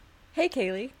Hey,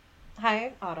 Kaylee.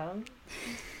 Hi, Autumn.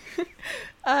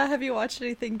 Have you watched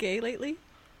anything gay lately?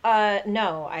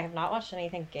 No, I have not watched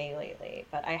anything gay lately,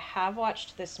 but I have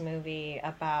watched this movie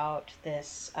about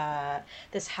this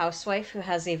housewife who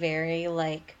has a very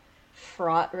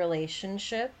fraught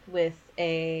relationship with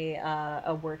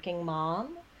a working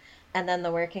mom, and then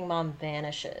the working mom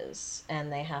vanishes,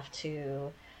 and they have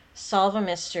to solve a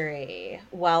mystery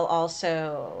while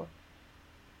also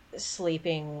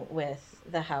sleeping with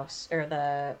the house or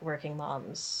the working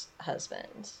mom's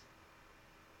husband,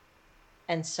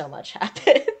 and so much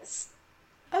happens.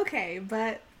 Okay,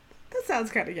 but that sounds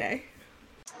kind of gay.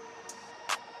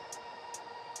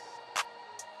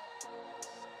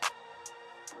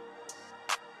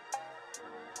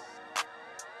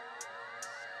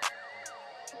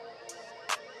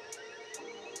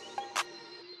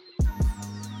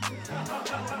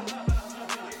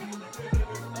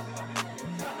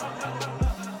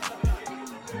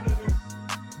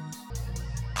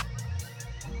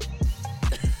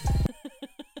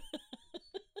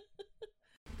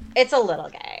 It's a little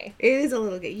gay. It is a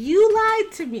little gay. You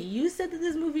lied to me. You said that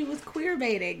this movie was queer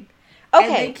baiting. And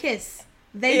they Okay, kiss.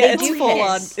 Yeah, They it's do full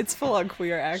on. kiss. It's full on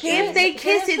queer, actually. If they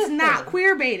kiss, Here's it's the not thing.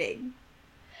 queer baiting.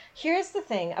 Here's the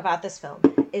thing about this film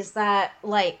is that,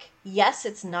 yes,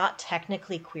 it's not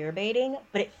technically queer baiting,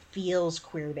 but it feels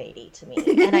queer baity to me.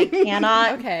 And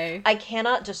Okay. I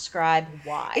cannot describe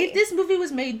why. If this movie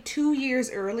was made 2 years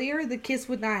earlier, the kiss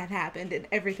would not have happened and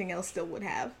everything else still would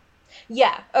have.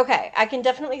 Yeah, okay. I can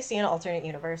definitely see an alternate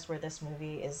universe where this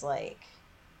movie is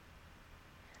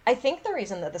I think the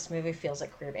reason that this movie feels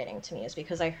like queer baiting to me is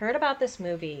because I heard about this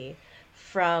movie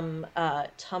from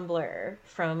Tumblr,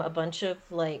 from a bunch of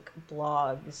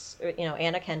blogs.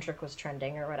 Anna Kendrick was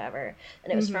trending or whatever,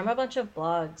 and it was from Mm-hmm. a bunch of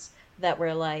blogs that were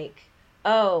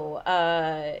oh,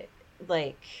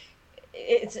 like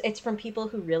it's from people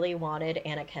who really wanted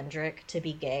Anna Kendrick to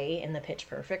be gay in the Pitch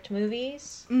Perfect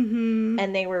movies, Mm-hmm.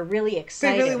 and they were really They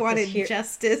excited really because wanted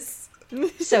justice.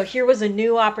 so here was a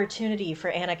new opportunity for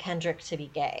Anna Kendrick to be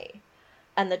gay.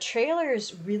 And the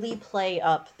trailers really play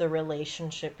up the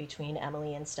relationship between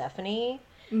Emily and Stephanie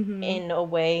Mm-hmm. in a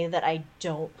way that I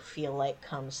don't feel like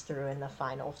comes through in the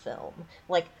final film.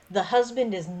 The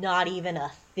husband is not even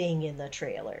a thing in the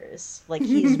trailers.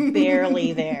 He's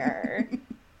barely there.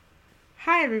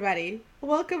 Hi, everybody.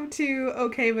 Welcome to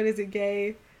Okay, But Is It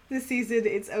Gay? This season,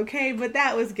 it's okay, but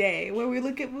that was gay, where we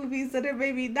look at movies that are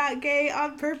maybe not gay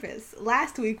on purpose.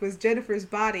 Last week was Jennifer's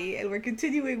Body, and we're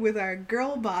continuing with our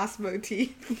girl boss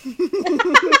motif.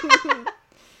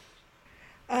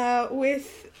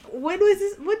 When did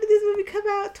this movie come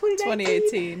out?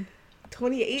 2019?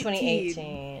 2018.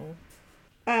 2018.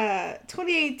 2018.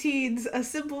 2018's A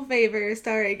Simple Favor,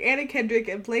 starring Anna Kendrick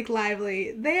and Blake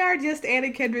Lively. They are just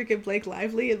Anna Kendrick and Blake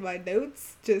Lively in my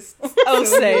notes, just Oh,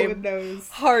 so same. no one knows.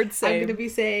 Hard I'm same. gonna be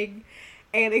saying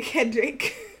Anna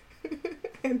Kendrick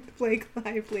and Blake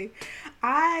Lively.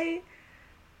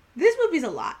 This movie's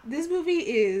a lot. This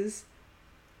movie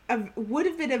would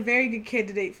have been a very good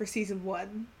candidate for season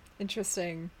 1.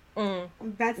 Interesting. Mm.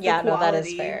 That's the Yeah, no, that is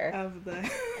quality fair. of the.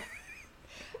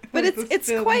 But of the it's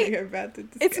film quite- we are about to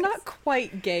It's discuss. not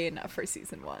quite gay enough for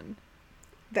season 1.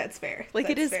 That's fair. It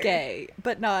That's is fair. gay,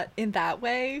 but not in that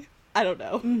way. I don't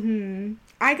know. Mm-hmm.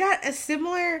 I got a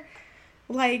similar,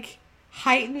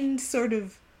 heightened sort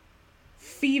of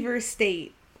fever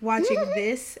state watching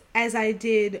this as I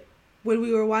did when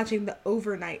we were watching The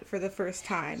Overnight for the first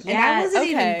time. And I Yes, wasn't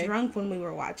okay. even drunk when we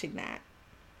were watching that.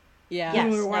 Yeah. Yes.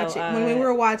 When we were no, watching when we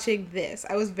were watching this.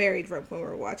 I was very drunk when we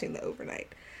were watching The Overnight.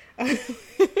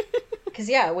 Because,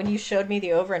 yeah, when you showed me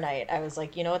the overnight, I was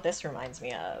like, you know what this reminds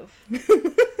me of?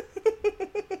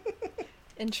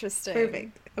 Interesting.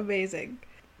 Perfect. Amazing.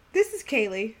 This is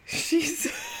Kaylee. She's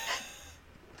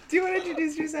Do you want to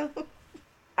introduce yourself?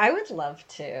 I would love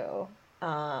to.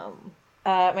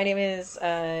 My name is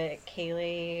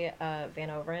Kaylee Van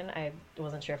Overen. I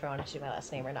wasn't sure if I wanted to do my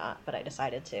last name or not, but I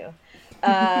decided to.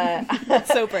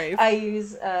 So brave. I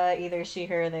use either she,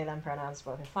 her, they, them pronouns.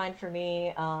 Both are fine for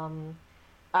me.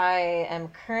 I am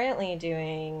currently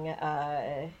doing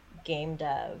game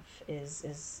dev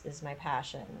is my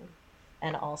passion,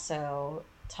 and also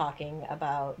talking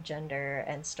about gender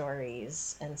and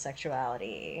stories and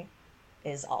sexuality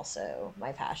is also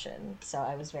my passion. So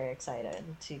I was very excited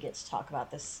to get to talk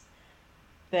about this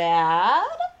bad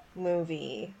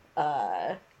movie.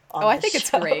 I think it's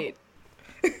great.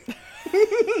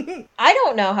 I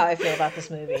don't know how I feel about this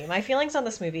movie. My feelings on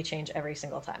this movie change every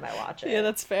single time I watch it. Yeah,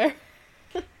 that's fair.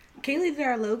 Kaylee did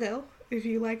our logo. If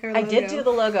you like our I logo. did do the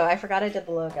logo. I forgot I did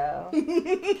the logo.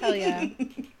 Hell yeah.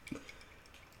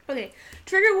 Okay,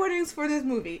 trigger warnings for this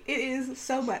movie. It is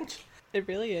so much. It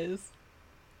really is.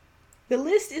 The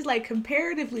list is like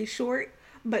comparatively short,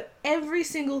 but every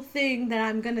single thing that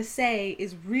I'm gonna say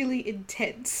is really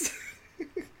intense.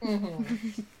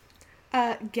 Mm-hmm.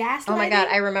 Gaslighting. Oh my god,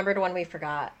 I remembered one we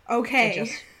forgot. Okay.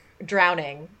 Just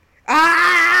drowning.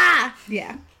 Ah!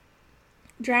 Yeah.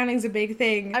 Drowning's a big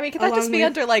thing. I mean, can that just be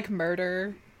under, like,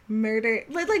 murder? Murder.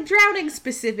 Like drowning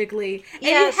specifically. And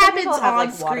Yeah, it some happens people have, on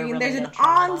like, screen. There's an water-related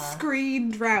trauma.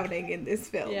 on-screen drowning in this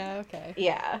film. Yeah, okay.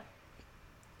 Yeah.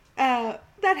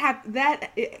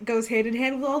 That it goes hand in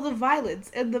hand with all the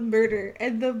violence and the murder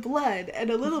and the blood and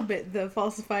a little bit the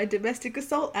falsified domestic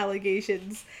assault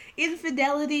allegations,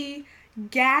 infidelity,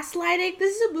 gaslighting.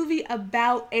 This is a movie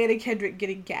about Anna Kendrick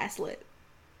getting gaslit.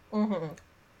 Mm-hmm.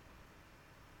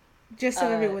 Just so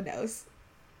everyone knows.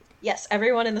 Yes,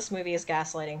 everyone in this movie is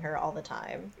gaslighting her all the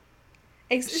time.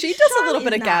 She does Sean a little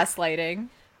bit is of not. gaslighting.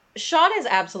 Sean is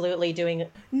absolutely doing...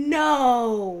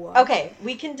 No. Okay,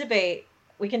 we can debate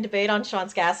on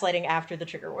Sean's gaslighting after the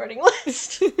trigger warning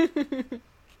list.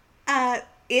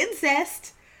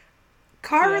 Incest,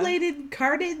 car-related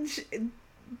carnage,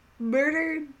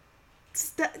 murder,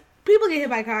 people get hit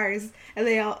by cars, and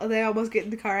they almost get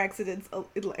into car accidents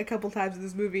a couple times in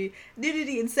this movie.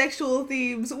 Nudity and sexual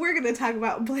themes. We're gonna talk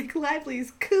about Blake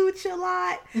Lively's cooch a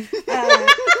lot.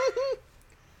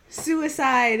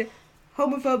 Suicide,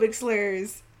 homophobic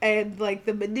slurs, and like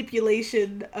the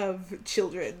manipulation of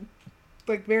children.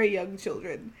 Like very young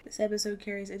children. This episode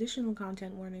carries additional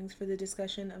content warnings for the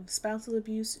discussion of spousal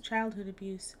abuse, childhood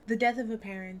abuse, the death of a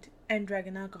parent, and drug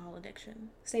and alcohol addiction.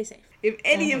 Stay safe. If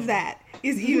any of that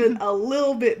is even a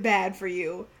little bit bad for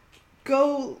you,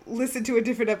 go listen to a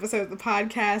different episode of the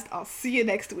podcast. I'll see you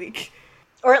next week.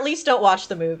 Or at least don't watch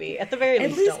the movie. At the very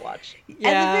least, don't watch. At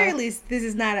the very least, this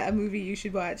is not a movie you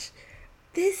should watch.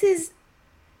 This is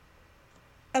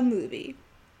a movie.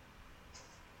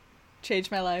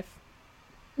 Changed my life.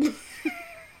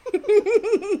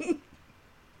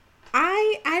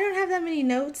 I don't have that many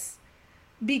notes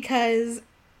because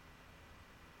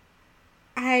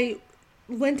I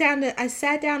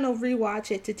sat down to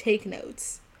rewatch it to take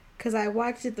notes because I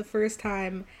watched it the first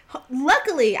time.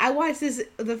 Luckily, I watched this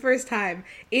the first time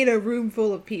in a room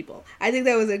full of people. I think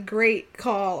that was a great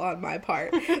call on my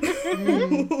part.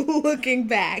 Looking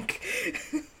back.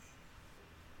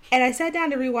 And I sat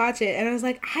down to rewatch it and I was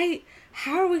like,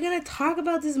 how are we gonna talk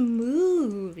about this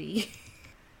movie?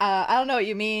 I don't know what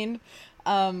you mean.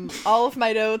 All of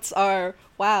my notes are,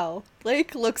 wow,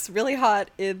 Blake looks really hot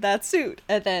in that suit.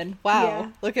 And then,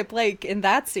 wow, look at Blake in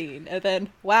that scene. And then,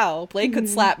 wow, Blake could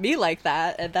slap me like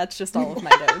that. And that's just all of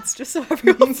my notes, just so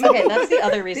everyone's Okay, that's the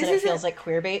other reason it feels like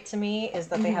queerbait to me, is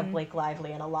that they have Blake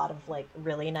Lively in a lot of, like,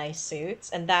 really nice suits.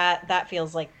 And that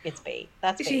feels like it's bait.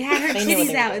 That's bait. She had her They knew what titties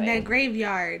they were out in doing. that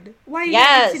graveyard. Why are you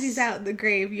Yes! having titties out in the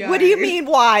graveyard? What do you mean,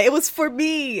 why? It was for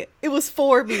me. It was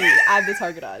for me. I'm the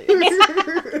target audience.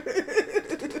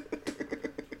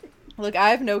 Look, I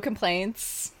have no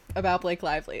complaints about Blake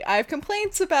Lively. I have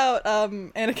complaints about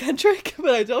Anna Kendrick, but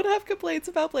I don't have complaints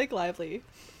about Blake Lively.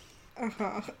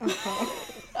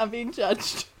 I'm being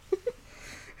judged.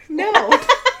 No.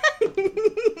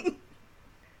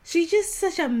 She's just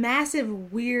such a massive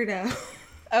weirdo.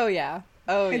 Oh, yeah.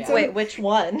 Oh, And yeah. so- Wait, which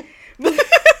one?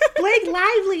 Blake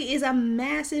Lively is a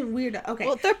massive weirdo. Okay.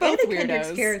 Well, they're both Anna Kendrick's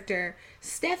weirdos. character,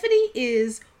 Stephanie,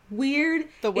 is weird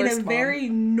The in worst a mom. very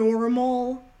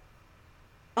normal,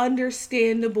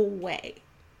 understandable way.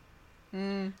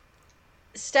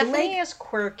 Stephanie Blake- is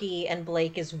quirky and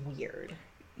Blake is weird.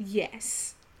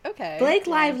 Yes. Okay. Blake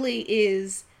yeah. Lively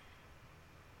is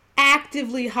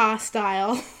actively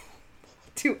hostile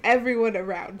to everyone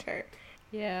around her.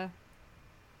 Yeah.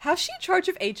 How's she in charge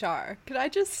of HR? Could I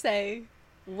just say,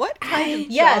 what kind of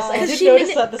Yes, job? I did Because she,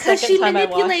 notice that the because second she time I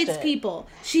watched manipulates it. people.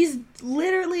 She's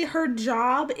literally, her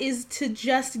job is to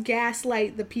just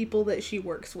gaslight the people that she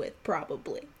works with,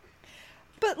 probably.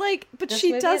 But This she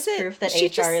movie does is it. proof that she HR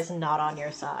just, is not on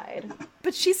your side.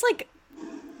 But she's like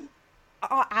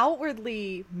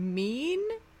outwardly mean,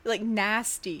 like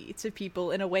nasty to people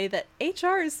in a way that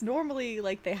HR is normally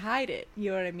like they hide it.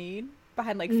 You know what I mean?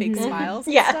 Behind like fake smiles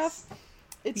and Yes. stuff.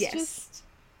 Yes.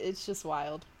 It's just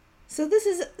wild. So this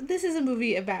is a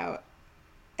movie about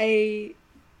like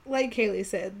Kaylee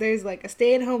said, there's like a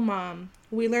stay-at-home mom.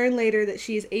 We learn later that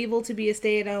she is able to be a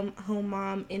stay-at-home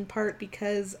mom in part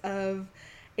because of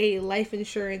a life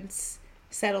insurance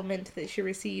settlement that she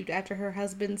received after her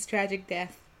husband's tragic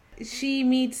death. She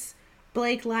meets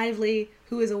Blake Lively,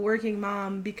 who is a working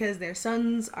mom because their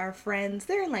sons are friends.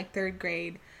 They're in like third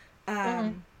grade.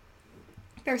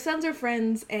 their sons are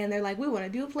friends, and they're like, we want to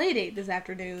do a play date this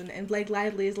afternoon. And Blake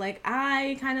Lively is like,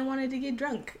 I kind of wanted to get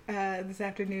drunk this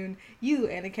afternoon. You,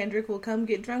 Anna Kendrick, will come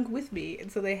get drunk with me.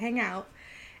 And so they hang out,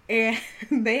 and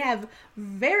they have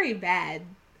very bad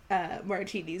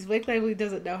martinis. Blake Lively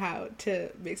doesn't know how to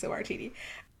mix a martini.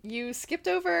 You skipped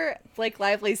over Blake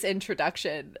Lively's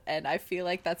introduction, and I feel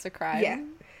like that's a crime. Yeah.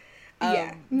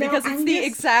 Yeah. Because it's the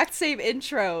exact same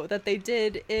intro that they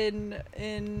did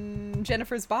in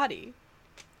Jennifer's Body.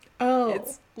 Oh.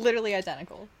 It's literally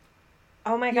identical.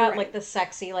 Oh my god, right. Like the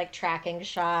sexy, like, tracking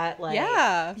shot. Like,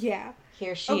 yeah.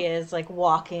 Here she is, like,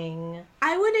 walking.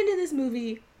 I went into this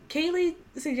movie, Kaylee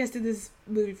suggested this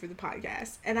movie for the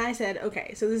podcast, and I said,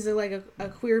 okay, so this is like a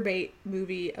queer bait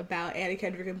movie about Anna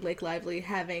Kendrick and Blake Lively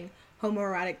having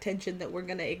homoerotic tension that we're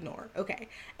gonna ignore. Okay.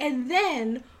 And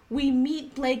then we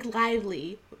meet Blake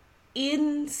Lively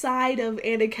inside of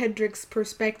Anna Kendrick's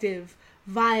perspective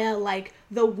via, like,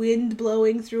 the wind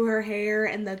blowing through her hair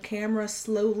and the camera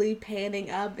slowly panning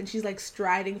up, and she's, like,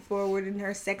 striding forward in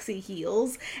her sexy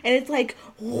heels. And it's like,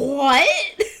 what?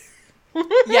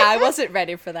 Yeah, I wasn't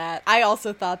ready for that. I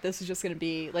also thought this was just going to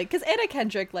be, like, because Anna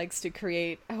Kendrick likes to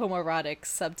create homoerotic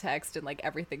subtext in, like,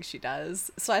 everything she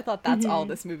does. So I thought that's all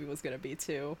this movie was going to be,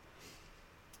 too.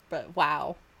 But,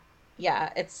 wow.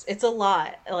 Yeah, it's a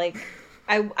lot. Like,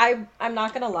 I'm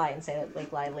not gonna lie and say that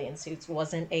Blake Lively in Suits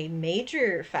wasn't a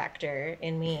major factor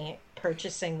in me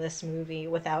purchasing this movie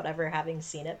without ever having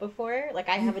seen it before. Like,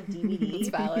 I have a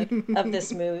DVD of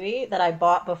this movie that I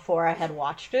bought before I had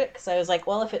watched it, because I was like,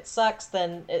 well, if it sucks,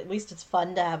 then at least it's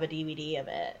fun to have a DVD of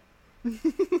it.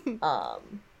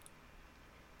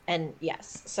 And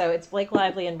yes, so it's Blake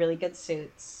Lively in really good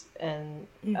suits, and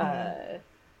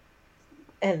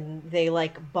and they,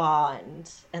 like,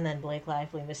 bond, and then Blake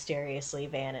Lively mysteriously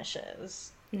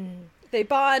vanishes. They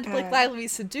bond, Blake Lively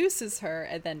seduces her,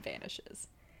 and then vanishes.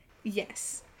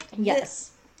 Yes.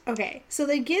 Okay, so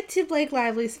they get to Blake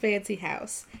Lively's fancy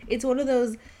house. It's one of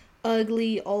those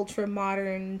ugly,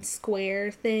 ultra-modern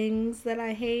square things that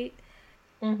I hate.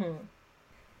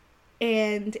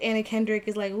 And Anna Kendrick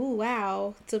is like, ooh,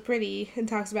 wow, so pretty, and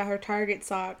talks about her Target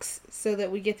socks, so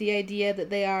that we get the idea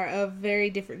that they are of very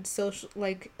different social,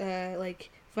 like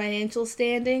financial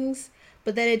standings.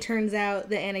 But then it turns out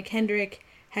that Anna Kendrick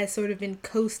has sort of been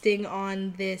coasting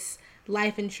on this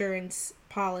life insurance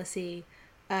policy,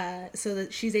 so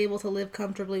that she's able to live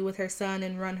comfortably with her son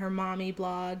and run her mommy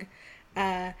blog.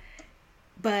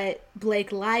 But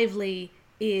Blake Lively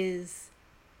is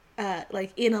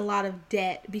like, in a lot of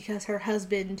debt because her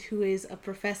husband, who is a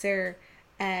professor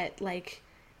at, like,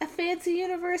 a fancy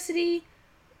university.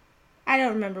 I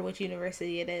don't remember which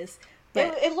university it is.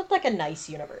 But it looked like a nice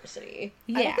university.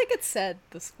 Yeah. I don't think it said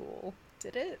the school.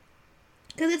 Did it?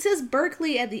 Because it says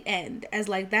Berkeley at the end, as,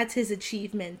 like, that's his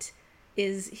achievement,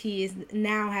 is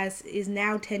now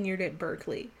tenured at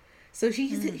Berkeley. So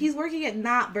he's working at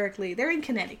not Berkeley. They're in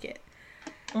Connecticut.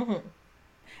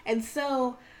 And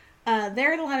so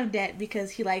they're in a lot of debt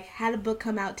because he, like, had a book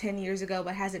come out 10 years ago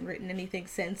but hasn't written anything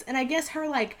since. And I guess her,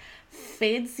 like,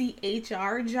 fancy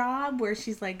HR job where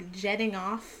she's, like, jetting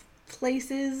off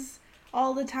places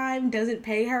all the time doesn't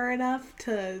pay her enough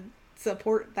to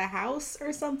support the house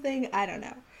or something. I don't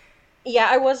know. Yeah,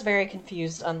 I was very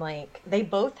confused on, like, they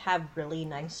both have really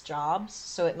nice jobs,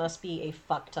 so it must be a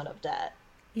fuck ton of debt.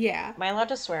 Yeah. Am I allowed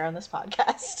to swear on this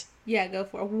podcast? Yeah, go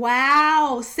for it.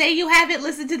 Wow! Say you haven't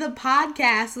listened to the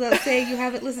podcast without saying you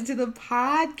haven't listened to the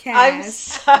podcast. I'm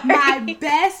sorry. My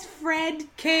best friend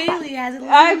Kaylee hasn't listened to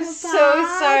the podcast. I'm so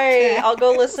sorry. I'll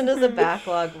go listen to the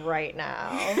backlog right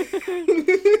now.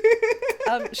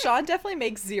 Sean definitely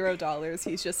makes $0.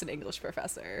 He's just an English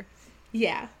professor.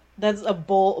 Yeah. That's a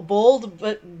bold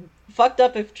but fucked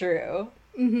up if true.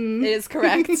 Mm-hmm. It is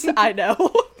correct. I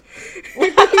know.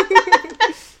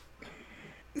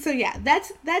 So yeah,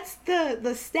 that's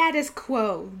the status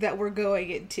quo that we're going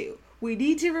into. We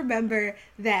need to remember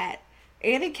that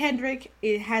Anna Kendrick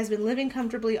has been living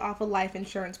comfortably off a life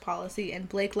insurance policy, and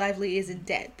Blake Lively is in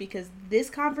debt, because this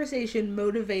conversation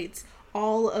motivates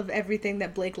all of everything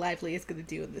that Blake Lively is going to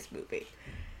do in this movie.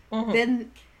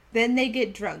 Then they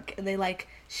get drunk and they, like,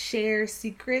 share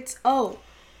secrets. Oh,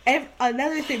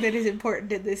 another thing that is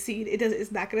important in this scene,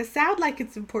 it's not going to sound like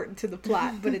it's important to the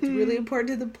plot, but it's really important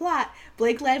to the plot.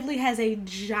 Blake Lively has a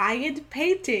giant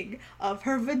painting of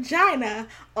her vagina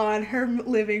on her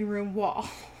living room wall.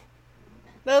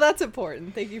 No, that's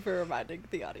important. Thank you for reminding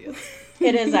the audience.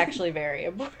 It is actually very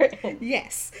important.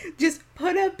 Yes. Just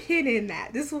put a pin in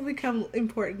that. This will become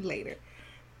important later.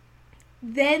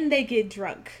 Then they get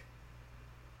drunk.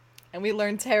 And we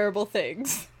learn terrible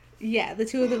things. Yeah, the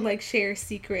two of them, like, share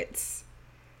secrets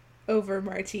over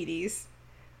martinis.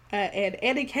 And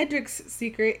Anna Kendrick's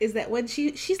secret is that when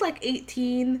she's like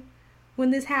 18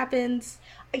 when this happens.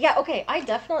 Yeah, okay, I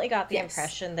definitely got the Yes.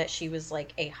 impression that she was,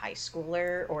 like, a high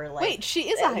schooler, or, like... Wait, she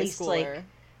is a at high least, schooler.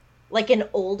 Like an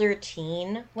older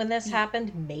teen when this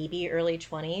happened, maybe early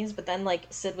 20s, but then, like,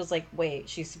 Sid was like, wait,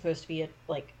 she's supposed to be,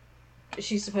 like,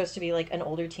 an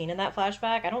older teen in that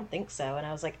flashback? I don't think so. And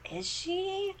I was like, is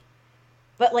she?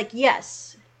 But, like,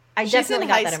 yes, I She's definitely in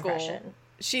got high that school. impression.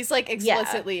 She's like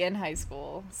explicitly in high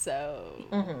school,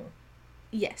 so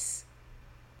Yes.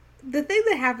 The thing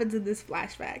that happens in this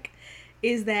flashback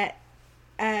is that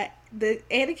the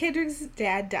Anna Kendrick's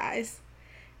dad dies,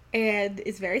 and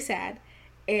it's very sad.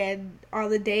 And on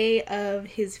the day of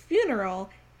his funeral,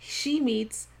 she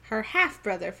meets her half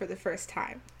brother for the first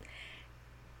time,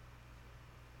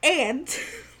 and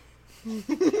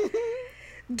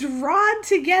drawn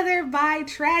together by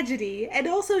tragedy. And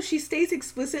also she states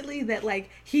explicitly that like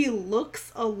he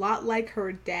looks a lot like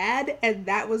her dad, and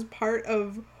that was part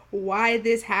of why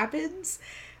this happens.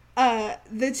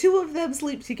 The two of them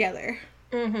sleep together.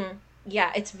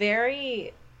 Yeah, it's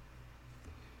very...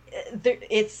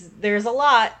 There's a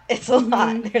lot. It's a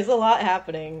lot. There's a lot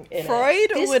happening in Freud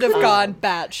it. would have gone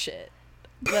batshit.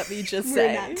 Let me just We're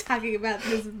say. not talking about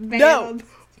this man. No,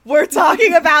 we're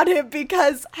talking about him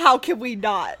because how can we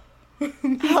not?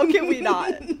 How can we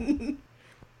not?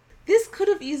 This could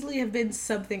have easily have been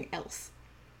something else.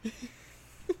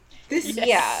 This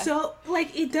Yeah. so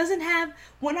like it doesn't have,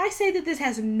 when I say that this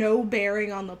has no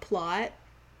bearing on the plot,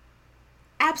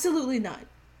 absolutely none.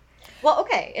 Well,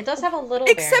 okay, it does have a little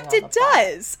Except bearing on it the plot.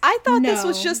 does. I thought this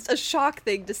was No. just a shock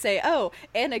thing to say, oh,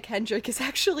 Anna Kendrick is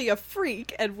actually a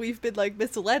freak and we've been like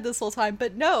misled this whole time.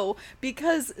 But no,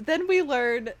 because then we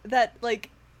learn that like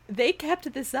they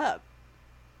kept this up.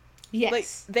 Yes. Like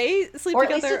they sleep Or at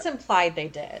together. least it's implied they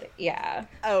did. Yeah.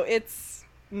 Oh, it's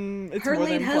Her more late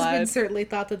than husband implied. certainly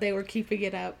thought that they were keeping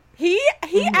it up. He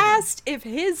asked if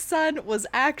his son was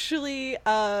actually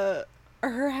her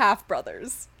half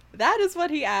brothers. That is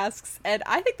what he asks, and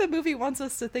I think the movie wants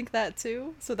us to think that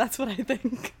too. So that's what I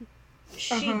think.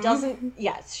 She doesn't,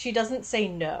 yes, she doesn't say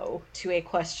no to a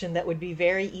question that would be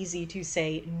very easy to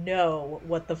say, no,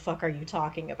 what the fuck are you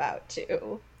talking about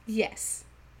to? Yes.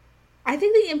 I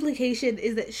think the implication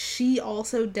is that she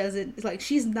also doesn't, like,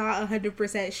 she's not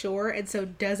 100% sure, and so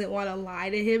doesn't want to lie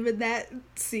to him in that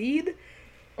scene.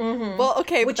 Well,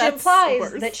 okay, Which that's implies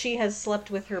worse. that she has slept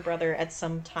with her brother at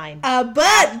some time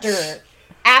But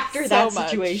after So that much.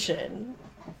 situation.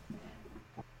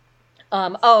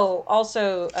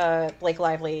 Also, Blake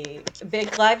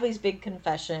Lively's big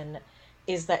confession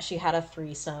is that she had a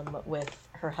threesome with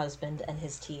her husband and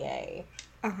his TA.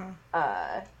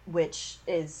 Which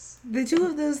is... the two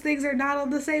of those things are not on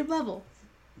the same level.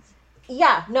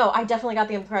 Yeah, no, I definitely got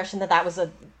the impression that was a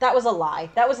lie.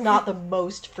 That was not the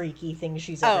most freaky thing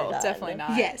she's ever done. Definitely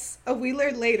not. Yes. We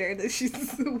learned later that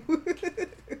she's...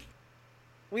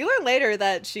 We learn later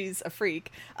that she's a freak.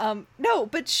 No,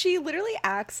 but she literally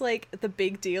acts like the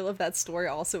big deal of that story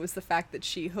also is the fact that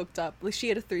she hooked up, like she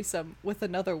had a threesome with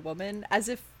another woman, as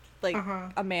if like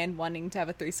a man wanting to have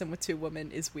a threesome with two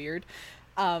women is weird.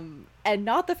 And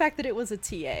not the fact that it was a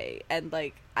TA. And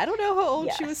like, I don't know how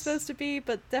old she was Yes. supposed to be,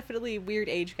 but definitely weird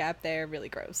age gap there, really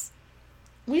gross.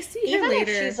 We see her Even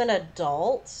later. if she's an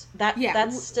adult,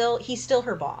 he's still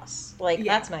her boss. Like,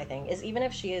 Yeah. that's my thing, is even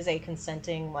if she is a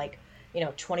consenting, like,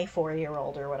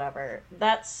 24-year-old or whatever,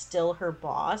 that's still her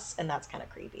boss, and that's kind of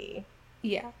creepy.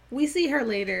 Yeah. We see her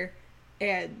later,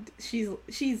 and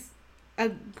she's a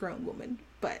grown woman,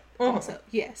 but also,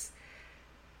 yes.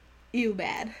 Ew,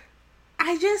 bad.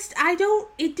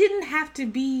 It didn't have to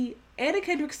be, Anna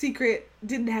Kendrick's secret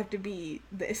didn't have to be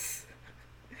this.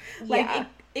 Like, Yeah.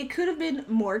 it could have been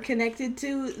more connected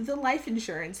to the life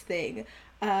insurance thing.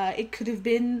 It could have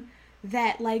been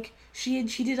that, like, she had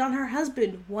cheated on her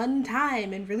husband one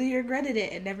time and really regretted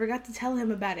it and never got to tell him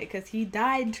about it because he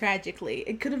died tragically.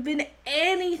 It could have been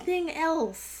anything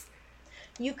else.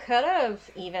 You could have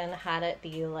even had it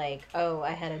be like, oh,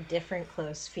 I had a different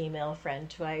close female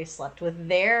friend who I slept with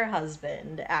their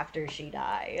husband after she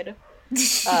died.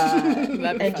 That'd be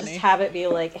And funny. just have it be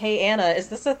like, hey, Anna, is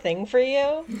this a thing for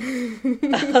you?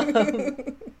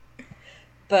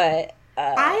 But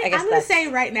I guess I'm going to say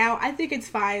right now, I think it's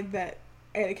fine that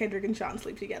Anna Kendrick and Sean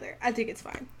sleep together. I think it's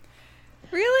fine.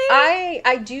 Really?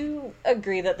 I do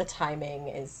agree that the timing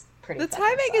is pretty The fucking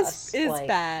timing sus. is Like,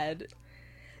 bad.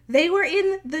 They were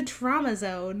in the trauma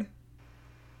zone.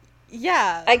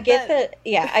 Yeah. I get that.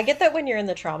 Yeah, I get that when you're in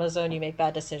the trauma zone, you make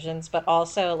bad decisions, but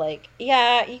also like,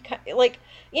 yeah,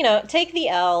 take the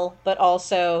L, but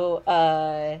also,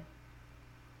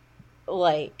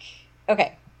 like,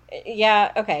 okay,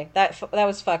 Yeah, okay, that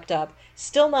was fucked up.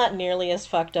 Still not nearly as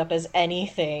fucked up as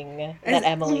anything that As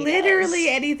Emily literally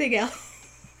does. anything else.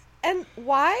 And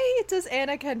why does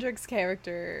Anna Kendrick's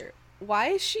character, why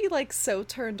is she like so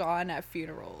turned on at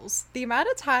funerals? The amount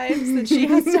of times that she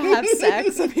has to have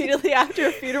sex immediately after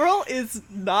a funeral is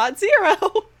not zero.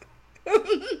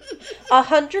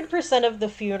 100% of the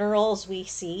funerals we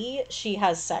see, she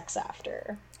has sex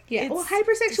after. Yeah, well, It's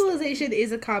hypersexualization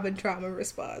is a common trauma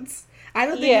response. I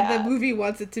don't think that the movie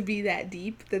wants it to be that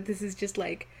deep, that this is just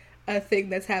like a thing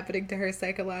that's happening to her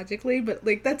psychologically, but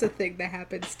like that's a thing that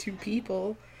happens to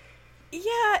people.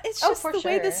 Yeah, it's Oh, just for the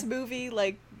way this sure. movie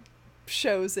like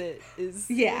shows it is.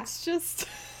 Yeah. It's just.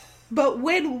 But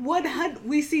when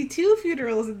we see two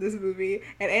funerals in this movie,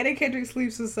 and Anna Kendrick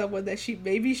sleeps with someone that she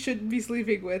maybe shouldn't be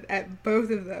sleeping with at both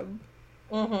of them.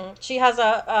 She has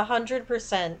a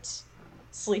 100%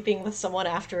 sleeping with someone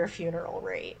after a funeral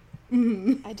rate.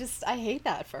 I hate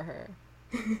that for her.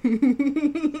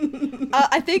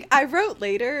 I think I wrote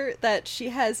later that she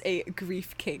has a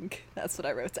grief kink. That's what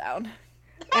I wrote down.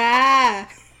 Ah,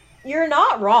 You're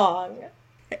not wrong.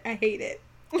 I hate it.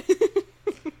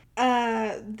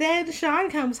 Then Sean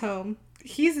comes home.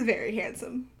 He's very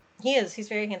handsome. He is. He's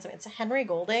very handsome. It's Henry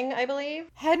Golding, I believe.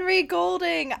 Henry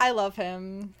Golding. I love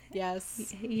him.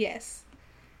 Yes. Yes.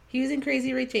 He was in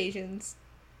Crazy Rich Asians.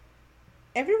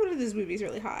 Everyone in this movie is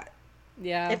really hot.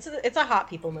 Yeah. It's a hot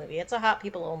people movie. It's a hot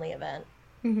people only event.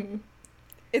 Mm-hmm.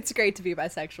 It's great to be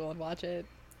bisexual and watch it.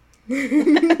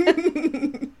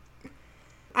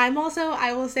 I'm also,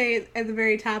 I will say at the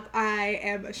very top, I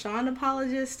am a Sean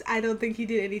apologist. I don't think he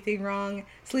did anything wrong.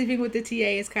 Sleeping with the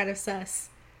TA is kind of sus.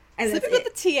 And Sleeping with the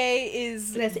TA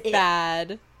is That's it.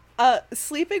 bad.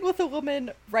 Sleeping with a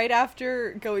woman right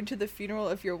after going to the funeral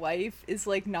of your wife is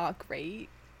like not great.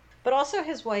 But also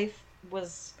his wife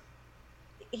was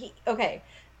okay.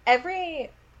 Every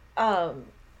I'm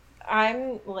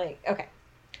like, okay.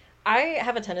 I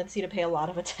have a tendency to pay a lot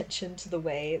of attention to the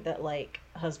way that like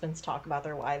husbands talk about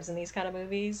their wives in these kind of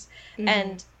movies. Mhm.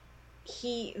 And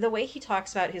the way he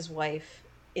talks about his wife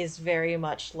is very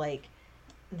much like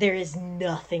there is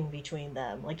nothing between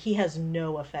them. Like he has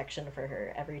no affection for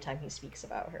her every time he speaks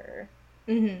about her.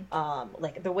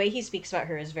 Like the way he speaks about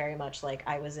her is very much like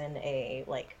I was in a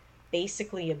like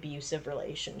basically abusive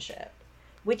relationship,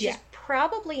 which is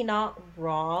probably not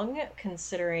wrong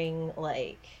considering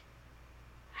like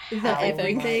The how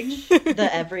everything. much- the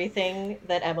everything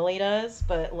that Emily does,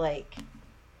 but like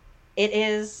it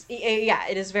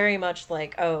is very much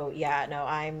like, oh yeah, no,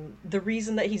 I'm the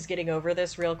reason that he's getting over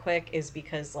this real quick is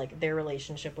because like their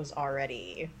relationship was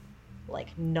already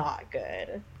like not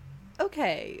good.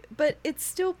 Okay, but it's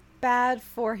still bad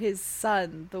for his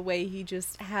son the way he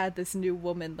just had this new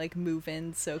woman like move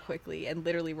in so quickly and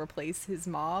literally replace his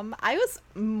mom. I was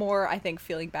more, I think,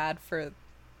 feeling bad for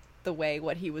the way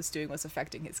what he was doing was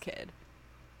affecting his kid.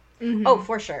 Oh,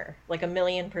 for sure. Like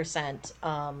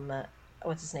 1,000,000%.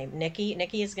 What's his name?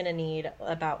 Nikki is gonna need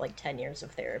about like 10 years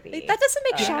of therapy. That doesn't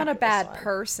make Sean after a this bad one.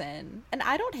 person. And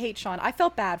I don't hate Sean. I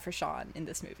felt bad for Sean in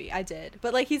this movie. I did.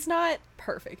 But like he's not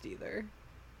perfect either.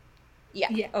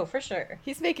 Yeah. Oh, for sure.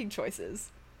 He's making choices.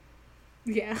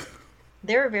 Yeah.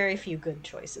 There are very few good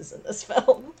choices in this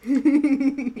film.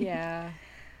 Yeah.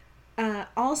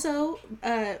 Also,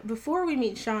 before we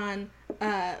meet Sean,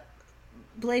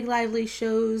 Blake Lively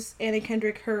shows Anna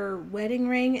Kendrick her wedding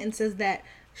ring and says that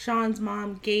Sean's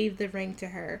mom gave the ring to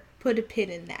her. Put a pin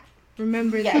in that.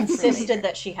 Remember Yeah, that. for later. insisted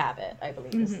that she have it, I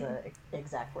believe is the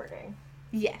exact wording.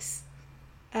 Yes.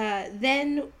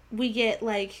 Then we get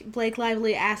like Blake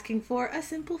Lively asking for a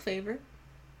simple favor.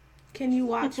 Can you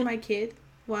watch my kid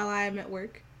while I'm at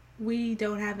work? We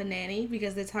don't have a nanny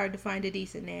because it's hard to find a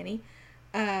decent nanny.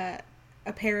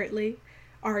 Apparently.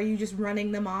 Are you just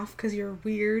running them off because you're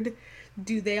weird?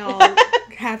 Do they all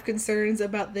have concerns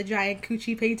about the giant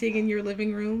coochie painting in your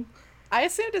living room? I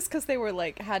assumed it's because they were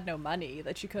like had no money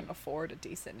that you couldn't afford a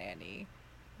decent nanny.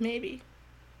 Maybe.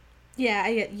 Yeah,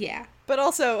 yeah. But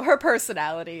also her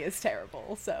personality is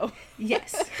terrible, so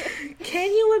Yes. Can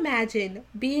you imagine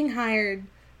being hired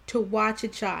to watch a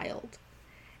child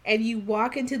and you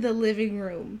walk into the living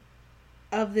room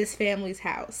of this family's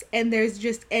house and there's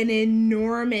just an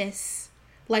enormous,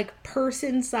 like,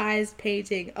 person-sized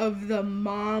painting of the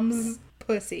mom's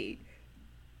pussy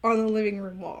on the living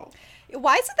room wall?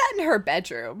 why isn't that in her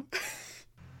bedroom?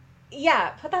 Yeah,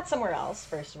 put that somewhere else,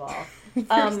 first of all.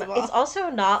 First of all. It's also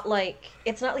not like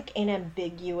an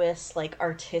ambiguous, like,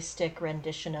 artistic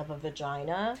rendition of a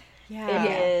vagina. Yeah.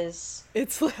 It is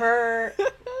It's like her,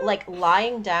 like,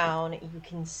 lying down. You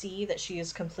can see that she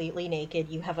is completely naked.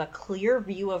 You have a clear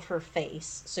view of her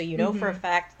face, so you know for a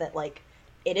fact that, like,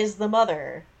 it is the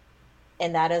mother.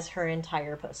 and that is her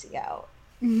entire pussy out.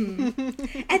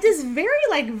 At this very,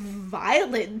 like,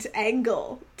 violent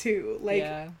angle, too. Like,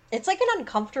 yeah. It's like an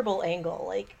uncomfortable angle.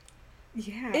 Like,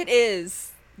 yeah. It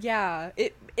is. Yeah.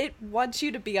 It wants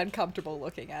you to be uncomfortable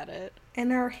looking at it.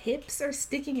 And her hips are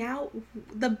sticking out.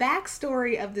 The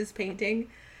backstory of this painting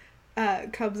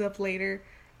comes up later,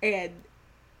 and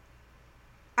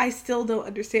I still don't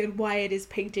understand why it is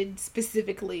painted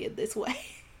specifically in this way.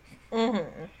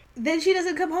 mm-hmm. Then she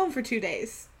doesn't come home for 2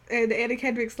 days, and Anna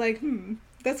Kendrick's like,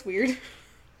 that's weird.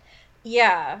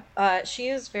 Yeah, she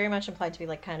is very much implied to be,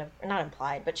 like, kind of, not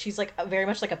implied, but she's, like, very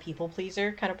much like a people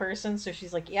pleaser kind of person, so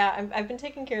she's like, yeah, I've been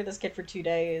taking care of this kid for 2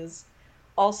 days.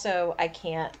 Also, I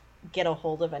can't get a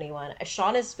hold of anyone.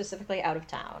 Sean is specifically out of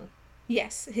town.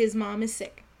 Yes, his mom is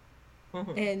sick.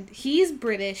 Mm-hmm. And he's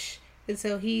British, and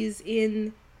so he's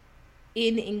in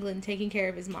England taking care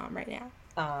of his mom right now.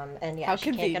 And yeah, How she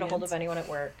can't get a hold convenient. of anyone at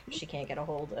work. She can't get a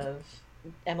hold of...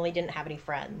 Emily didn't have any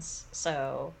friends,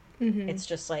 so it's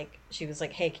just like, she was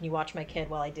like, hey, can you watch my kid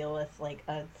while I deal with, like,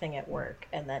 a thing at work?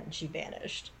 And then she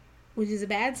vanished. Which is a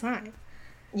bad sign.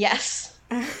 Yes.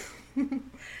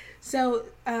 So,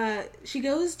 she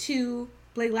goes to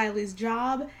Blake Lively's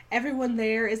job. Everyone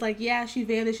there is like, yeah, she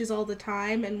vanishes all the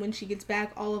time, and when she gets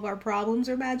back, all of our problems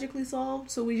are magically solved,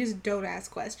 so we just don't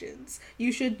ask questions.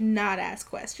 You should not ask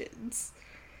questions.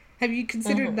 Have you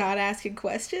considered not asking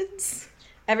questions?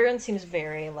 Everyone seems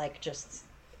very, like, just,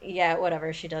 yeah,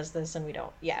 whatever, she does this and we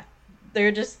don't. Yeah.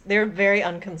 They're very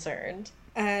unconcerned.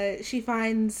 She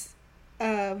finds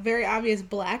a very obvious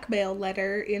blackmail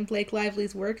letter in Blake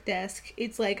Lively's work desk.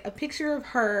 It's like a picture of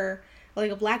her,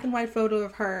 like a black and white photo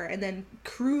of her, and then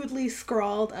crudely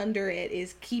scrawled under it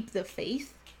is "keep the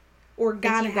faith" or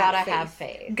 "gotta have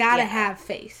faith." Gotta have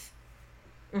faith.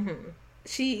 Mm-hmm.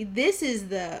 This is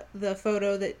the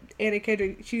photo that Anna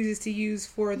Kendrick chooses to use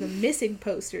for the missing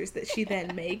posters that she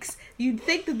then makes. You'd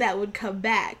think that would come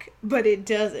back, but it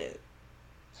doesn't.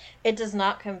 It does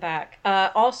not come back.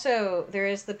 Also, there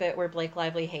is the bit where Blake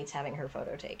Lively hates having her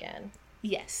photo taken.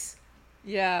 Yes.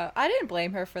 Yeah, I didn't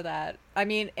blame her for that. I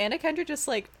mean, Anna Kendrick just,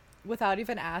 like, without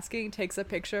even asking, takes a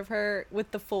picture of her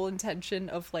with the full intention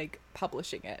of, like,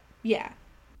 publishing it. Yeah.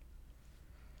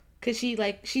 Because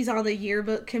she's on the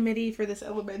yearbook committee for this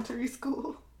elementary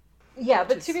school. Yeah,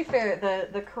 but to be fair,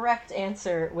 the correct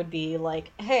answer would be,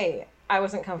 like, hey, I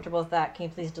wasn't comfortable with that. Can you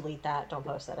please delete that? Don't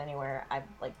post that anywhere. I,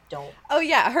 like, don't. Oh,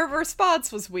 yeah, her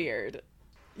response was weird.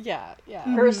 Yeah.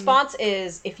 Her response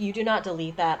is, if you do not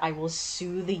delete that, I will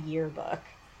sue the yearbook.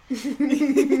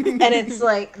 And it's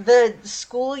like, the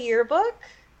school yearbook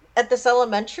at this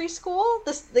elementary school?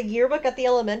 The yearbook at the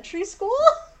elementary school?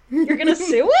 You're gonna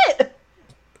sue it?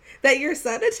 That your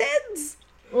son attends?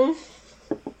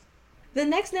 The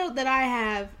next note that I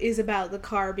have is about the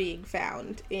car being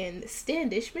found in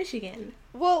Standish, Michigan.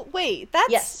 Well, wait,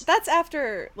 that's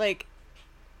after, like,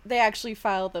 they actually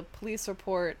file the police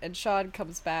report and Sean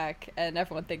comes back and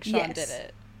everyone thinks Sean did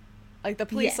it. Like, the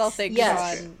police all think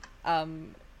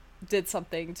Sean did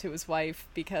something to his wife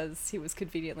because he was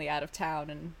conveniently out of town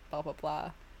and blah, blah,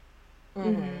 blah.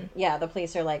 Mm-hmm. Yeah, the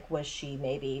police are like, was she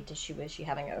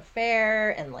having an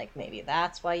affair? And, like, maybe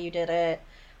that's why you did it.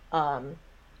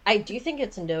 I do think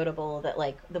it's notable that,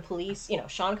 like, the police, you know,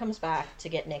 Sean comes back to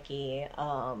get Nikki,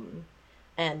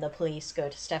 and the police go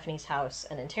to Stephanie's house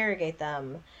and interrogate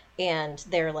them, and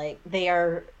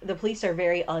the police are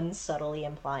very unsubtly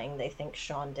implying they think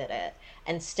Sean did it,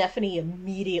 and Stephanie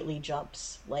immediately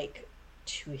jumps, like,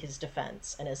 to his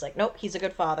defense, and is like, nope, he's a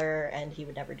good father, and he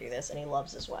would never do this, and he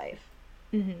loves his wife.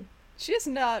 Mm-hmm. She has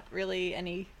not really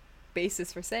any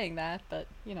basis for saying that, but,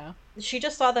 you know. She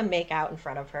just saw them make out in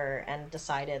front of her and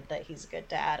decided that he's a good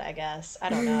dad, I guess. I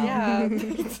don't know. Yeah.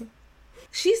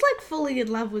 She's, like, fully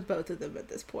in love with both of them at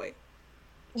this point.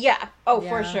 Yeah. Oh,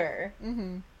 for sure.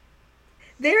 Mm-hmm.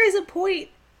 There is a point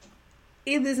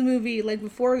in this movie, like,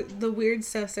 before the weird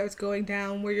stuff starts going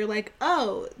down, where you're like,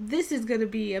 oh, this is gonna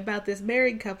be about this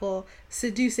married couple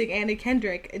seducing Anna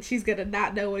Kendrick, and she's gonna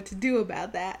not know what to do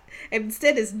about that. And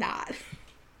instead it's not.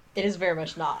 It is very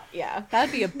much not, yeah.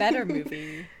 That'd be a better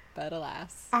movie, but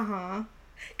alas. Uh-huh.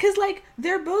 Because, like,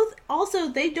 they're both, also,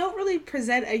 they don't really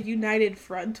present a united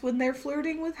front when they're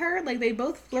flirting with her. Like, they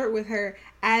both flirt with her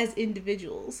as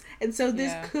individuals. And so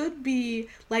this could be,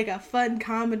 like, a fun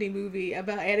comedy movie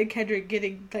about Anna Kendrick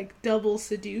getting, like, double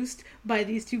seduced by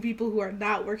these two people who are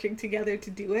not working together to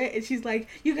do it. And she's like,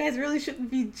 you guys really shouldn't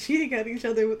be cheating on each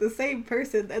other with the same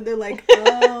person. And they're like,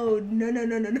 oh, no.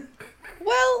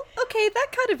 Well, okay, that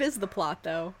kind of is the plot,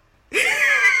 though.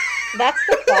 That's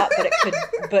the plot,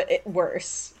 but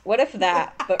worse. What if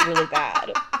that, but really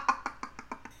bad?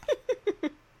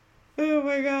 Oh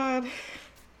my god.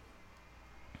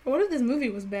 What if this movie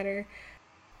was better?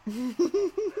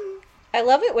 I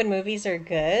love it when movies are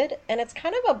good, and it's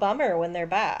kind of a bummer when they're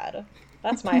bad.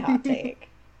 That's my hot take.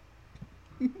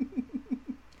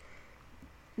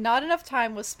 Not enough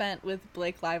time was spent with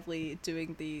Blake Lively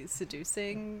doing the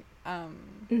seducing.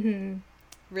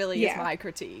 Really is my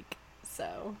critique.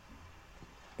 So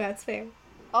that's fair.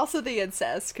 Also, the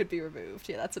incest could be removed.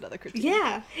 Yeah, that's another critique.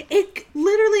 Yeah, it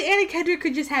literally Anna Kendrick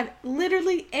could just have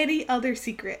literally any other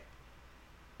secret.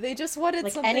 They just wanted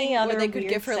like something where they could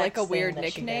give her like a weird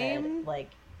nickname. Like,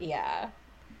 yeah.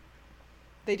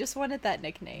 They just wanted that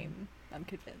nickname. I'm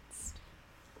convinced.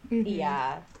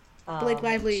 Yeah. Blake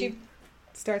Lively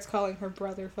starts calling her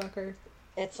brother fucker.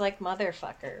 It's like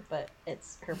motherfucker, but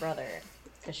it's her brother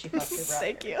because she fucked her brother.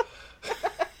 Thank you.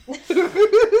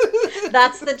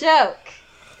 That's the joke.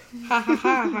 Ha ha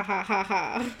ha ha ha ha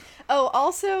ha. Oh,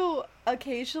 also,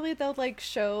 occasionally they'll like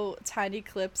show tiny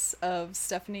clips of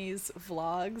Stephanie's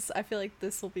vlogs. I feel like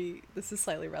this is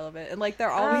slightly relevant, and like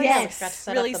they're always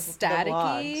really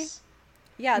staticky.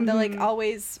 Yeah, they'll like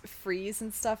always freeze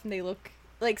and stuff, and they look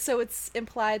like, so it's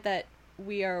implied that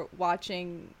we are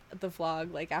watching the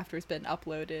vlog like after it's been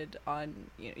uploaded on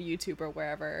YouTube or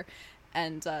wherever,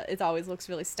 and it always looks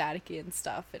really staticky and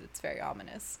stuff, and it's very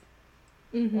ominous.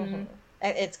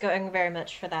 It's going very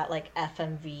much for that like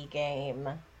FMV game,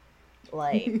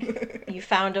 like you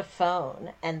found a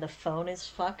phone and the phone is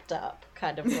fucked up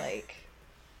kind of like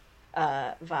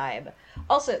vibe.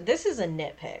 Also, this is a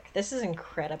nitpick. This is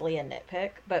incredibly a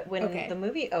nitpick, but when the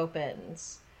movie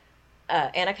opens,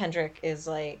 Anna Kendrick is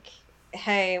like,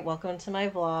 hey, welcome to my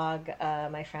vlog.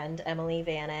 My friend Emily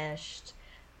vanished.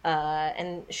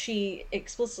 And she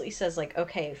explicitly says like,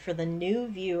 okay, for the new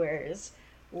viewers,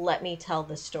 let me tell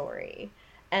the story.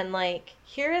 And like,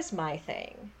 here is my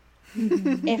thing.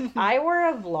 If I were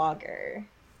a vlogger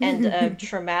and a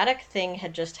traumatic thing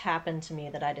had just happened to me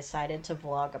that I decided to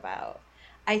vlog about,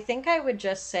 I think I would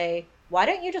just say, why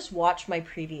don't you just watch my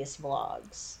previous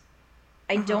vlogs?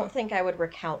 I don't think I would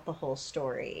recount the whole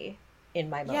story in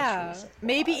my most recent vlog.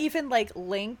 Maybe even like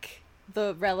link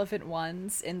the relevant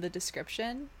ones in the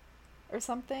description or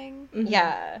something.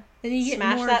 Yeah. And you get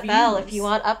smash more that views. bell if you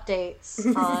want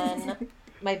updates on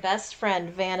my best friend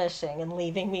vanishing and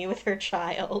leaving me with her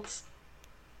child.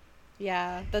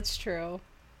 Yeah, that's true.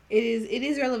 It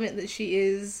is relevant that she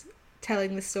is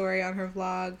telling the story on her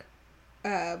vlog.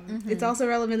 It's also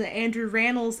relevant that Andrew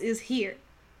Rannells is here.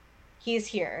 He's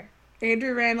here.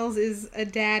 Andrew Rannells is a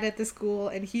dad at the school,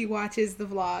 and he watches the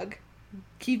vlog.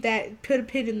 Keep that, put a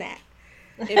pin in that.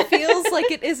 It feels like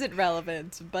it isn't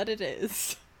relevant, but it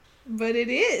is. But it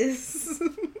is.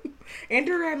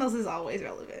 Andrew Rannells is always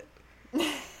relevant.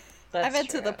 I meant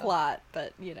to the plot,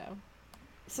 but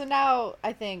So now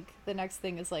I think the next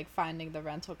thing is like finding the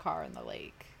rental car in the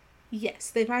lake.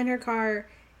 Yes, they find her car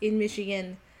in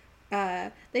Michigan.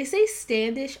 They say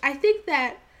Standish. I think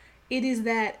that it is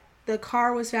that the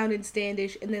car was found in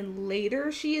Standish, and then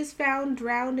later she is found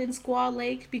drowned in Squaw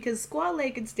Lake, because Squaw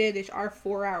Lake and Standish are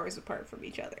 4 hours apart from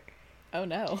each other. Oh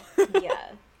no.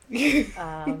 Yeah. They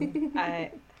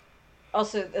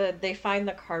find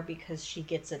the car because she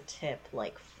gets a tip,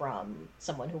 like, from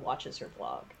someone who watches her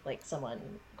vlog. Like, someone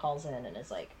calls in and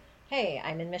is like, hey,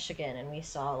 I'm in Michigan, and we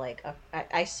saw, like,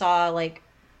 I saw, like,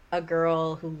 a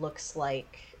girl who looks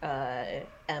like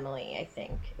Emily, I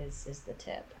think, is the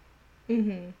tip.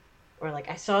 Or, like,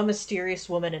 I saw a mysterious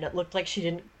woman, and it looked like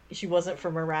she wasn't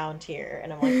from around here.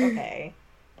 And I'm like, okay.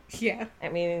 Yeah. I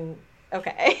mean,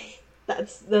 okay.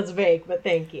 That's vague, but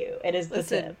thank you. It is the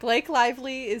tip. Blake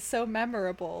Lively is so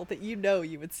memorable that you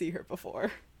would see her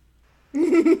before.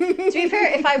 To be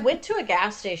fair, if I went to a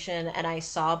gas station and I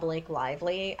saw Blake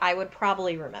Lively, I would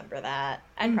probably remember that.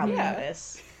 I'd probably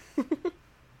notice.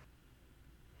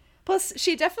 Plus,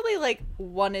 she definitely, like,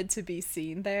 wanted to be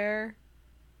seen there,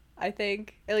 I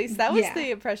think. At least that was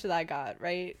the impression I got,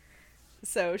 right?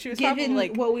 So she was probably,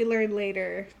 like... what we learned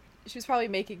later. She was probably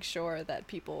making sure that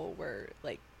people were,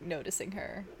 like, noticing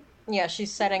her. Yeah,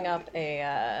 she's setting up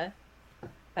a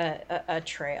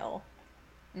trail.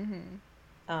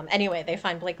 Anyway, they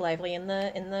find Blake Lively in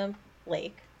the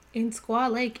lake. In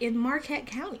Squaw Lake in Marquette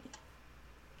County.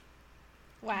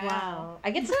 Wow.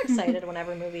 I get so excited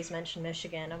whenever movies mention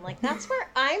Michigan. I'm like, that's where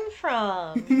I'm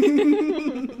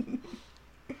from.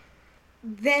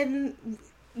 Then,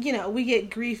 we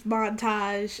get grief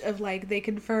montage of, like, they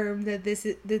confirm that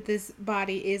this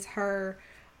body is her.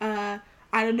 I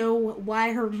don't know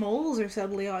why her moles are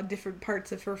suddenly on different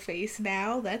parts of her face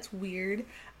now. That's weird.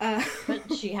 But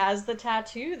she has the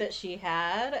tattoo that she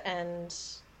had, and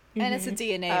it's a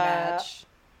DNA match.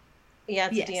 Yeah,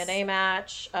 it's a Yes. DNA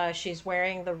match. She's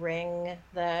wearing the ring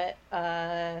that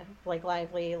Blake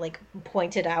Lively like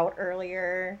pointed out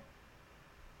earlier.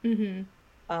 Mm-hmm.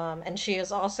 And she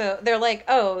is also, they're like,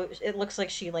 oh, it looks like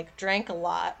she like drank a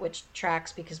lot, which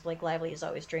tracks because Blake Lively is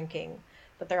always drinking.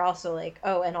 But they're also like,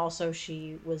 oh, and also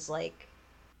she was like,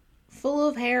 Full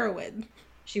of heroin.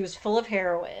 she was full of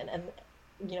heroin, and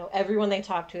everyone they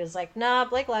talk to is like, nah,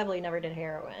 Blake Lively never did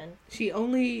heroin. She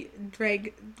only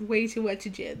drank way too much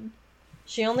gin.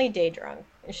 She only day drunk.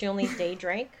 She only day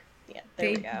drank. Yeah,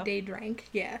 there we go. Day drank.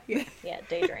 Yeah. Yeah,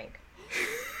 day drink.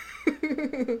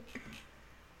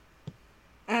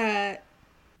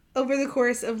 Over the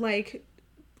course of like,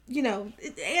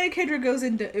 Anna Kendrick goes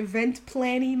into event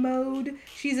planning mode.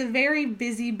 She's a very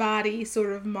busybody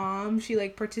sort of mom. She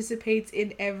like participates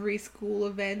in every school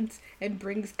event and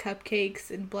brings cupcakes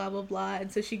and blah blah blah.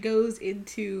 And so she goes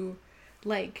into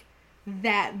like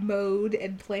that mode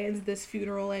and plans this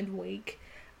funeral and wake.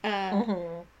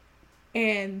 And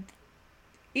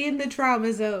in the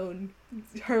trauma zone,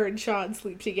 her and Sean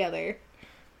sleep together.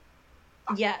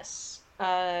 Yes.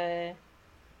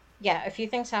 Yeah, a few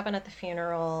things happen at the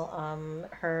funeral.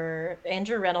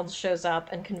 Andrew Reynolds shows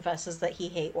up and confesses that he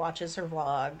hate watches her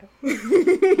vlog.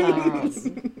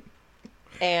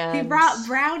 And he brought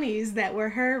brownies that were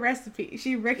her recipe.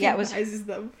 She recognizes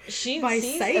them. She by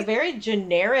sees sight. a very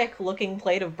generic looking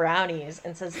plate of brownies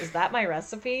and says, "Is that my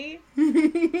recipe?"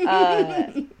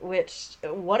 Which,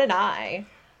 what an eye.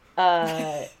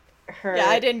 Yeah,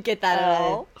 I didn't get that at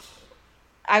all.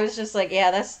 I was just like,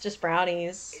 yeah, that's just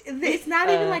brownies. It's not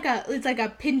even it's like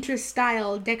a Pinterest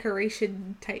style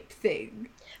decoration type thing.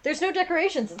 There's no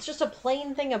decorations. It's just a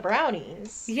plain thing of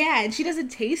brownies. Yeah, and she doesn't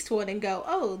taste one and go,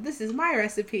 oh, this is my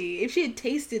recipe. If she had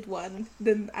tasted one,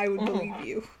 then I would believe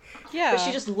you. Yeah. But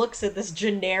she just looks at this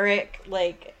generic,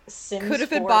 like, Sims could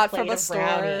have been 4 bought plate from a of store.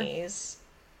 brownies.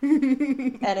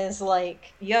 And is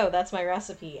like, yo, that's my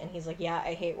recipe. And he's like, yeah,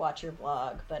 I hate watch your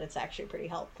vlog, but it's actually pretty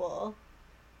helpful.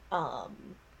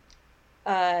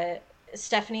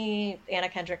 Stephanie, Anna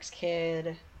Kendrick's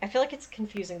kid. I feel like it's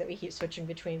confusing that we keep switching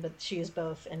between, but she is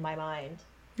both in my mind.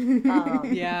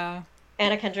 Yeah.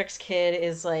 Anna Kendrick's kid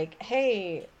is like,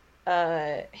 hey,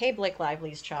 Blake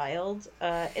Lively's child,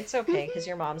 it's okay because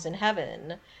your mom's in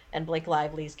heaven. And Blake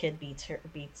Lively's kid beats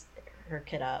her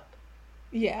kid up.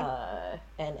 Yeah.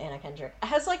 And Anna Kendrick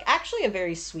has like actually a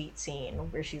very sweet scene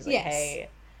where she's like, Yes. hey,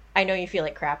 I know you feel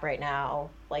like crap right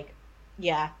now. Like,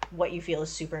 yeah, what you feel is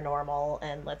super normal,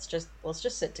 and let's just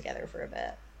sit together for a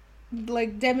bit.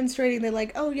 Like, demonstrating that,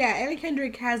 like, oh yeah, Anna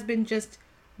Kendrick has been just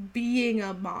being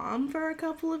a mom for a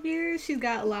couple of years. She's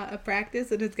got a lot of practice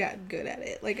and has gotten good at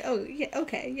it. Like, oh, yeah,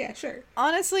 okay, yeah, sure.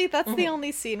 Honestly, that's the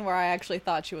only scene where I actually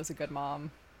thought she was a good mom.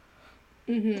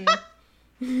 Like,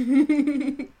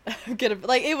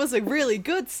 it was a really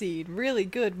good scene, really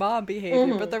good mom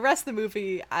behavior, but the rest of the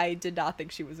movie, I did not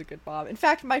think she was a good mom. In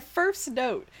fact, my first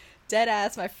note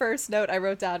I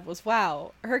wrote down was,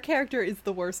 wow, her character is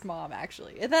the worst mom,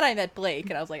 actually. And then I met Blake,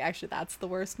 and I was like, actually, that's the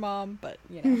worst mom, but,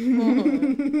 you know.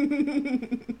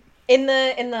 In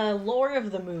the lore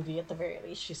of the movie, at the very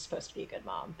least, she's supposed to be a good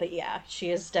mom. But yeah,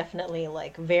 she is definitely,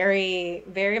 like, very,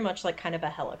 very much, like, kind of a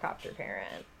helicopter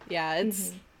parent. Yeah,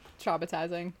 it's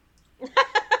traumatizing.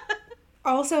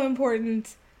 Also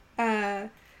important,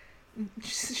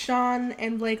 Sean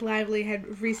and Blake Lively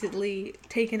had recently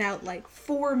taken out like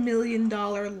 $4 million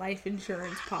life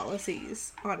insurance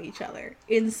policies on each other,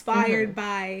 inspired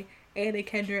by Anna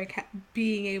Kendrick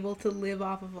being able to live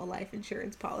off of a life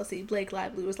insurance policy. Blake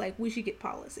Lively was like, we should get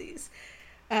policies.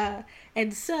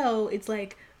 And so it's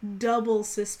like double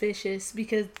suspicious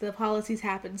because the policies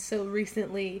happened so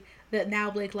recently that now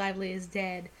Blake Lively is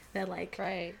dead, that like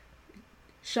Right.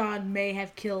 Sean may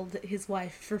have killed his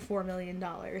wife for $4 million.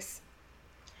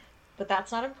 But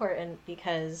that's not important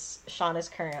because Sean is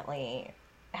currently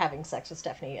having sex with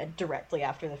Stephanie directly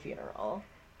after the funeral.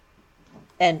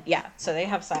 And yeah, so they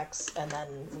have sex, and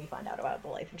then we find out about the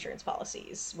life insurance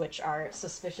policies, which are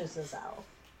suspicious as hell.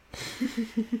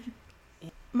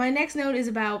 My next note is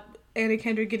about Anna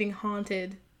Kendrick getting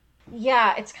haunted.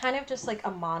 Yeah, it's kind of just like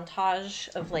a montage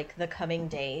of like the coming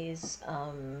days.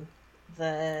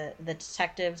 The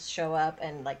detectives show up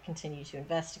and like continue to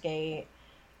investigate.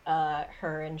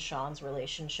 Her and Sean's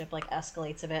relationship like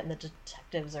escalates a bit, and the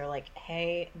detectives are like,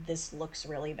 hey, this looks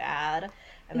really bad.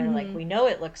 And they're like, we know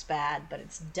it looks bad, but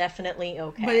it's definitely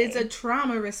okay. But it's a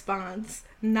trauma response,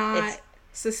 not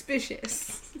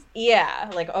suspicious.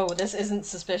 Yeah, like, oh, this isn't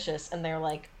suspicious. And they're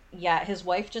like, yeah, his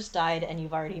wife just died and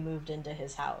you've already moved into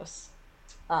his house.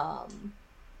 And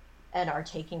are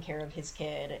taking care of his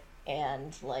kid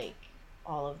and like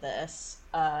all of this.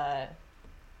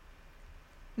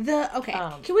 Okay,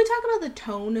 can we talk about the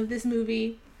tone of this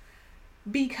movie?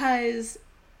 Because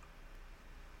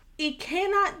it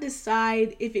cannot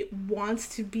decide if it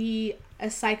wants to be a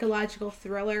psychological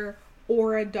thriller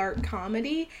or a dark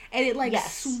comedy, and it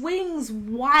swings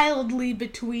wildly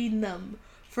between them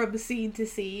from scene to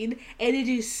scene, and it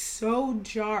is so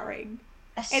jarring.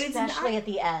 Especially at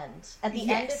the end. At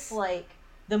the end, it's like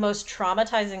the most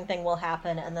traumatizing thing will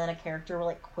happen, and then a character will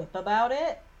like quip about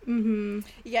it. Mm-hmm.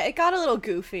 Yeah, it got a little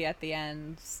goofy at the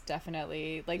end,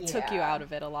 definitely. Like, took you out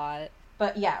of it a lot.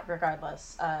 But yeah,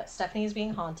 regardless, Stephanie's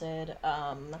being haunted.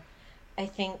 I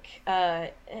think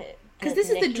because this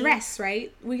is the dress,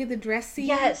 right? We get the dress scene.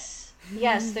 Yes.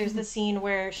 There's the scene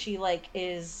where she like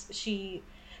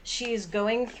she's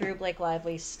going through Blake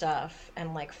Lively's stuff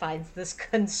and like finds this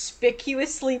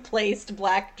conspicuously placed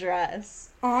black dress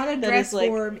on a dress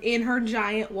form in her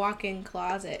giant walk-in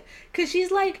closet. Because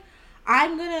she's like,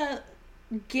 I'm gonna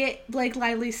get Blake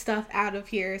Lively's stuff out of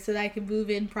here so that I can move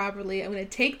in properly. I'm gonna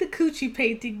take the coochie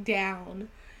painting down.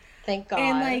 Thank God.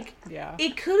 And like,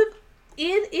 it could have,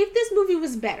 if this movie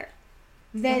was better,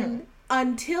 then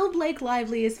until Blake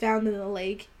Lively is found in the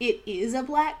lake, it is a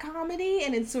black comedy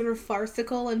and it's sort of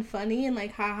farcical and funny and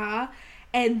like haha.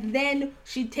 And then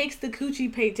she takes the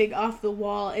coochie painting off the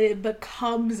wall and it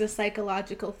becomes a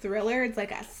psychological thriller. It's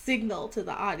like a signal to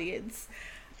the audience.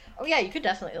 Oh yeah, you could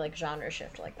definitely like genre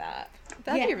shift like that.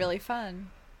 That'd be really fun.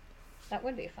 That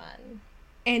would be fun.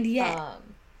 And yet.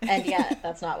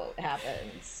 That's not what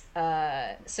happens.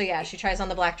 So yeah, she tries on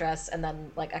the black dress and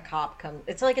then like a cop comes.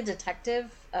 It's like a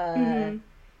detective.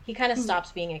 He kind of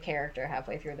stops being a character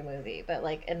halfway through the movie. But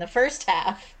like in the first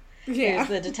half, there's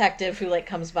the detective who like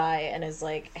comes by and is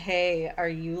like, hey, are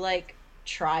you like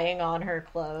trying on her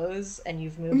clothes and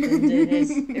you've moved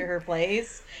into her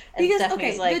place? And because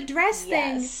Stephanie's like, the dress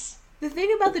thing, the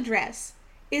thing about the dress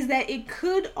is that it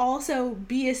could also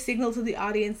be a signal to the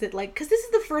audience that like, because this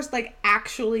is the first like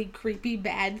actually creepy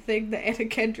bad thing that Anna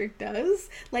Kendrick does.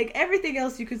 Like everything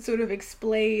else you could sort of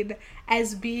explain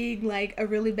as being like a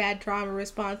really bad trauma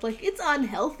response. Like it's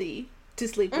unhealthy to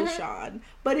sleep with Sean,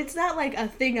 but it's not like a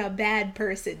thing a bad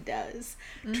person does.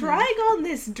 Trying on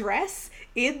this dress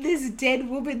in this dead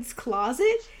woman's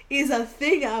closet is a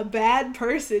thing a bad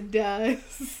person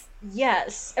does.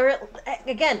 Yes, or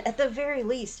again, at the very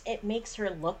least, it makes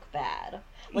her look bad.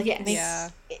 Like it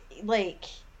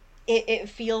makes, it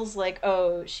feels like,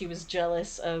 oh, she was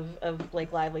jealous of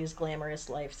Blake Lively's glamorous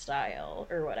lifestyle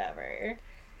or whatever.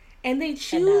 And they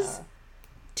choose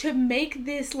to make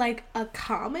this like a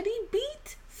comedy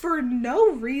beat for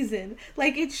no reason.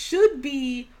 Like it should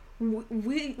be.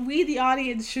 We the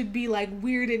audience should be like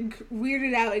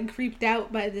weirded out and creeped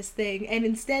out by this thing, and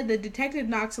instead the detective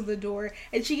knocks on the door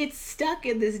and she gets stuck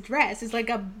in this dress. It's like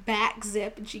a back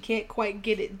zip and she can't quite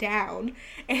get it down,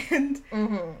 and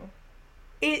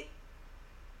it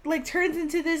like turns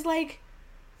into this like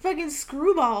fucking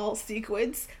screwball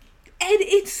sequence, and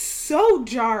it's so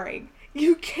jarring.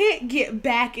 You can't get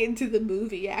back into the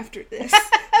movie after this.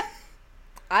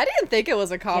 I didn't think it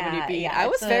was a comedy beat. I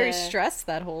was very stressed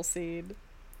that whole scene.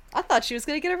 I thought she was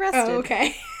going to get arrested. Oh,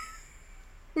 okay.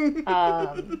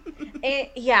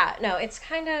 It's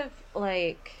kind of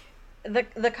like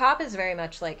the cop is very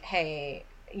much like, hey,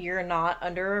 you're not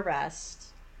under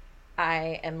arrest.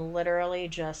 I am literally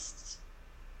just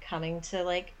coming to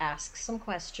like ask some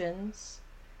questions.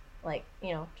 Like,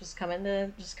 you know, just coming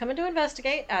to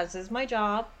investigate, as is my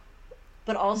job.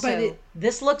 But also,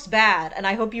 this looks bad, and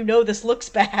I hope you know this looks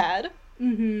bad.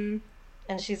 Mm-hmm.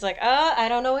 And she's like, I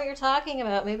don't know what you're talking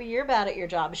about. Maybe you're bad at your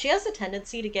job. She has a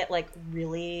tendency to get, like,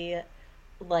 really,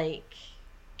 like,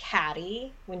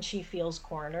 catty when she feels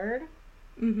cornered.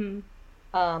 Mm-hmm.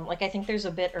 Like, I think there's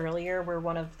a bit earlier where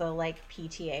one of the, like,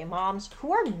 PTA moms,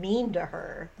 who are mean to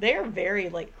her, they're very,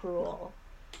 like, cruel,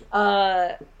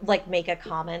 like, make a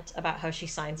comment about how she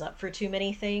signs up for too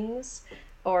many things.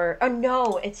 Or, oh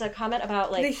no, it's a comment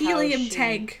about, like, the helium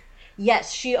tank.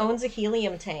 Yes, she owns a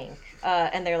helium tank.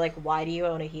 And they're like, why do you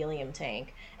own a helium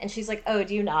tank? And she's like, oh,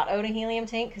 do you not own a helium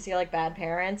tank because you're, like, bad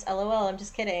parents? LOL, I'm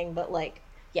just kidding. But, like,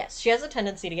 yes, she has a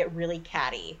tendency to get really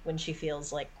catty when she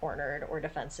feels, like, cornered or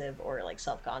defensive or, like,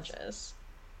 self-conscious.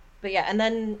 But yeah, and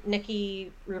then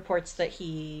Nikki reports that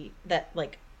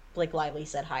Blake Lively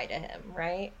said hi to him,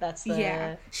 right? That's the...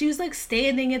 Yeah. She was, like,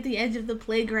 standing at the edge of the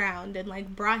playground and,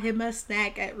 like, brought him a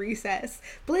snack at recess.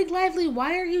 Blake Lively,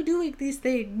 why are you doing these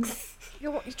things?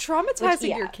 You're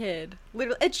traumatizing your kid.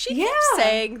 Literally. And she keeps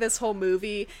saying this whole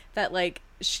movie that, like,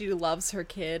 she loves her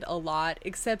kid a lot,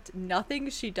 except nothing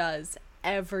she does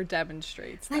ever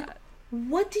demonstrates like, that.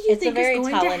 What do you think is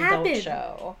going to happen?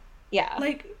 Show. Yeah.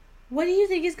 Like... what do you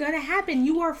think is going to happen?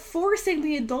 You are forcing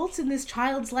the adults in this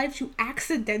child's life to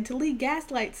accidentally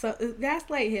gaslight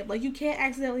him. Like, you can't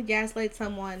accidentally gaslight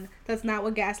someone. That's not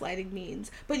what gaslighting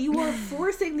means. But you are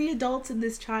forcing the adults in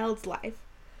this child's life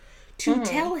to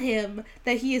tell him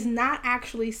that he is not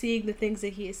actually seeing the things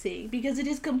that he is seeing. Because it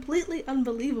is completely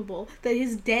unbelievable that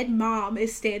his dead mom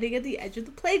is standing at the edge of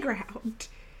the playground.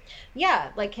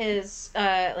 Yeah, like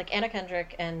like Anna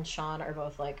Kendrick and Sean are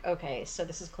both like, okay, so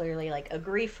this is clearly like a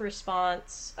grief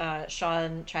response.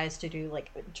 Sean tries to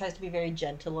be very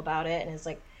gentle about it and is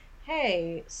like,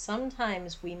 hey,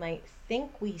 sometimes we might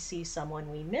think we see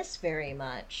someone we miss very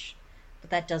much, but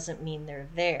that doesn't mean they're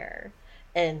there.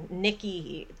 And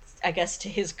Nicky, I guess to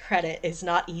his credit, is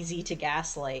not easy to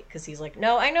gaslight because he's like,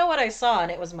 no, I know what I saw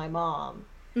and it was my mom.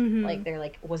 Mm-hmm. Like, they're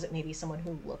like, was it maybe someone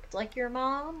who looked like your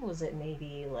mom? Was it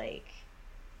maybe, like,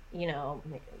 you know,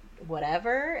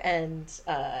 whatever? And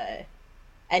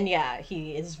yeah,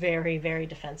 he is very, very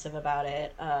defensive about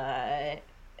it.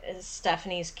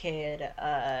 Stephanie's kid,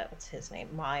 what's his name?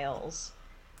 Miles,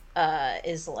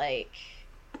 is like,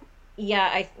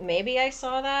 yeah, maybe I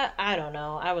saw that. I don't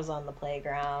know. I was on the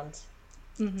playground.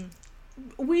 Mm-hmm.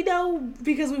 We know,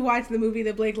 because we watched the movie,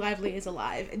 that Blake Lively is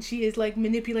alive, and she is, like,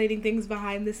 manipulating things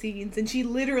behind the scenes, and she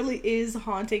literally is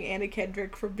haunting Anna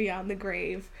Kendrick from beyond the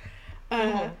grave.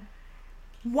 Why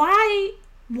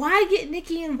get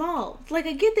Nicky involved? Like,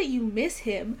 I get that you miss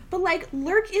him, but, like,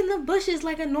 lurk in the bushes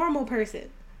like a normal person.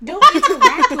 Don't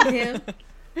interact with him.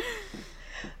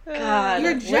 God,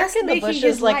 you're just in the making bushes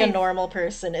his like life... a normal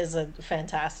person is a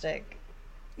fantastic...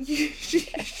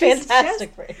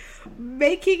 fantastic phrase.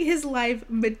 Making his life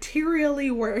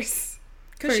materially worse.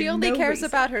 Because she only cares reason.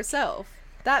 about herself.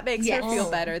 That makes her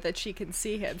feel better that she can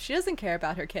see him. She doesn't care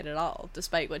about her kid at all,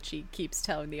 despite what she keeps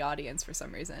telling the audience for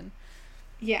some reason.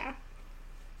 Yeah.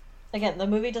 Again, the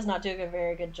movie does not do a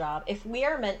very good job. If we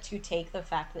are meant to take the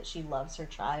fact that she loves her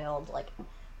child, like,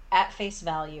 at face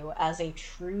value as a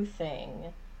true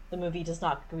thing, the movie does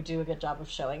not do a good job of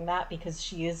showing that, because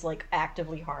she is, like,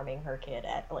 actively harming her kid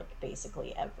at, like,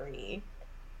 basically every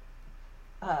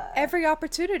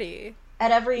opportunity.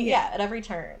 At every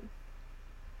turn.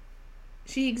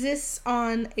 She exists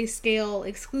on a scale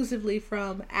exclusively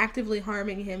from actively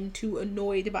harming him to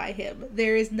annoyed by him.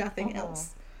 There is nothing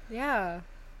else. Yeah.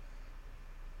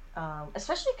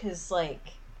 Especially because,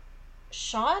 like,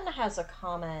 Sean has a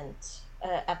comment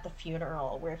at the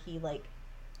funeral where he, like,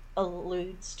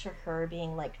 alludes to her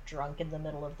being, like, drunk in the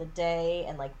middle of the day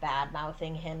and, like,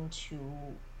 bad-mouthing him to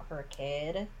her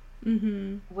kid.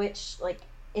 Mm-hmm. Which, like,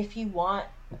 if you want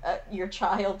your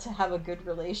child to have a good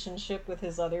relationship with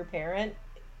his other parent,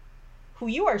 who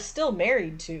you are still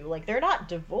married to, like, they're not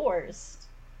divorced,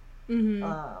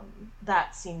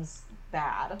 that seems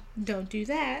bad. Don't do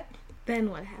that. Then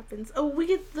what happens? Oh, we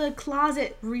get the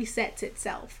closet resets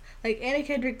itself. Like, Anna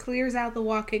Kendrick clears out the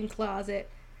walk-in closet,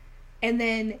 and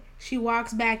then she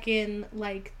walks back in,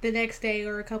 like, the next day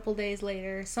or a couple days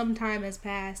later. Some time has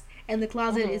passed, and the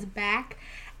closet is back.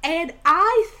 And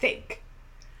I think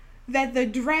that the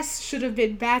dress should have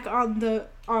been back on the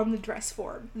dress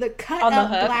form. The cut-up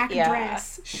black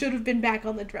dress should have been back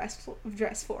on the dress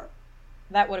form.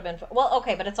 That would have been... Well,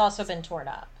 okay, but it's also been torn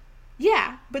up.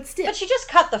 Yeah, but still. But she just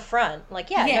cut the front.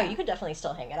 Like, no, you could definitely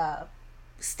still hang it up.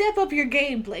 Step up your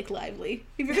game, Blake Lively.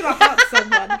 If you're gonna haunt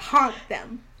someone, haunt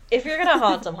them. If you're gonna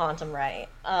haunt them right.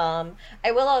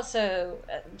 I will also,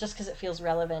 just because it feels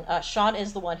relevant, Sean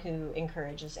is the one who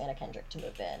encourages Anna Kendrick to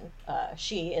move in.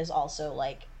 She is also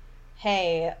like,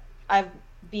 hey, I'm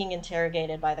being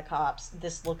interrogated by the cops.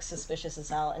 This looks suspicious as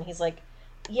hell. And he's like,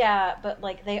 yeah, but,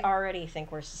 like, they already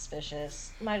think we're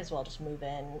suspicious. Might as well just move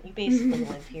in. You basically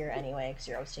live here anyway because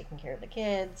you're always taking care of the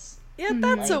kids. Yeah,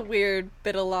 that's a weird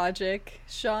bit of logic,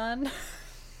 Sean.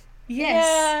 Yes.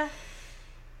 Yeah.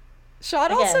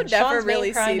 Sean also never Sean's really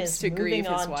main crime seems is to grieve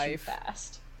moving his on wife. Too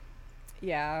fast.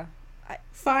 Yeah.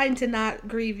 Fine to not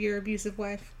grieve your abusive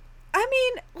wife. I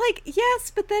mean, like,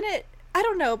 yes, but then I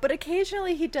don't know, but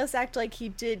occasionally he does act like he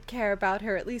did care about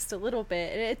her at least a little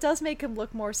bit, and it does make him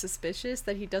look more suspicious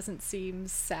that he doesn't seem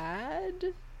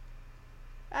sad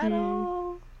at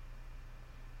all.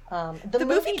 The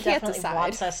movie can't definitely decide.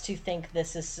 wants us to think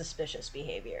this is suspicious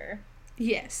behavior.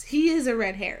 Yes, he is a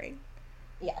red herring.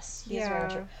 Yes, he's very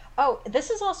true. Oh, this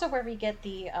is also where we get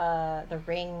the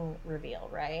ring reveal,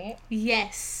 right?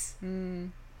 Yes.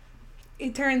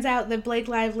 It turns out that Blake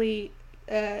Lively,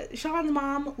 Sean's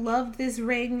mom loved this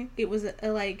ring. It was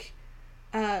a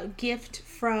gift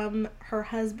from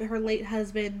her late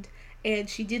husband, and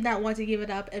she did not want to give it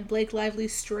up. And Blake Lively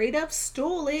straight up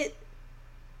stole it.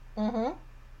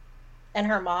 And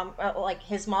her mom,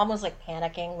 his mom was like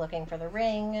panicking, looking for the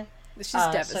ring. She's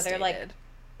devastated. So they're like,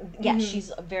 yeah,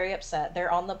 she's very upset.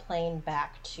 They're on the plane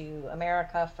back to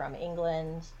America from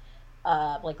England.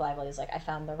 Blake Lively is like, I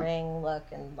found the ring, look,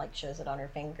 and like shows it on her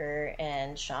finger.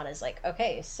 And Sean is like,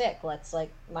 okay, sick. Let's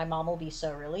like, my mom will be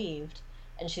so relieved.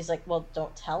 And she's like, well,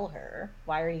 don't tell her.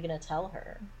 Why are you gonna tell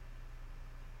her?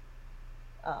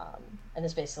 And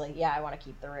it's basically, yeah, I want to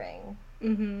keep the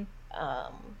ring.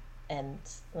 And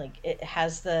like it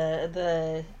has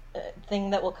the thing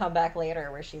that will come back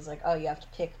later where she's like, oh, you have to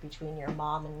pick between your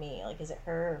mom and me. Like, is it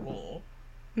her or me?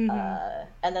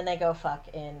 And then they go fuck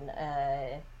in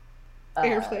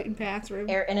airplane bathroom.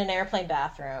 In an airplane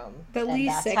bathroom. The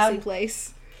least sexy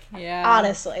place. Yeah.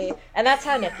 Honestly. And that's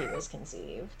how Nikki was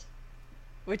conceived.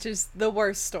 Which is the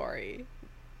worst story.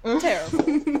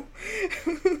 Terrible.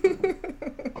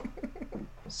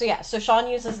 So yeah, so Sean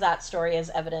uses that story as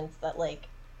evidence that, like,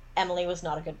 Emily was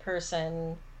not a good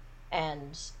person,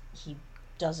 and he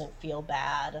doesn't feel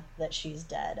bad that she's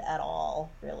dead at all,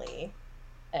 really.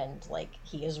 And, like,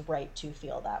 he is right to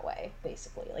feel that way,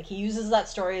 basically. Like, he uses that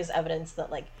story as evidence that,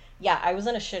 like, yeah, I was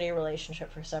in a shitty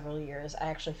relationship for several years. I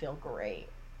actually feel great.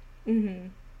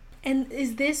 And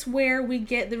is this where we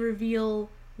get the reveal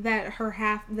that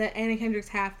that Anna Kendrick's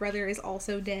half-brother is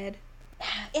also dead?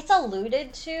 It's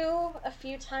alluded to a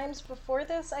few times before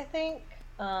this, I think.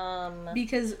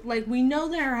 Because, like, we know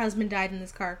that her husband died in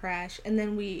this car crash, and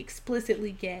then we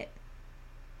explicitly get...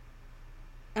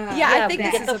 I think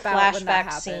this is the about when that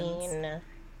flashback happens. scene.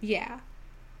 Yeah.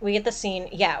 We get the scene,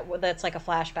 that's like a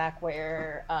flashback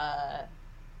where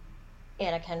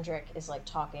Anna Kendrick is, like,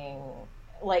 talking...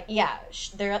 Like, yeah,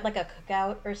 they're at, like, a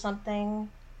cookout or something.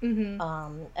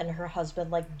 And her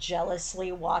husband, like,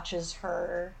 jealously watches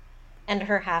her and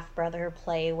her half-brother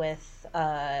play with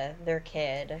their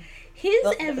kid. His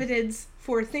evidence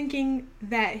for thinking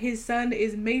that his son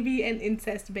is maybe an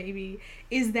incest baby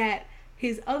is that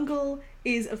his uncle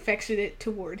is affectionate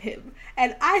toward him.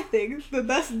 And I think that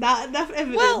that's not enough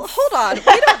evidence. Well, hold on.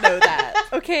 We don't know that,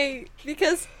 okay?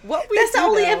 Because what we That's the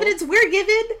only know... evidence we're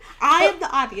given. I am the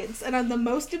audience, and I'm the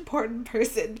most important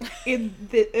person in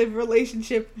the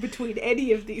relationship between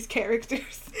any of these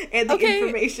characters and the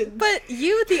information. But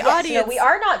you, the audience... No, we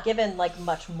are not given, like,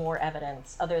 much more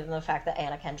evidence other than the fact that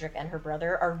Anna Kendrick and her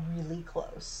brother are really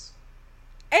close.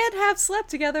 And have slept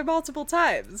together multiple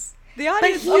times. The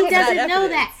audience But he doesn't know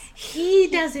that. He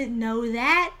doesn't know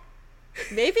that.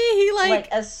 Maybe he,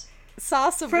 saw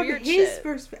some from weird his shit.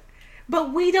 perspective.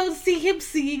 But we don't see him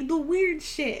seeing the weird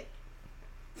shit.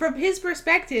 From his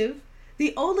perspective,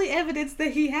 the only evidence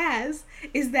that he has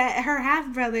is that her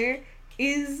half-brother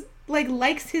is, like,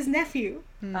 likes his nephew.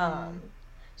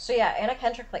 So yeah, Anna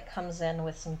Kendrick, like, comes in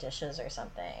with some dishes or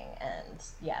something, and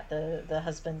yeah, the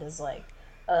husband is like,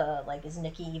 is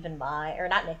Nikki even mine? Or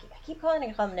not Nikki. I keep calling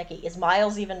him Nikki. Is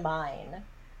Miles even mine?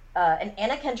 And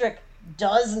Anna Kendrick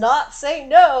does not say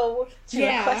no to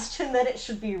a question that it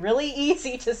should be really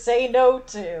easy to say no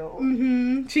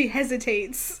to. She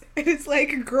hesitates. And it's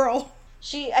like, girl.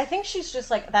 I think she's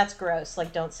just like, that's gross.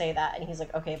 Like, don't say that. And he's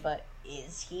like, okay, but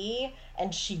is he?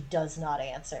 And she does not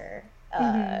answer.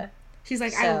 She's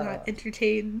like, I will not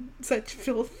entertain such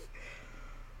filth.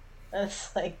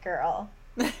 It's like, girl.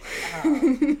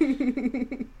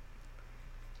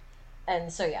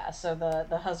 And so yeah, so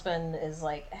the husband is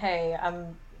like, hey,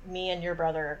 me and your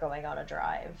brother are going on a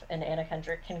drive, and Anna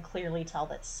Kendrick can clearly tell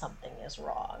that something is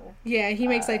wrong. Yeah, he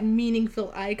makes like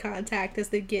meaningful eye contact as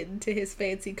they get into his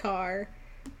fancy car.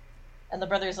 And the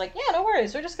brother's like, yeah, no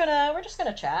worries, we're just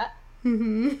gonna chat.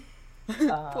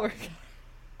 Poor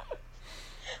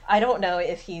I don't know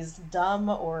if he's dumb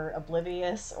or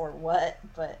oblivious or what,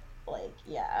 but like,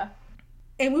 yeah.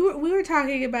 And we were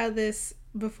talking about this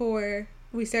before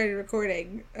we started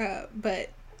recording, but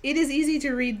it is easy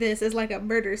to read this as like a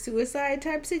murder-suicide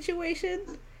type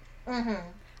situation.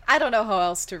 I don't know how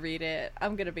else to read it.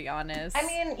 I'm gonna be honest. I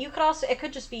mean, it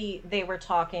could just be they were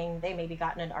talking, they maybe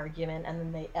got in an argument,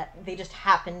 and then they just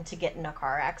happened to get in a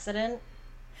car accident.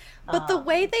 But the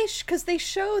way because they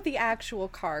show the actual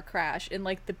car crash in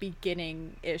like the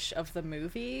beginning-ish of the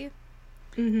movie.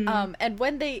 And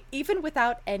when they, even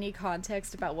without any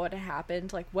context about what had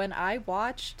happened, like when I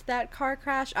watched that car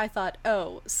crash, I thought,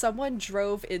 oh, someone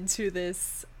drove into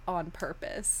this on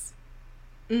purpose.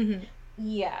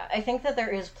 Yeah, I think that there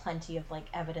is plenty of like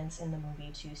evidence in the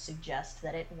movie to suggest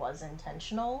that it was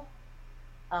intentional.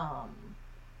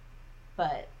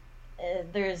 But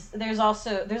there's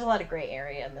a lot of gray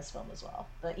area in this film as well.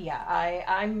 But yeah,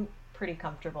 I'm pretty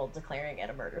comfortable declaring it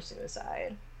a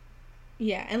murder-suicide.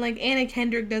 Yeah, and like Anna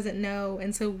Kendrick doesn't know,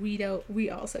 and so we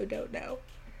also don't know.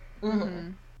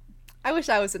 I wish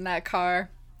I was in that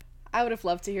car. I would have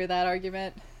loved to hear that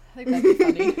argument. I think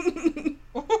that'd be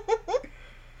funny.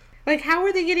 Like, how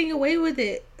are they getting away with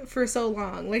it for so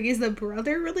long? Like, is the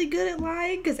brother really good at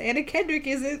lying? Because Anna Kendrick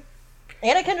isn't.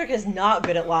 Anna Kendrick is not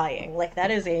good at lying. Like, that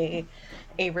is a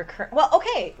well,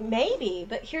 okay, maybe,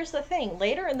 but here's the thing.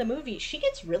 Later in the movie, she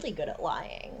gets really good at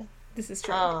lying. This is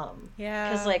true. Yeah.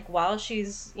 Because, like, while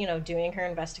she's, doing her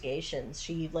investigations,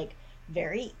 she, like,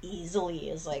 very easily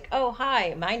is like, oh,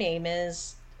 hi, my name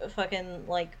is fucking,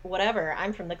 like, whatever.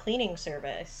 I'm from the cleaning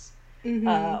service.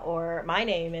 Mm-hmm. Or my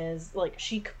name is, like,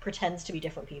 she pretends to be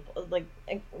different people. Like,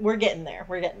 we're getting there.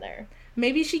 We're getting there.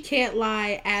 Maybe she can't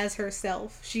lie as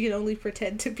herself. She can only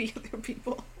pretend to be other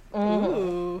people.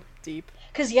 Ooh, deep.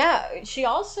 Because, yeah, she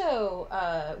also,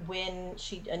 when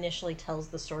she initially tells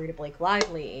the story to Blake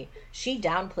Lively, she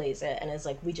downplays it and is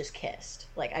like, we just kissed.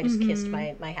 Like, I just kissed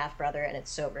my half-brother and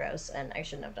it's so gross and I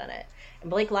shouldn't have done it.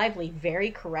 And Blake Lively very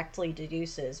correctly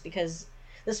deduces, because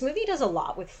this movie does a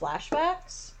lot with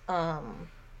flashbacks,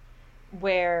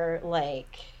 where,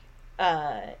 like,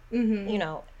 and,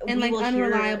 like,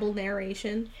 unreliable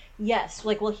narration. Yes,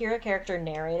 like, we'll hear a character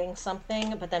narrating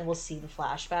something, but then we'll see the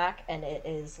flashback, and it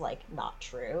is, like, not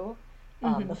true.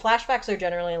 The flashbacks are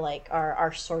generally, like,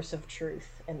 our source of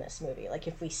truth in this movie. Like,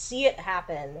 if we see it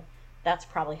happen, that's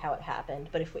probably how it happened.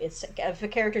 But if a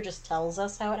character just tells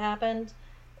us how it happened,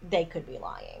 they could be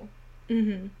lying.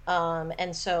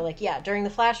 And so, like, yeah, during the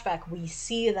flashback, we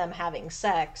see them having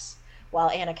sex, while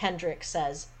Anna Kendrick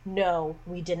says, no,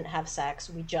 we didn't have sex,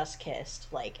 we just kissed.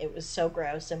 Like, it was so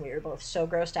gross, and we were both so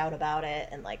grossed out about it,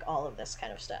 and, like, all of this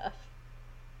kind of stuff.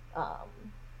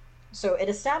 So it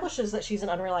establishes that she's an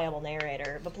unreliable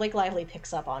narrator, but Blake Lively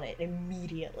picks up on it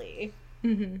immediately.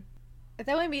 Then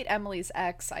we meet Emily's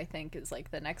ex, I think, is,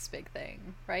 like, the next big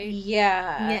thing, right?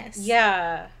 Yeah. Yes.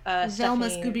 Yeah. Velma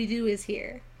Scooby-Doo is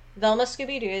here. Velma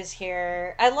Scooby-Doo is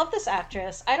here. I love this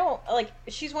actress. I don't, like,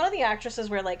 she's one of the actresses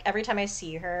where, like, every time I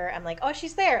see her, I'm like, oh,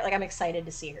 she's there. Like, I'm excited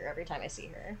to see her every time I see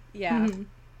her. Yeah.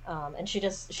 And she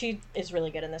is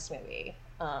really good in this movie.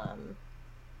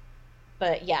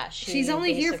 But yeah, she's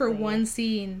only here for one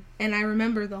scene, and I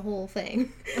remember the whole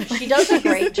thing. She does a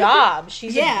great job.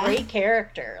 She's a great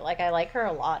character. Like, I like her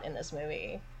a lot in this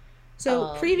movie.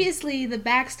 So previously, the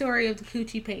backstory of the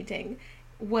Coochie painting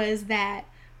was that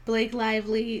Blake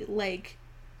Lively, like,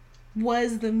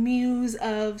 was the muse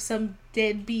of some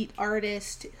deadbeat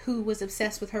artist who was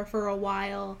obsessed with her for a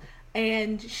while,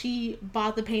 and she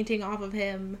bought the painting off of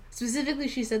him. Specifically,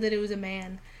 she said that it was a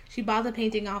man. She bought the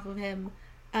painting off of him,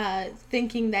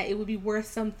 thinking that it would be worth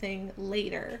something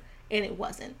later, and it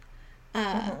wasn't.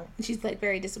 And she's, like,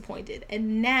 very disappointed.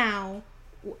 And now,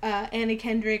 Anna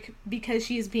Kendrick, because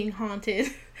she is being haunted,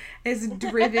 has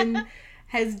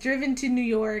driven to New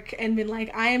York and been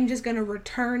like, I am just going to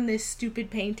return this stupid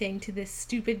painting to this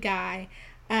stupid guy.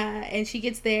 And she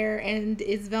gets there, and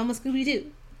it's Velma Scooby-Doo.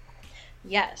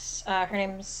 Yes. Her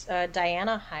name's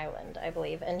Diana Hyland, I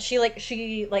believe. And she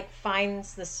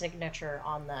finds the signature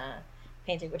on the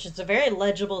painting, which is a very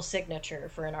legible signature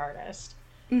for an artist.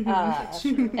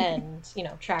 And,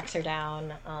 tracks her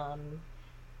down.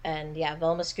 And, yeah,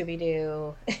 Velma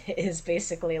Scooby-Doo is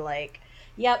basically like,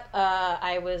 yep,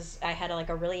 I had like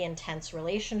a really intense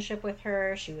relationship with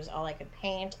her. She was all I could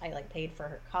paint. I, like, paid for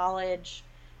her college,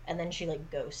 and then she,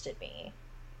 like, ghosted me.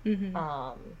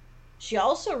 She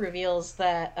also reveals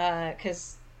that,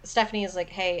 because Stephanie is like,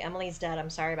 hey, Emily's dead, I'm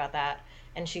sorry about that.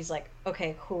 And she's like,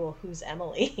 okay, cool, who's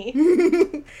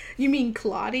Emily? You mean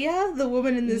Claudia? The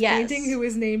woman in this painting who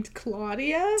is named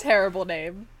Claudia? Terrible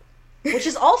name. Which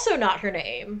is also not her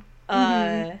name.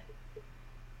 But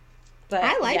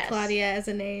I like Claudia as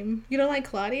a name. You don't like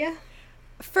Claudia?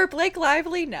 For Blake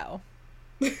Lively, no.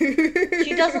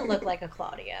 She doesn't look like a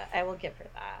Claudia. I will give her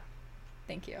that.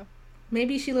 Thank you.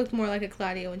 Maybe she looked more like a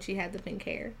Claudia when she had the pink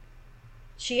hair.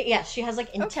 She has,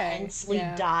 like, intensely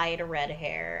dyed red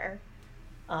hair.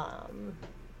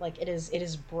 Like, it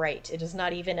is bright. It is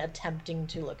not even attempting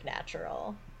to look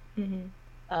natural.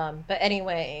 But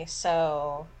anyway,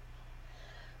 so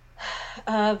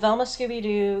Velma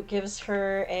Scooby-Doo gives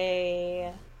her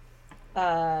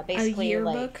basically, a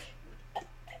yearbook?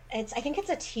 I think it's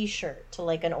a t-shirt to,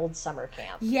 like, an old summer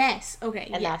camp. Yes, okay,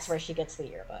 and that's where she gets the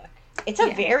yearbook. It's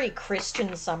a very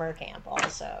Christian summer camp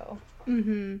also.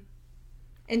 And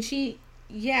she,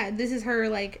 this is her,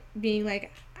 like, being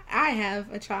like, I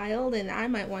have a child and I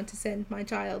might want to send my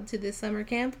child to this summer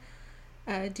camp.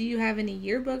 Do you have any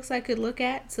yearbooks I could look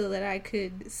at so that I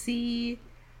could see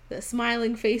the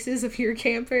smiling faces of your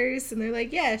campers? And they're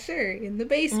like, yeah, sure, in the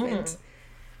basement.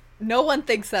 No one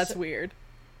thinks that's weird.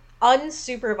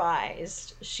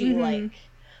 Unsupervised, she, like,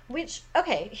 Which,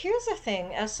 okay, here's the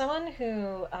thing. As someone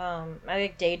who,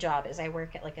 my day job is I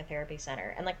work at, like, a therapy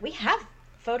center, and, like, we have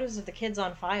photos of the kids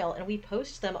on file, and we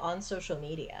post them on social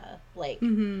media. Like,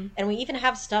 and we even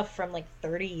have stuff from, like,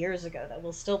 30 years ago that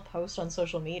we'll still post on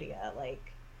social media.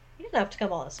 Like, you didn't have to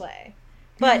come all this way.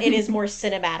 But it is more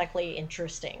cinematically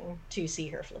interesting to see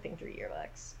her flipping through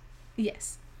yearbooks.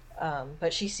 Yes.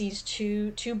 But she sees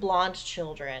two blonde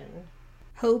children.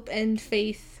 Hope and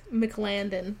Faith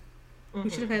McLandon. We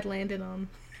should have had Landon on.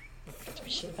 We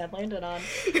should have had Landon on.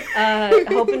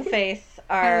 Hope and Faith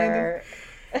are...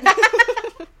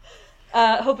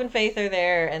 Hope and Faith are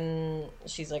there, and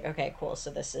she's like, okay, cool, so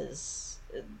this is...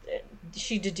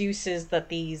 She deduces that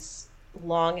these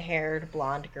long-haired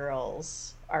blonde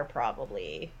girls are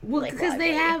probably... Well, like, because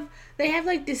lively. they have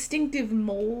like distinctive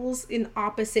moles in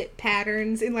opposite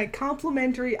patterns, in like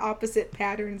complementary opposite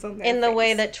patterns on their In the face.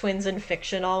 way that twins in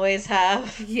fiction always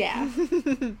have. Yeah.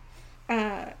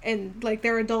 And like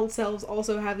their adult selves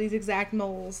also have these exact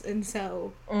moles, and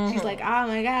so she's like, oh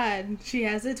my god, she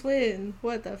has a twin,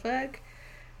 what the fuck.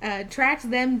 Tracks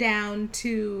them down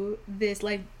to this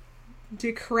like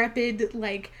decrepit,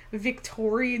 like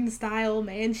Victorian style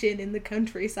mansion in the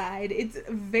countryside. It's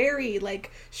very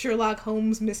like Sherlock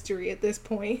Holmes mystery at this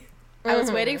point. I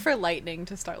was waiting for lightning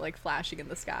to start like flashing in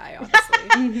the sky,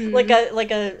 honestly.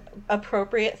 Like a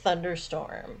appropriate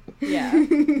thunderstorm. Yeah.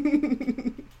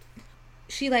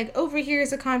 She like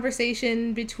overhears a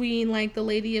conversation between like the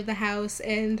lady of the house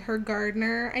and her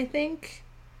gardener, I think.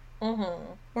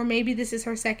 Or maybe this is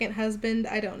her second husband,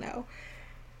 I don't know.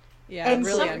 Yeah, And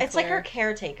really It's like her unclear.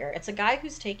 caretaker. It's a guy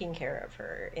who's taking care of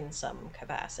her in some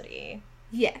capacity.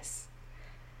 Yes.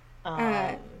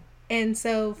 And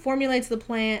so formulates a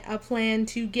plan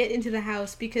to get into the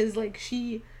house, because like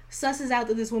she susses out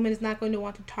that this woman is not going to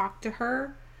want to talk to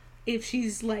her if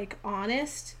she's like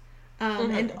honest.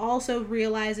 And also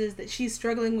realizes that she's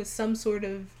struggling with some sort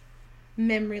of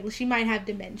memory. She might have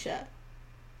dementia.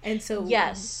 And so...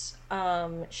 Yes.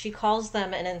 She calls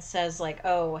them and then says, like,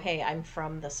 oh, hey, I'm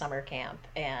from the summer camp.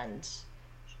 And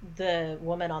the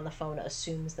woman on the phone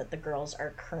assumes that the girls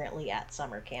are currently at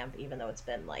summer camp, even though it's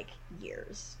been, like,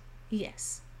 years.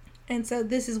 Yes. And so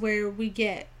this is where we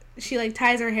get... She, like,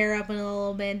 ties her hair up in a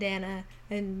little bandana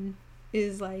and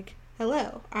is like...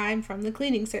 Hello, I'm from the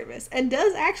cleaning service. And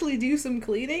does actually do some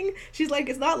cleaning. She's like,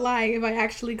 it's not lying if I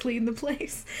actually clean the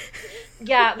place.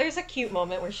 Yeah, there's a cute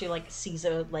moment where she, like, sees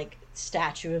a, like,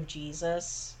 statue of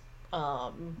Jesus,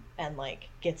 and, like,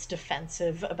 gets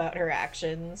defensive about her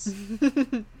actions.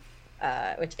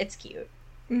 Which, it's cute.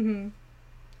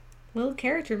 Little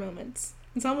character moments.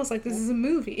 It's almost like this is a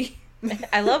movie.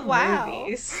 I love Wow.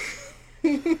 movies.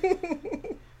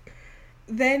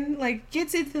 Then, like,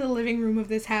 gets into the living room of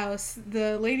this house.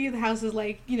 The lady of the house is,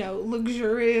 like, you know,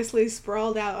 luxuriously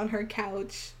sprawled out on her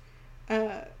couch.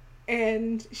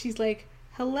 And she's like,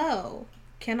 hello,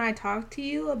 can I talk to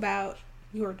you about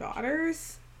your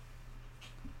daughters?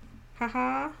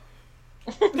 Haha.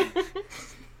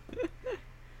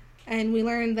 And we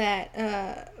learned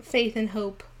that Faith and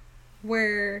Hope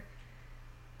were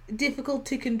difficult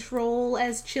to control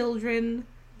as children.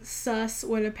 Sus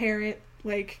when a parent,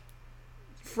 like,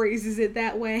 phrases it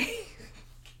that way.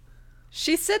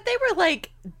 She said they were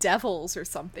like devils or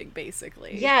something,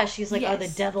 basically. Yeah, she's like, oh, the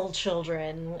Yes. devil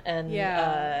children. And,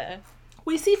 Yeah.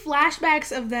 We see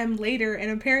flashbacks of them later,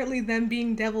 and apparently them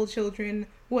being devil children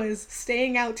was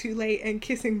staying out too late and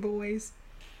kissing boys.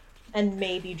 and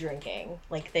maybe drinking.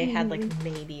 Like, they had, like,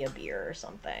 maybe a beer or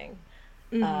something.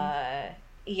 The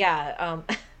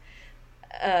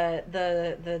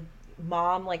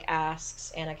mom, like,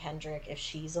 asks Anna Kendrick if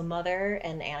she's a mother,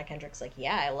 and Anna Kendrick's like,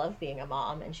 yeah, I love being a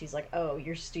mom, and she's like, oh,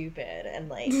 you're stupid, and,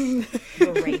 like,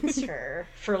 berates her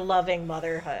for loving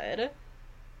motherhood.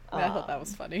 I thought that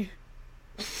was funny.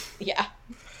 Yeah.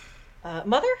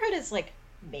 Motherhood is, like,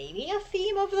 maybe a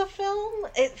theme of the film.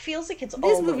 It feels like it's This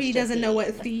almost movie a doesn't know what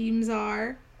theme. themes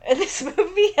are. This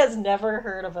movie has never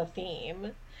heard of a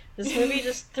theme. This movie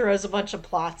just throws a bunch of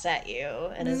plots at you,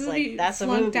 and This it's movie like, that's a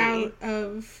flunked movie. out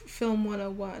of Film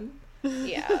 101.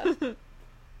 Yeah.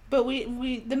 But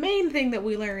we the main thing that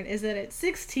we learn is that at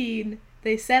 16,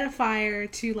 they set a fire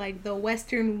to, like, the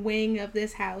western wing of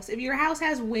this house. If your house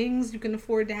has wings, you can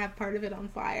afford to have part of it on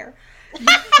fire.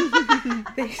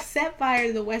 They set fire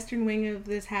to the western wing of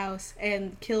this house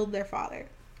and killed their father.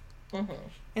 Mm-hmm.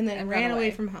 And then And ran run away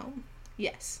away. from home.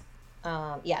 Yes.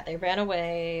 Yeah, they ran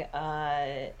away,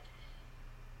 and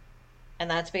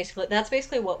that's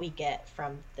basically what we get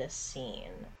from this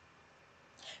scene.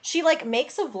 She, like,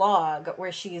 makes a vlog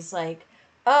where she's like,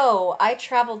 oh, I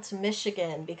traveled to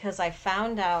Michigan because I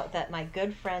found out that my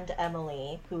good friend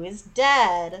Emily, who is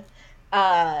dead,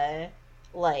 uh,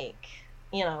 like,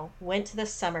 went to the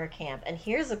summer camp, and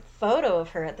here's a photo of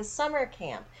her at the summer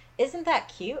camp. Isn't that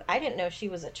cute? I didn't know she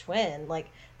was a twin. Like,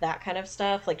 that kind of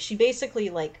stuff. Like, she basically,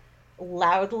 like,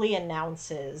 loudly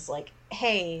announces, like,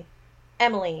 hey,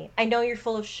 Emily, I know you're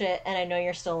full of shit, and I know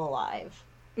you're still alive.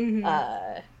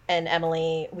 And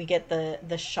Emily, we get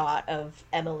the shot of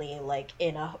Emily, like,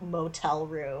 in a motel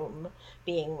room,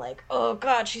 being like, oh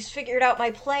god, she's figured out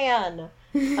my plan.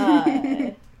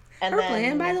 And her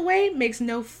plan, by the way, makes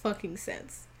no fucking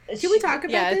sense. Should we talk about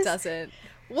this? Yeah, it doesn't.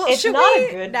 Well, it's should not we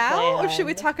a good now, plan. or should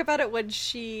we talk about it when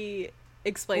she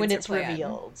explains when her it's plan?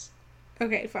 revealed?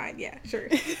 Okay, fine, yeah, sure.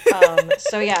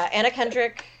 So yeah, Anna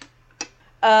Kendrick.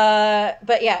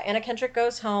 But yeah, Anna Kendrick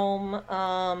goes home.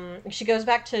 She goes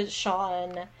back to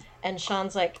Sean, and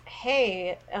Sean's like,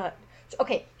 "Hey,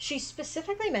 okay." She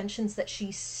specifically mentions that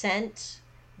she sent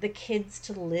the kids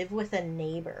to live with a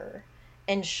neighbor,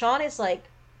 and Sean is like,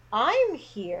 "I'm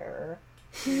here.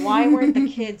 Why weren't the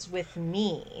kids with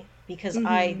me? Because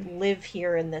I live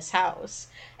here in this house."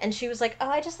 And she was like, "Oh,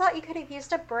 I just thought you could have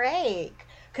used a break."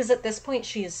 Because at this point,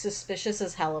 she is suspicious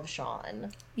as hell of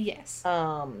Sean. Yes.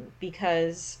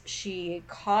 Because she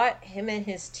caught him and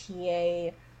his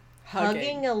TA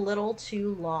hugging a little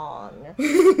too long.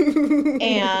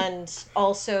 And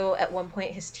also, at one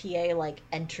point, his TA, like,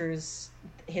 enters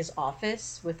his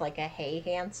office with, like, a hey,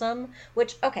 handsome.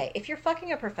 Which, okay, if you're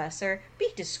fucking a professor, be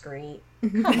discreet.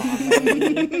 Come on,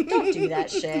 lady. Don't do that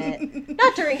shit.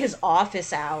 Not during his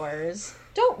office hours.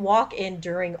 Don't walk in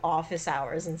during office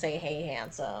hours and say, hey,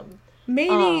 handsome.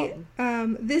 Maybe,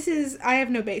 this is, I have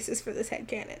no basis for this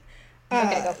headcanon.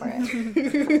 Okay, go for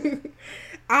it.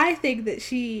 I think that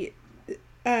she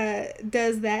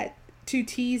does that to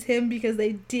tease him because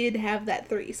they did have that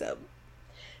threesome.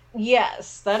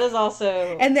 Yes, that is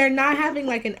also... And they're not having,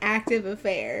 like, an active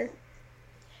affair.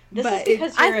 This is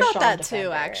because you're I a thought Sean that defender.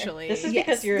 too, actually. This is Yes,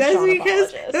 because you're a Sean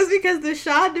apologist. That's because the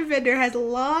Sean defender has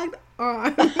logged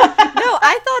on. No,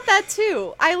 I thought that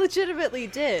too. I legitimately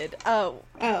did. But,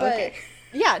 okay.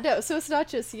 Yeah, no, so it's not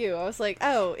just you. I was like,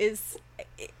 oh,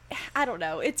 I don't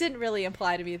know. It didn't really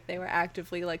imply to me that they were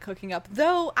actively, like, hooking up.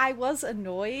 Though I was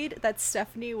annoyed that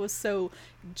Stephanie was so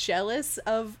jealous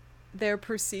of their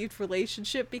perceived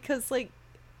relationship because, like,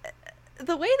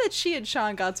 the way that she and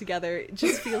Sean got together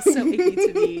just feels so icky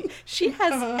to me. She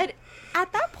has... And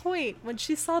at that point, when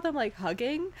she saw them, like,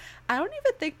 hugging, I don't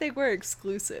even think they were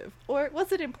exclusive. Or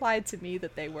was it implied to me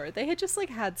that they were? They had just, like,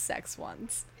 had sex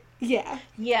once. Yeah.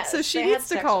 Yes. So she needs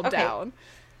to calm down.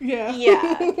 Yeah.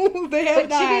 Yeah. They have But to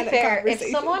not be fair, had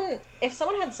a if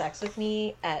someone had sex with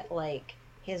me at, like,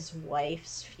 his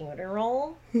wife's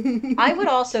funeral, I would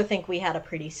also think we had a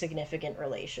pretty significant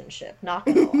relationship, not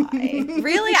gonna lie.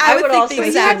 Really? I would think the you have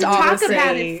exact to talk opposite.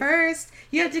 about it first.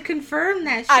 You have to confirm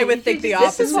that shit. I would think the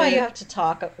This is why opposite. you have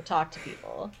to talk to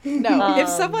people. No, if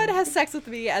someone has sex with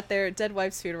me at their dead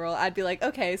wife's funeral, I'd be like,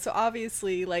 okay, so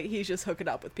obviously, like, he's just hooking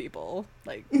up with people.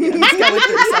 Like, you know, he's going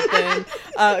through something.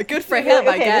 Good for him,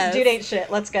 I guess. This dude ain't shit.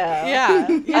 Let's go.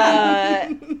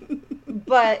 Yeah.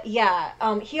 But yeah,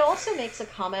 he also makes a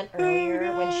comment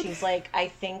earlier when she's like, I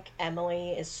think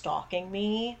Emily is stalking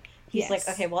me. He's like,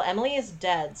 okay, well, Emily is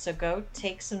dead, so go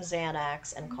take some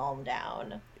Xanax and calm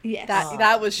down. Yes.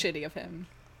 That was shitty of him.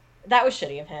 That was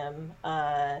shitty of him.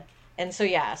 And so,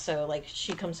 yeah, so, like,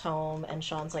 she comes home, and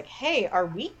Sean's like, hey, are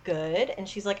we good? And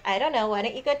she's like, I don't know, why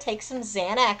don't you go take some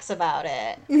Xanax about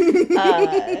it?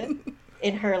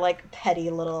 In her, like, petty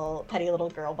little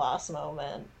girl boss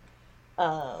moment.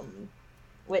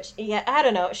 Which, yeah, I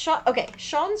don't know.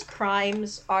 Sean's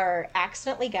crimes are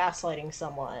accidentally gaslighting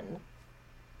someone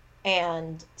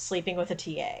and sleeping with a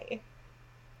TA.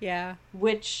 Yeah.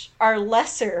 Which are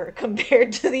lesser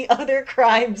compared to the other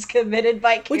crimes committed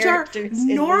by characters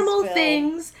in normal this film.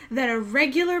 things that a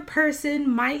regular person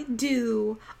might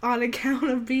do on account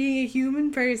of being a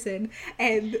human person,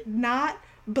 and not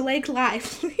Blake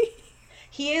Lively.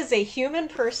 He is a human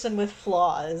person with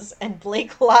flaws, and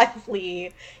Blake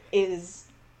Lively is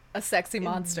A sexy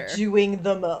monster. doing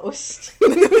the most.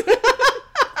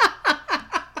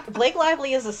 Blake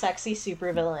Lively is a sexy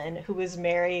supervillain who is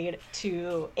married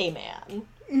to a man.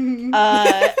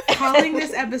 Calling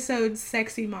this episode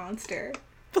Sexy Monster.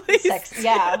 Please.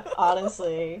 Yeah,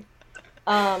 honestly.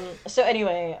 So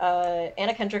anyway,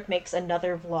 Anna Kendrick makes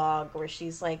another vlog where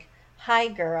she's like, hi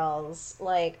girls,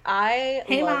 like, I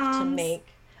Hey, love to moms. make...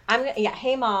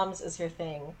 hey moms is her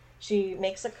thing. She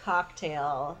makes a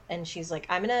cocktail, and she's like,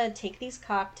 I'm gonna take these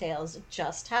cocktails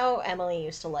just how Emily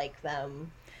used to like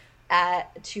them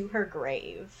to her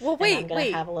grave. Well, and wait, I'm gonna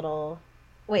wait. have a little...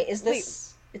 Wait, is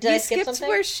this... Did You I skip skipped something?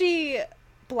 where she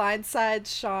blindsides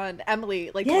Sean,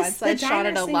 Emily, like Yes, the blindsides Sean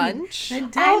at diner a scene. lunch. The The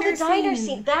diner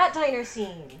scene. That diner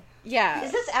scene. Yeah.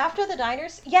 Is this after the diner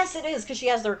scene? Yes, it is, because she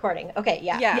has the recording. Okay,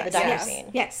 Yeah, the diner yes. scene.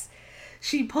 Yes.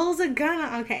 She pulls a gun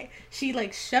on, okay. She,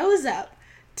 like, shows up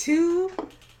to,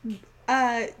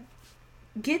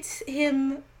 gets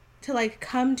him to, like,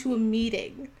 come to a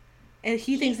meeting. And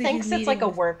he thinks it's like a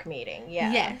work meeting,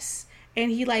 yeah. Yes. And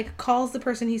he, like, calls the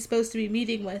person he's supposed to be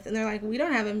meeting with, and they're like, we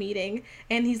don't have a meeting.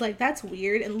 And he's like, that's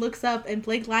weird, and looks up, and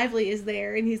Blake Lively is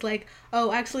there, and he's like,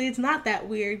 oh, actually, it's not that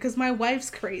weird, because my wife's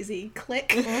crazy. Click.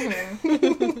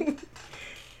 Mm-hmm.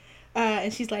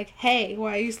 And she's like, hey,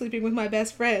 why are you sleeping with my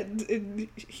best friend? And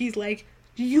he's like,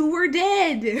 you were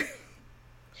dead.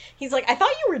 He's like, I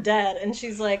thought you were dead. And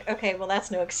she's like, okay, well,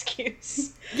 that's no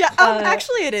excuse. Yeah,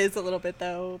 actually it is a little bit,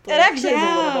 though. It actually is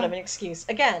a little bit of an excuse.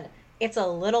 Again, it's a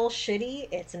little shitty.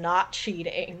 It's not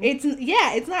cheating.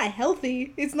 It's not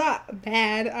healthy. It's not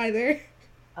bad either.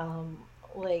 I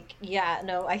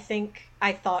think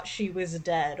I thought she was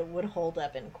dead would hold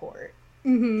up in court.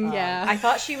 Mm-hmm. Yeah. I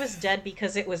thought she was dead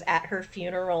because it was at her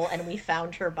funeral and we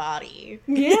found her body.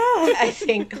 Yeah. I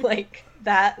think, like,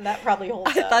 that probably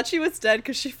holds up. I thought she was dead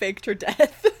because she faked her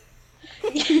death.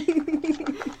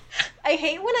 I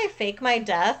hate when I fake my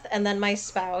death and then my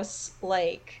spouse,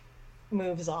 like,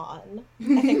 moves on.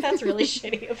 I think that's really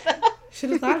shitty of them. Should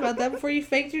have thought about that before you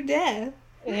faked your death.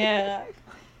 Yeah.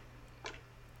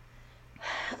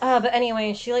 But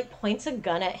anyway, she, like, points a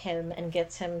gun at him and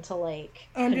gets him to, like,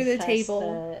 under the confess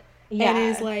table. And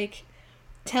is like,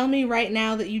 tell me right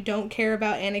now that you don't care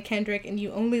about Anna Kendrick and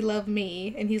you only love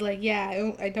me. And he's like,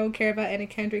 yeah, I don't care about Anna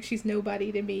Kendrick. She's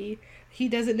nobody to me. He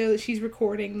doesn't know that she's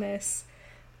recording this.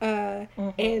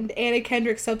 And Anna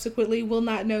Kendrick subsequently will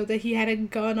not know that he had a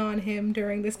gun on him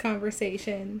during this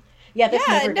conversation. Yeah, this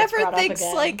never gets never brought thinks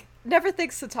up again. never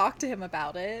thinks to talk to him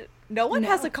about it. No one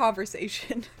has a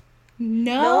conversation.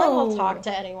 No one will talk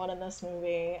to anyone in this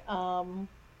movie.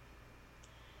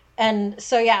 And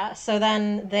so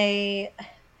then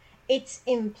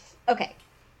okay.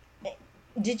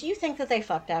 Did you think that they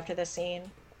fucked after this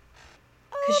scene?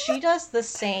 Because she does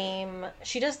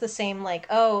the same, like,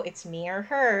 oh, it's me or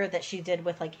her that she did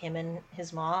with, like, him and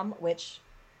his mom, which,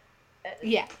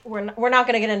 yeah, we're not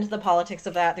going to get into the politics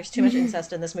of that. There's too much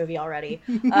incest in this movie already.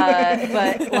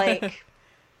 But, like,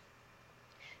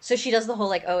 so she does the whole,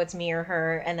 like, oh, it's me or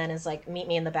her, and then is like, meet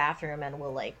me in the bathroom and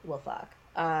we'll fuck.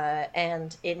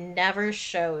 And it never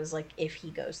shows, like, if he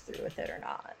goes through with it or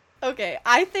not. Okay,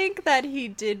 I think that he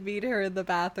did meet her in the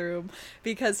bathroom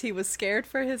because he was scared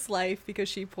for his life because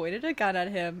she pointed a gun at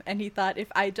him, and he thought,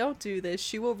 if I don't do this,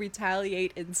 she will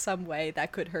retaliate in some way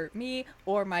that could hurt me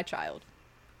or my child.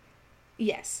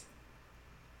 Yes.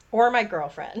 Or my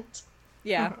girlfriend.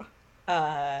 Yeah.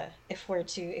 If we're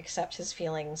to accept his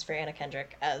feelings for Anna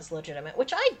Kendrick as legitimate,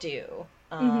 which I do.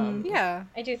 Yeah.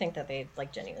 I do think that they,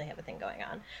 like, genuinely have a thing going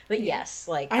on. But yes,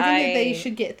 like, I think that they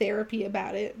should get therapy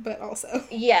about it, but also.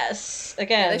 Yes.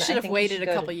 Again, they should have waited a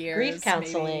couple years. Grief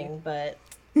counseling, maybe.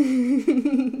 but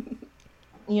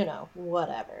you know,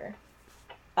 whatever.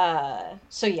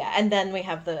 So yeah, and then we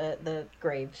have the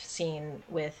grave scene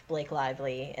with Blake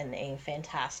Lively in a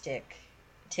fantastic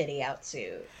titty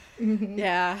outsuit. Mm-hmm.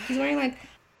 Yeah. He's wearing, like,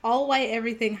 all white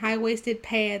everything, high-waisted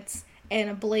pants, and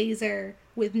a blazer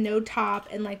with no top,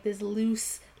 and, like, this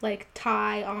loose, like,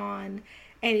 tie on,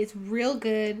 and it's real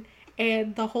good.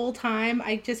 And the whole time,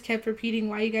 I just kept repeating,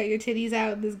 why you got your titties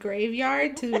out in this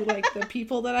graveyard, to, like, the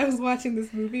people that I was watching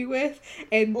this movie with.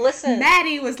 And listen,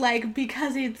 Maddie was like,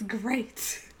 because it's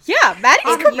great. Yeah,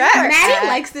 Maddie's correct. Maddie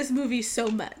likes this movie so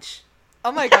much.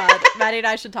 Oh my god, Maddie and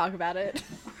I should talk about it.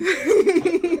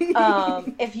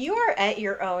 If you are at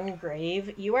your own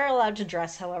grave, you are allowed to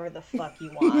dress however the fuck you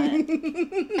want.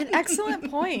 An excellent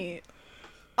point.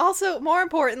 Also, more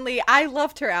importantly, I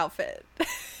loved her outfit.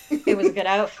 It was a good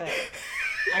outfit.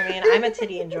 I mean, I'm a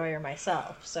titty enjoyer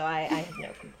myself, so I have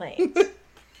no complaints.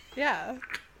 Yeah.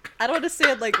 I don't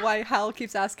understand, like, why Hal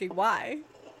keeps asking why.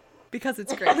 Because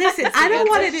it's great. Listen, I don't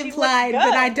want it implied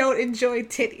that I don't enjoy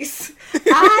titties.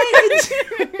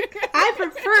 I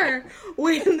prefer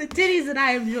when the titties that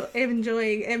I am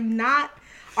enjoying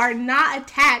are not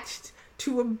attached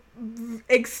to an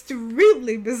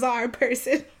extremely bizarre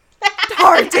person.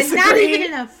 Hard disagree. And not even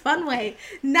in a fun way.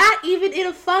 Not even in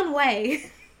a fun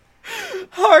way.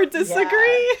 Hard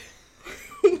disagree.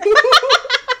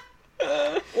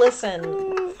 Yeah.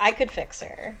 Listen, I could fix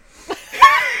her.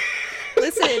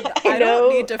 Listen, I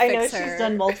don't need to fix her. I know she's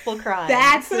done multiple crimes.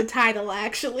 That's the title,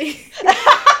 actually.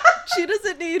 She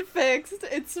doesn't need fixed.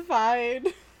 It's fine.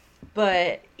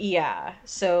 But, yeah.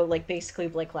 So, like, basically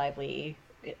Blake Lively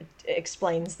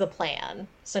explains the plan.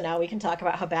 So now we can talk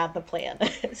about how bad the plan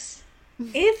is.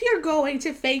 If you're going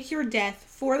to fake your death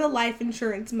for the life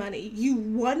insurance money, you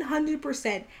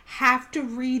 100% have to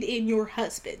read in your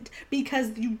husband,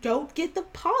 because you don't get the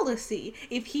policy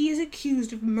if he is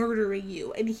accused of murdering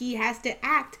you, and he has to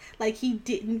act like he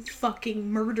didn't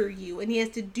fucking murder you, and he has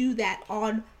to do that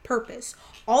on purpose.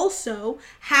 Also,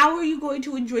 how are you going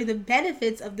to enjoy the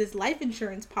benefits of this life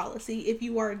insurance policy if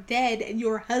you are dead and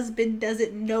your husband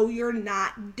doesn't know you're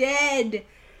not dead?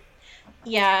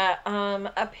 Yeah,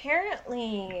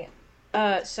 apparently,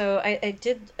 so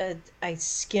I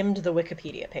skimmed the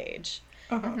Wikipedia page.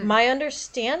 Uh-huh. My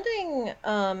understanding,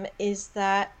 is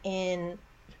that in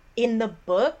the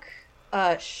book,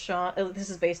 Sean, this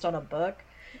is based on a book.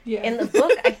 Yeah. In the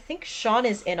book, I think Sean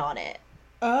is in on it.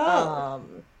 Oh.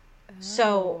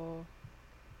 So,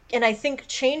 and I think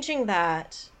changing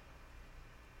that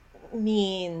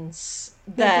means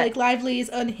that Blake Lively is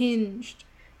unhinged.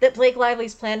 That Blake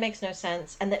Lively's plan makes no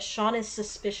sense, and that Sean is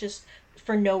suspicious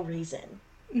for no reason.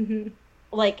 Mm-hmm.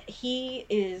 Like, he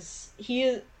is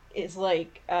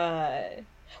like,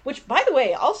 which, by the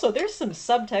way, also, there's some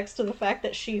subtext to the fact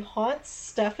that she haunts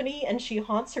Stephanie and she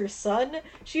haunts her son.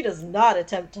 She does not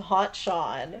attempt to haunt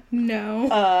Sean.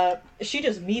 No. She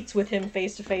just meets with him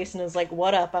face to face and is like,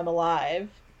 "What up? I'm alive."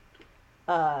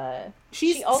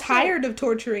 She's tired of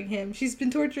torturing him. She's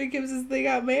been torturing him since they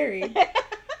got married.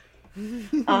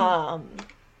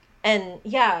 And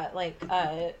yeah, like,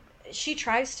 she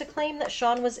tries to claim that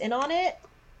Sean was in on it,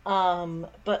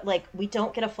 but, like, we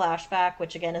don't get a flashback,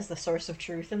 which again is the source of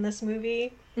truth in this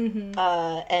movie. Mm-hmm.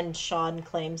 And Sean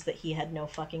claims that he had no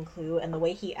fucking clue, and the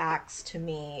way he acts to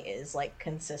me is, like,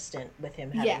 consistent with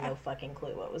him having no fucking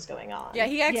clue what was going on. Yeah,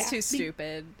 he acts too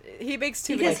stupid. He makes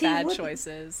too many bad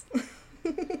choices.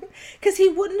 Because he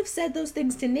wouldn't have said those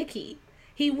things to Nikki.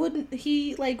 He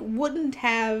wouldn't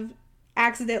have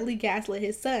accidentally gaslit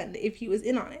his son if he was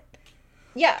in on it.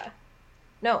 Yeah.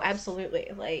 No,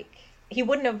 absolutely. Like, he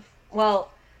wouldn't have,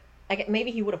 well, maybe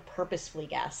he would have purposefully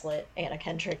gaslit Anna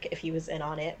Kendrick if he was in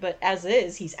on it, but as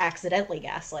is, he's accidentally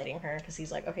gaslighting her, because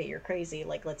he's like, okay, you're crazy,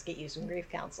 like, let's get you some grief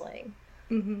counseling.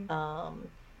 Mm-hmm.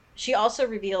 She also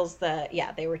reveals that,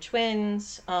 yeah, they were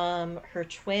twins. Her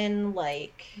twin,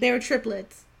 like... They were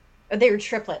triplets. They were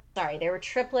triplets, sorry. They were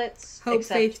triplets. Hope,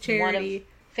 Faith, Charity.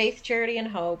 Faith, Charity, and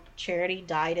Hope. Charity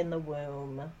died in the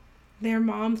womb. Their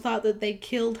mom thought that they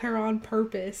killed her on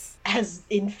purpose. As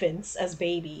infants, as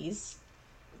babies.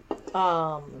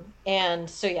 And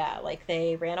so, yeah, like,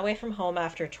 they ran away from home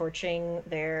after torching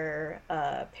their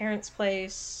parents'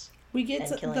 place. We get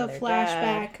the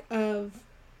flashback of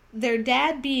their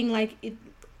dad being, like,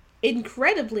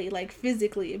 incredibly, like,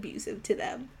 physically abusive to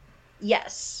them.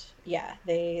 Yes. Yeah,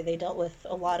 they dealt with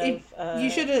a lot of...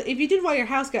 if you didn't want your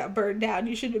house got burned down,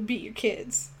 you shouldn't have beat your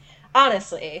kids.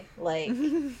 Honestly, like,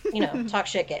 talk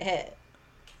shit, get hit.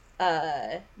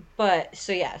 But,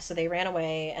 so yeah, so they ran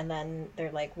away, and then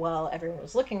they're like, well, everyone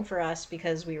was looking for us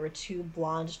because we were two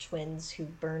blonde twins who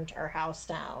burned our house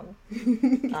down.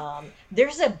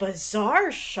 There's a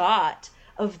bizarre shot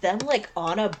of them, like,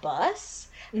 on a bus,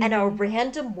 and a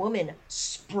random woman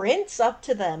sprints up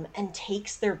to them and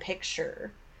takes their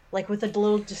picture. Like, with a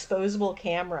little disposable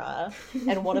camera,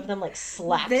 and one of them, like,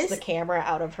 slaps the camera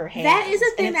out of her hand. That is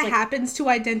a thing that happens to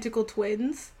identical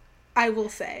twins, I will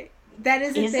say. That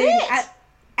is a thing.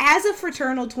 As a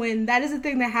fraternal twin, that is a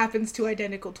thing that happens to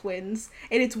identical twins.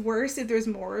 And it's worse if there's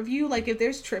more of you. Like, if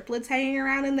there's triplets hanging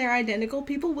around and they're identical,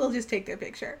 people will just take their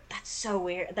picture. That's so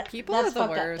weird. People are the Don't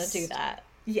worst. do that.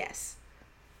 Yes.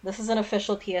 This is an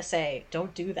official PSA.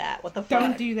 Don't do that. What the fuck?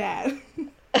 Don't do that.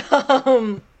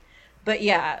 But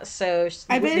yeah, so...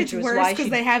 I bet it's worse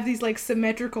because they have these, like,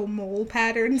 symmetrical mole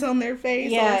patterns on their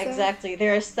face. Yeah, also. Exactly.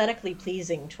 They're aesthetically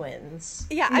pleasing twins.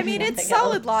 Yeah, I mean, it's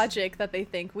solid logic that they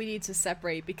think we need to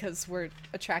separate because we're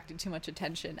attracting too much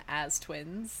attention as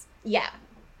twins. Yeah.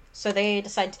 So they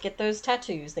decide to get those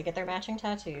tattoos. They get their matching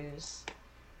tattoos.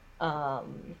 To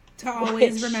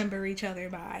always remember each other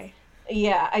by.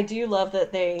 Yeah, I do love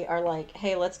that they are like,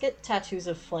 hey, let's get tattoos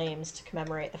of flames to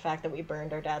commemorate the fact that we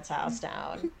burned our dad's house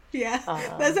down. Yeah,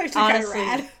 that's actually kind of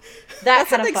rad. That's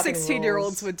something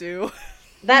 16-year-olds would do.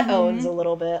 That owns a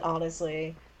little bit,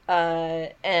 honestly.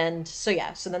 And so,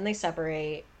 yeah, so then they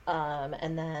separate,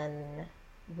 and then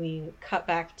we cut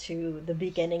back to the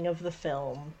beginning of the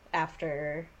film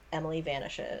after Emily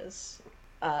vanishes.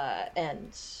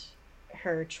 And...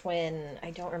 her twin,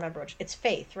 I don't remember which. It's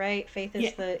Faith, right? Faith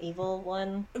is the evil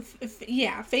one.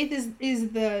 Yeah, Faith is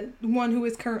the one who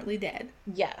is currently dead.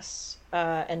 Yes.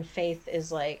 And Faith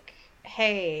is like,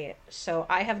 hey, so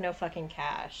I have no fucking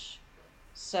cash.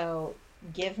 So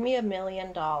give me $1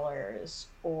 million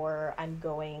or I'm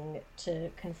going to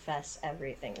confess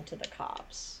everything to the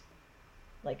cops.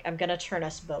 Like, I'm gonna turn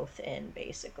us both in,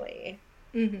 basically.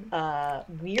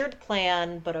 Weird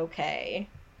plan, but okay.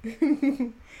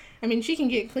 I mean, she can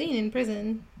get clean in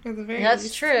prison, at the very That's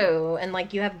least. true. And,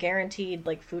 like, you have guaranteed,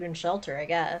 like, food and shelter, I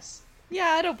guess.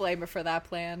 Yeah, I don't blame her for that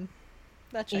plan.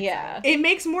 That checks Yeah. out. It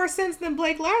makes more sense than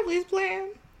Blake Lively's plan.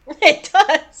 It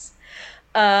does.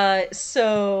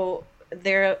 So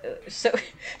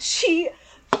she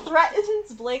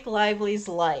threatens Blake Lively's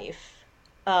life,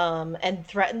 and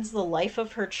threatens the life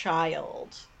of her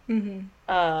child. And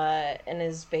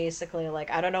is basically like,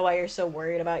 I don't know why you're so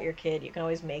worried about your kid. You can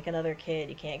always make another kid.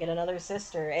 You can't get another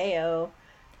sister. Ayo.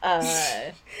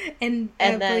 And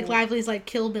then Blake Lively's like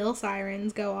Kill Bill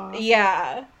sirens go off.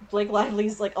 Yeah, Blake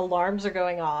Lively's like alarms are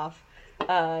going off.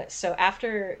 So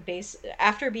after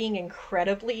being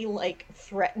incredibly like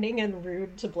threatening and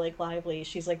rude to Blake Lively,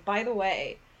 she's like, by the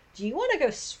way, do you want to go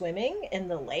swimming in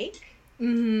the lake?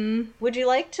 Would you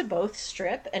like to both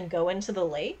strip and go into the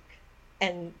lake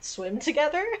and swim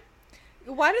together?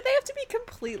 Why do they have to be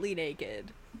completely naked?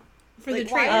 For the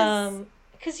Like, why trails.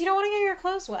 Because you don't want to get your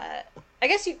clothes wet. I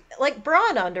guess you like bra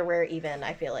and underwear even.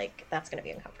 I feel like that's gonna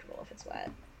be uncomfortable if it's wet.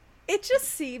 It just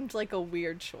seemed like a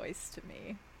weird choice to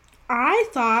me. I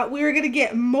thought we were going to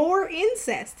get more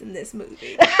incest in this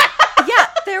movie.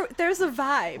 Yeah, there's a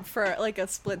vibe for like a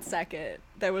split second.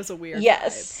 There was a weird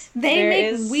Yes, They there make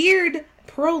is- weird,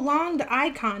 prolonged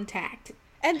eye contact. vibe.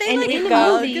 And they And like in the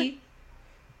hug, movie...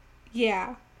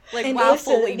 Yeah. like and while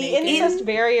Listen, fully the naked. incest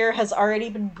barrier has already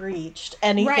been breached.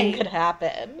 Anything Right. could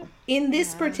happen. In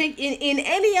this in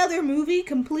any other movie,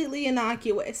 completely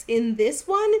innocuous. In this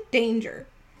one, danger.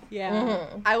 Yeah,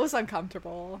 I was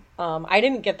uncomfortable. I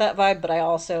didn't get that vibe, but I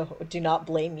also do not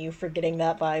blame you for getting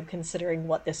that vibe, considering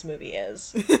what this movie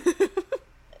is.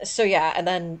 So yeah, and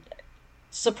then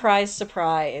surprise,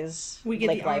 surprise, We get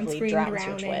Blake the Lively on-screen drowns her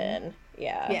drowning. twin.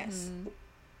 Yeah. Yes.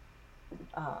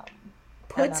 Um,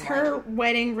 Puts and I'm her like-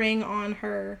 wedding ring on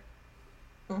her.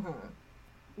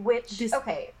 Which, This-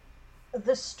 okay,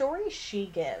 the story she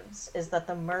gives is that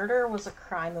the murder was a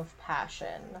crime of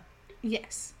passion.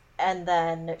 Yes. And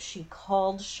then she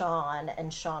called Sean,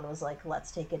 and Sean was like,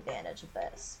 let's take advantage of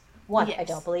this. One, I Yes.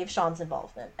 don't believe Sean's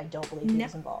involvement. I don't believe he No.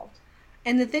 was involved.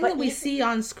 And the thing But that we you- see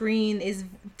on screen is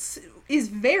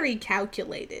very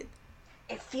calculated.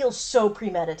 It feels so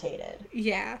premeditated.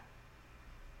 Yeah.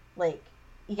 Like,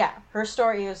 yeah, her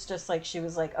story is just like, she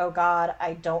was like, oh God,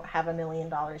 I don't have $1 million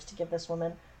to give this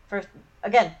woman. First,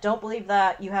 again, don't believe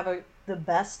that. You have the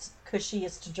best,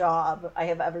 cushiest job I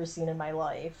have ever seen in my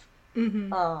life.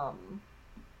 And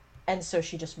so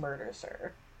she just murders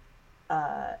her.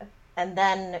 And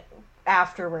then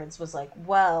afterwards was like,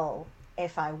 well,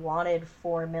 if I wanted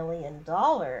 $4 million,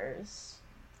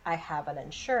 I have an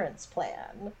insurance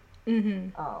plan.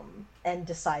 And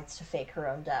decides to fake her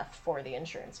own death for the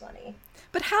insurance money.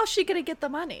 But how's she gonna get the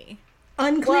money?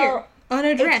 Unclear. Well,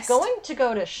 unaddressed. It's going to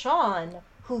go to Sean,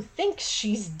 who thinks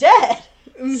she's dead.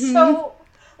 So,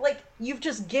 like, you've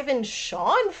just given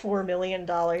Sean $4 million,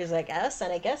 I guess,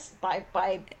 and I guess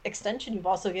by extension, you've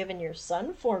also given your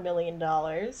son $4 million.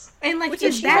 And like, Which if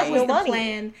is that she was has the no money.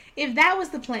 plan,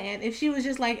 if she was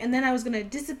just like, and then I was gonna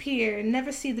disappear and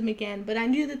never see them again, but I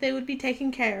knew that they would be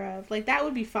taken care of, like, that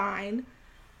would be fine.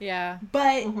 Yeah.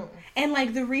 But, and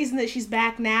like, the reason that she's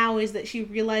back now is that she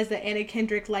realized that Anna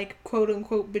Kendrick, like, quote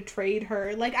unquote, betrayed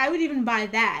her. Like, I would even buy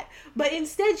that. But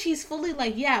instead, she's fully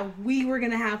like, yeah, we were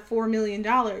gonna have $4 million.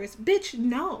 Bitch,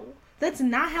 no. That's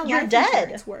not how You're life dead.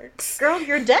 insurance works. Girl,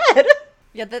 you're dead.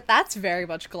 Yeah, that's very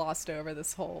much glossed over the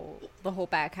whole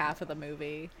back half of the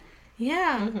movie.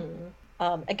 Yeah.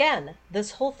 Again,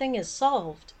 this whole thing is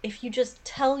solved if you just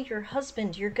tell your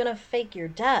husband you're gonna fake your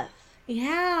death.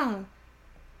 Yeah.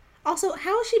 Also,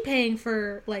 how is she paying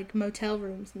for, like, motel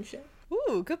rooms and shit?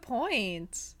 Ooh, good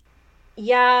point.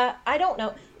 Yeah, I don't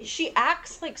know. She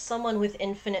acts like someone with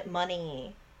infinite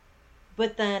money,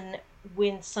 but then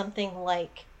when something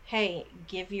like, hey,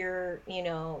 give your,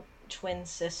 twin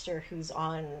sister who's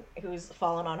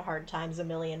fallen on hard times $1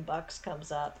 million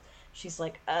comes up, she's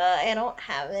like, I don't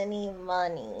have any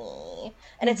money.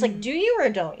 And it's like, do you or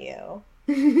don't you?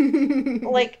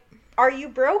 Like, are you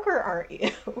broke or aren't you?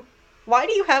 Why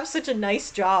do you have such a nice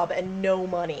job and no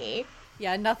money?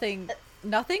 Yeah, nothing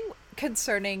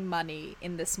concerning money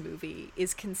in this movie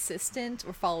is consistent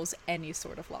or follows any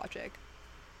sort of logic.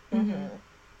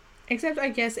 Except, I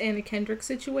guess, Anna Kendrick's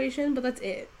situation, but that's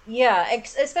it. Yeah,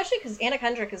 especially because Anna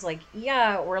Kendrick is like,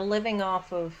 yeah, we're living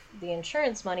off of the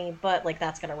insurance money, but, like,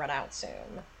 that's gonna run out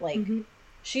soon. Like,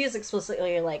 she is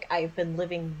explicitly like, I've been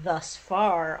living thus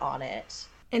far on it.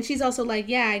 And she's also like,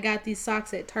 yeah, I got these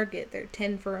socks at Target. They're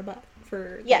 10 for a buck.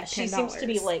 For yeah, like $10. She seems to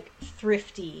be like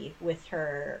thrifty with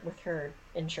her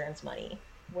insurance money,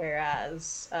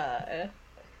 whereas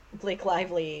Blake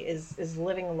Lively is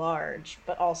living large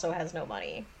but also has no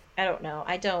money. I don't know.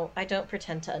 I don't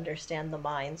pretend to understand the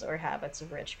minds or habits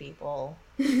of rich people.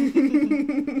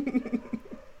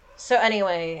 So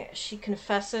anyway, she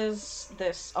confesses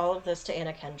all of this to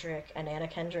Anna Kendrick, and Anna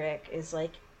Kendrick is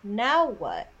like, now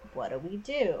what? What do we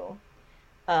do?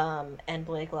 And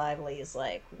Blake Lively is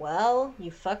like, well,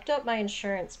 you fucked up my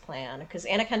insurance plan. Because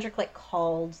Anna Kendrick, like,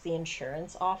 called the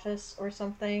insurance office or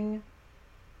something.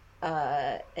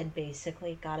 And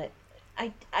basically got it.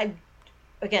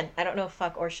 Again, I don't know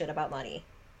fuck or shit about money.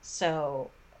 So,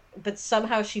 but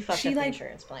somehow she fucked up the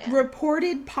insurance plan.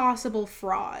 Reported possible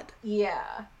fraud.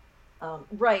 Yeah.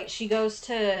 Right. She goes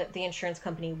to the insurance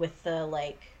company with the,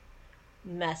 like,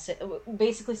 message,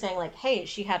 basically saying, like, hey,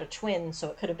 she had a twin,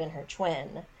 so it could have been her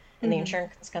twin. And the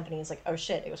insurance company is like, oh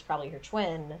shit, it was probably her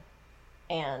twin.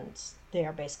 And they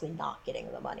are basically not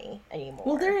getting the money anymore.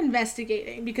 Well, they're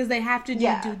investigating because they have to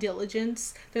do due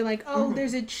diligence. They're like, oh,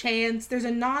 there's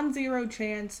a non-zero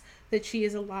chance that she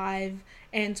is alive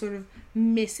and sort of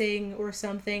missing or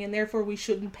something, and therefore we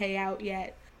shouldn't pay out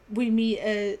yet. We meet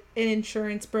an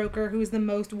insurance broker who's the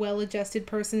most well-adjusted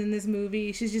person in this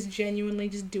movie. She's just genuinely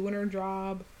just doing her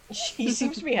job. She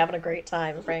seems to be having a great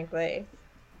time, frankly.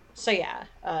 So yeah,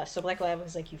 so Blake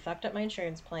Lively's like, you fucked up my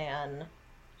insurance plan.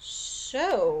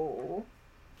 So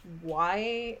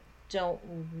why don't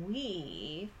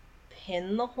we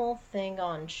pin the whole thing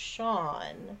on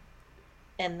Sean,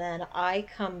 and then I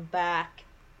come back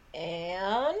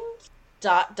and...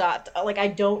 Like, I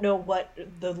don't know what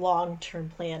the long-term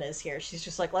plan is here. She's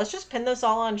just like, let's just pin this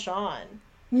all on Sean.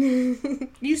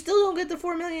 You still don't get the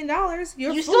 $4 million.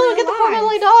 You still don't get the $4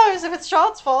 million if it's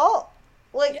Sean's fault.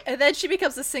 Like, and then she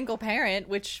becomes a single parent,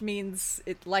 which means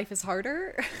life is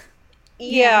harder.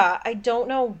 Yeah, I don't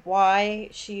know why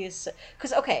she is...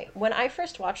 Because, okay, when I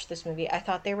first watched this movie, I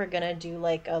thought they were gonna do,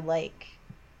 like, a, like...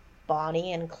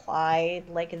 Bonnie and Clyde,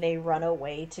 like, they run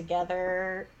away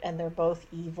together and they're both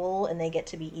evil and they get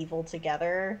to be evil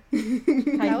together.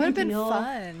 That would have been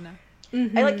fun.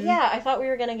 I thought we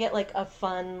were gonna get, like, a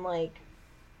fun, like,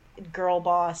 girl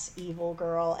boss, evil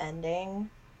girl ending.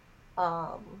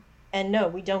 And no,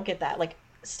 we don't get that. Like,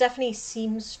 Stephanie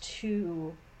seems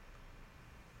to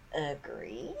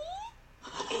agree.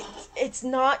 It's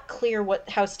not clear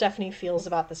how Stephanie feels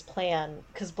about this plan,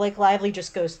 because Blake Lively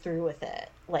just goes through with it.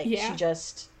 Like, she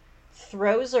just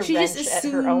throws a wrench at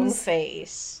her own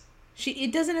face.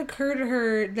 It doesn't occur to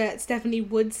her that Stephanie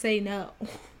would say no.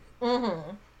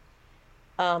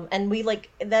 And we, like,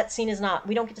 that scene is not...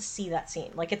 We don't get to see that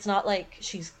scene. Like, it's not like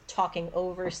she's talking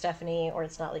over Stephanie, or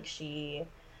it's not like she...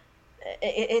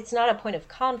 It's not a point of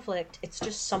conflict. It's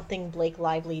just something Blake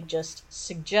Lively just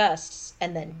suggests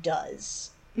and then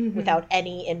does without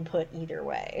any input either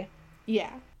way.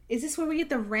 Yeah. Is this where we get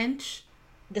the wrench?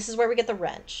 This is where we get the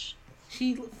wrench.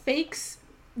 She fakes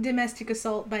domestic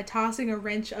assault by tossing a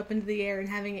wrench up into the air and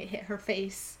having it hit her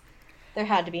face. There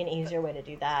had to be an easier way to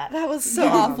do that. That was so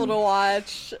awful to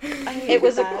watch. It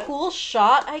was a cool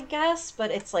shot, I guess, but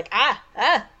it's like,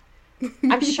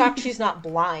 I'm shocked she's not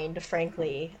blind,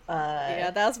 frankly.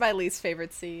 Yeah, that was my least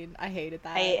favorite scene. I hated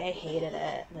that. I hated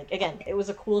it. Like, again, it was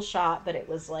a cool shot, but it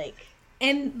was, like,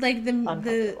 and, like,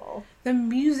 the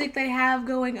music they have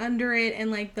going under it, and,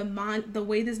 like, the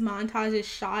way this montage is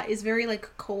shot is very, like,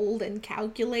 cold and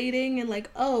calculating, and,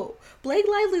 like, oh, Blake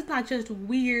Lively's not just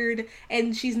weird,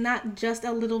 and she's not just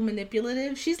a little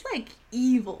manipulative. She's, like,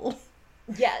 evil.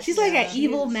 Yes. She's like an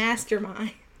evil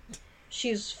mastermind.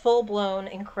 She's full-blown,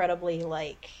 incredibly,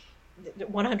 like,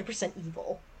 100%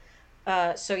 evil.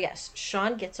 So, yes,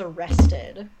 Sean gets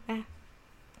arrested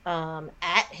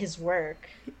at his work.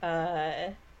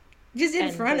 Just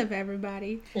in front of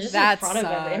everybody. Just in front of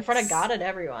everyone. In front of God and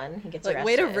everyone. He gets arrested.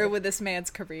 Way to ruin this man's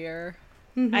career.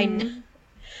 I know.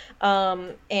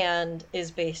 And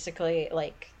is basically,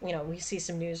 like, you know, we see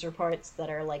some news reports that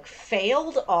are like,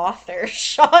 failed author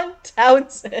Sean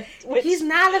Townsend. He's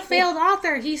not a failed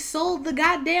author. He sold the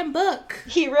goddamn book.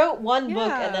 He wrote one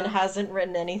book and then hasn't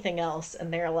written anything else.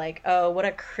 And they're like, oh, what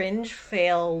a cringe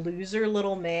fail, loser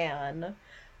little man.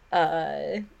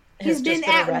 He's been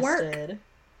at work.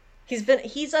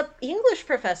 He's a English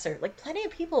professor. Like, plenty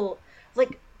of people,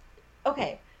 like,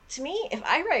 okay. To me, if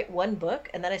I write one book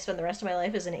and then I spend the rest of my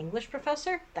life as an English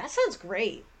professor, that sounds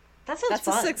great. That's fun. That's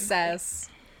a success.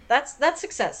 That's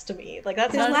success to me. Like,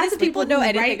 that's lots of people know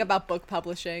anything about book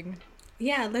publishing.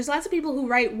 Yeah, there's lots of people who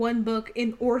write one book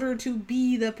in order to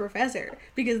be the professor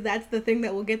because that's the thing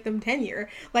that will get them tenure.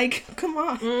 Like, come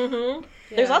on. Mm-hmm.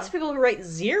 Yeah. There's lots of people who write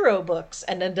 0 books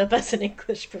and end up as an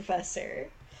English professor.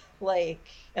 Like,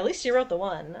 at least she wrote the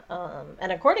one.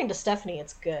 And according to Stephanie,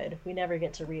 it's good. We never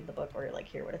get to read the book or like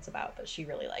hear what it's about, but she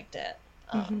really liked it.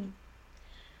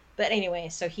 But anyway,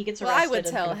 so he gets arrested. I would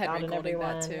tell and Henry found Golding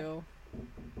everyone. that too.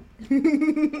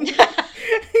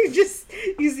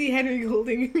 You see Henry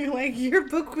Golding and you're like, your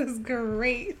book was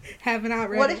great. Haven't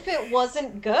read What it. if it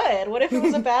wasn't good? What if it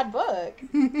was a bad book?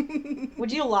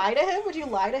 Would you lie to him? Would you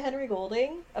lie to Henry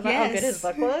Golding about how good his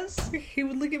book was? He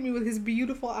would look at me with his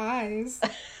beautiful eyes.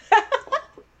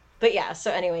 But yeah,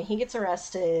 so anyway, he gets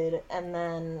arrested, and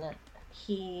then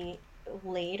he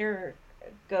later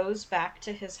goes back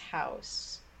to his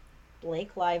house.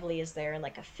 Blake Lively is there in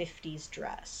like a 50s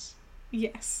dress.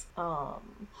 Yes.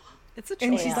 It's a choice.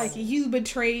 And she's like, you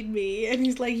betrayed me. And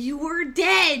he's like, you were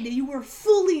dead. You were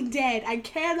fully dead. I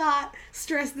cannot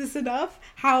stress this enough,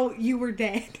 how you were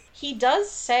dead. He does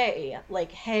say,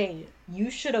 like, hey, you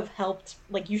should have helped,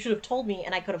 like, you should have told me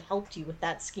and I could have helped you with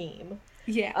that scheme.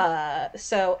 Yeah.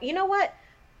 So, you know what?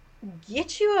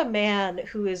 Get you a man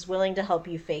who is willing to help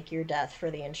you fake your death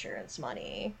for the insurance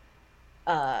money.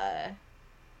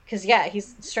 Because, yeah,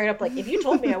 he's straight up like, if you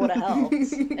told me, I would have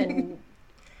helped. And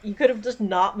you could have just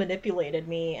not manipulated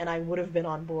me and I would have been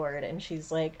on board. And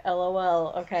she's like,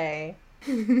 LOL, okay.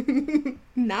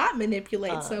 Not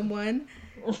manipulate someone.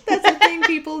 That's a thing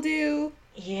people do.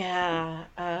 Yeah.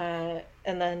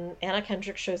 And then Anna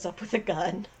Kendrick shows up with a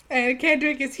gun. And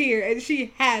Kendrick is here and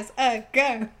she has a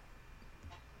gun.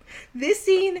 This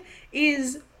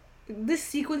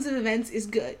sequence of events is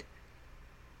good.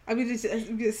 I'm gonna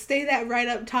say that right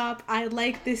up top. I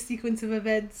like this sequence of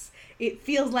events. It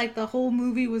feels like the whole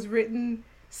movie was written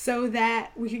so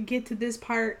that we could get to this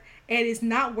part, and it's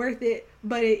not worth it,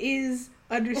 but it is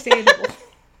understandable.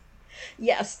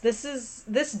 Yes,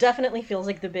 this definitely feels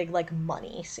like the big like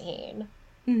money scene.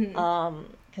 Mm-hmm.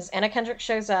 Because Anna Kendrick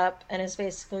shows up and is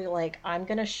basically like, I'm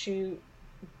gonna shoot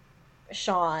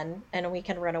Sean and we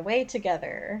can run away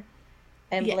together.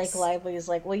 And Yes. Blake Lively is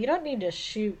like, well, you don't need to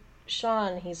shoot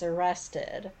Sean, he's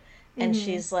arrested. And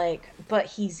she's like, but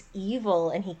he's evil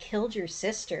and he killed your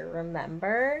sister,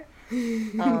 remember?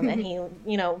 And he,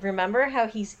 remember how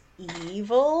he's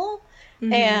evil?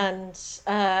 And,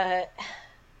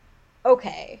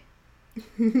 okay.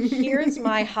 Here's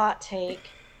my hot take.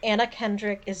 Anna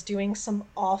Kendrick is doing some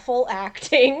awful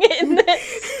acting in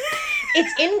this.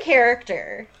 It's in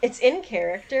character. But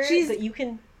you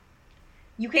can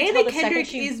Anna tell the Kendrick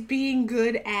second is being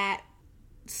good at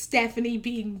Stephanie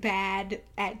being bad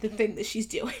at the thing that she's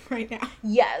doing right now.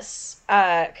 Yes,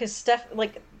 because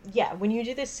when you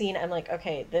do this scene, I'm like,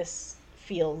 okay, this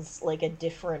feels like a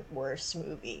different, worse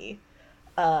movie.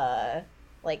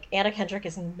 Like Anna Kendrick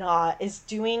is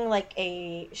doing like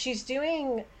a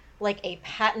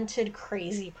patented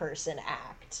crazy person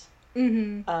act,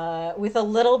 with a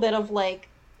little bit of like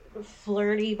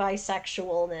flirty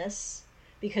bisexualness.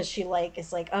 Because she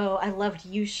is like, oh, I loved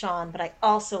you, Sean, but I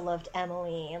also loved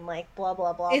Emily, and like blah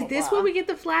blah blah. Is this when we get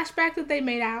the flashback that they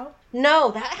made out?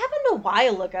 No, that happened a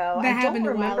while ago. I don't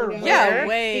remember where. Yeah,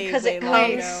 way because way it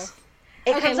long comes. ago.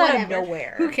 It comes out of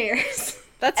nowhere. Who cares?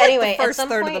 That's anyway, like the first at some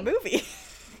third point, of the movie.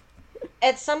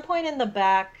 At some point in the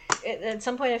back, at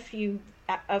some point a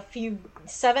few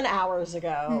 7 hours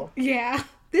ago. Yeah.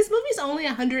 This movie's only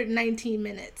 119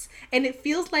 minutes, and it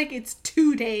feels like it's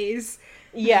 2 days.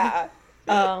 Yeah.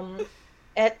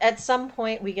 At some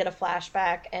point we get a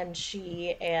flashback and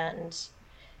she and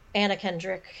Anna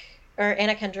Kendrick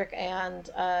and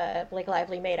Blake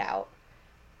Lively made out.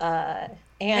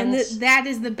 And that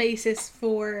is the basis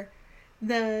for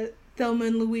the Thelma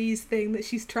and Louise thing that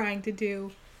she's trying to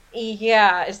do.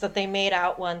 Yeah, is that they made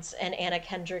out once and Anna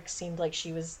Kendrick seemed like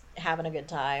she was having a good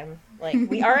time. Like,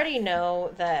 we already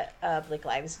know that Blake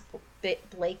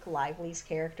Lively's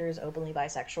character is openly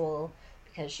bisexual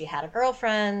because she had a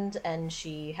girlfriend and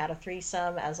she had a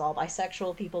threesome, as all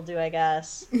bisexual people do, I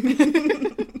guess.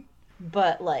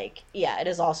 But, like, yeah, it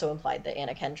is also implied that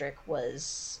Anna Kendrick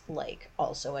was, like,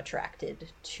 also attracted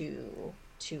to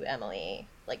Emily.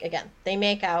 Like, again, they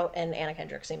make out and Anna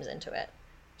Kendrick seems into it.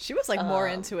 She was, like, more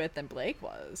into it than Blake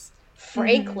was.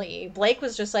 Frankly, Blake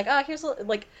was just like, oh, here's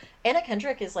like, Anna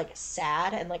Kendrick is like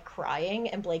sad and like crying,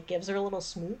 and Blake gives her a little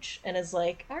smooch and is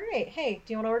like, all right, hey,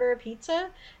 do you want to order a pizza?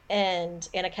 And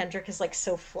Anna Kendrick is like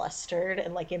so flustered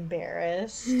and like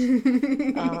embarrassed.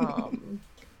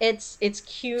 It's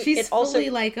cute. She's it's fully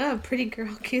also like, oh, pretty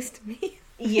girl kissed me.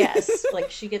 Yes,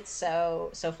 like she gets so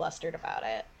flustered about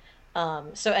it.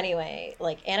 So anyway,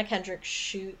 like Anna Kendrick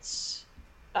shoots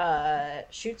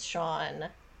shoots Sean.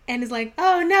 And is like,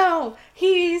 oh no,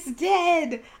 he's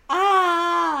dead.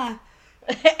 Ah.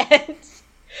 and,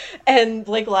 and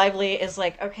Blake Lively is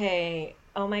like, okay,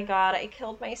 oh my god, I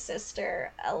killed my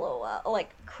sister. LOL. Like,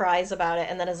 cries about it,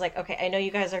 and then is like, okay, I know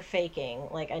you guys are faking.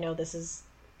 Like, I know this is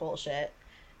bullshit.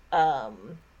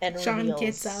 And Sean reveals,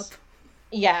 gets up.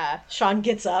 Yeah, Sean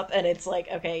gets up, and it's like,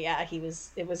 okay, yeah,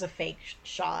 it was a fake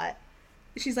shot.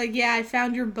 She's like, yeah, I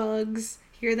found your bugs.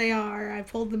 Here they are. I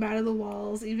pulled them out of the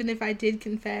walls. Even if I did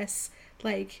confess,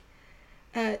 like,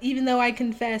 even though I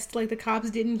confessed, like, the cops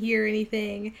didn't hear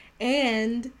anything.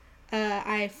 And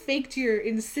I faked your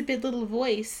insipid little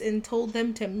voice and told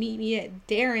them to meet me at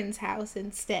Darren's house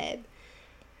instead.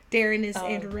 Darren is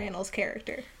Andrew Rannells'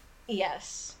 character.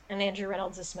 Yes, and Andrew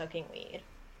Reynolds is smoking weed.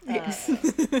 Yes.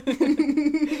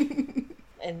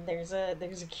 And there's a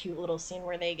cute little scene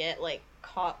where they get, like,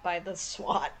 caught by the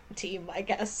SWAT team, I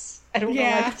guess. I don't know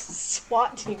why it's a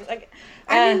SWAT team. Like,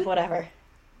 I mean, whatever.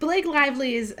 Blake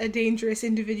Lively is a dangerous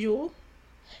individual.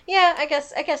 Yeah, I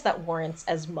guess that warrants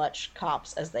as much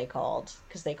cops as they called,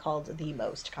 because they called the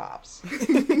most cops.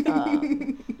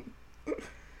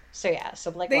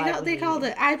 So Blake Lively... They called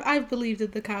it... I've believed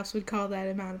that the cops would call that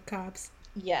amount of cops.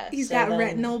 Yes. He's got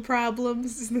retinal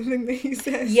problems, is the thing that he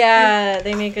says. Yeah,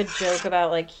 they make a joke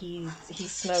about, like, he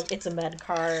smoked... It's a med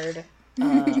card,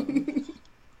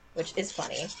 which is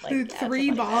funny. Like, yeah,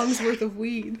 3 bongs worth of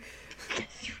weed.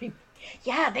 3...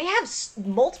 Yeah, they have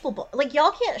multiple... Like,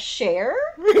 y'all can't share?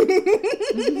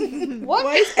 What?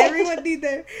 Why does everyone need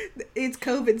their... It's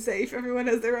COVID safe. Everyone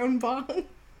has their own bong.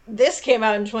 This came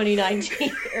out in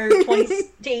 2019, or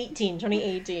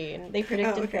 2018. They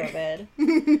predicted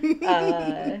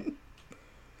COVID.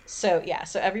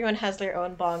 So everyone has their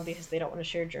own bong because they don't want to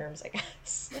share germs, I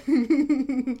guess.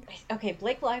 Okay,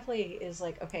 Blake Lively is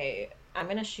like, okay, I'm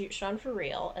going to shoot Sean for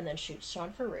real, and then shoots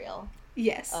Sean for real.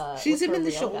 Yes. Shoots him in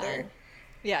the shoulder. Gun.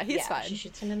 Yeah, he's fine. She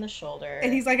shoots him in the shoulder.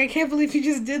 And he's like, I can't believe you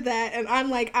just did that. And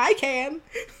I'm like, I can.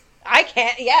 I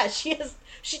can't. Yeah, she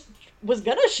was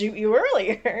gonna shoot you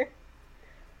earlier.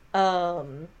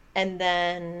 And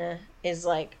then is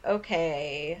like,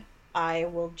 okay, I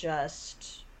will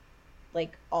just,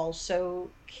 like,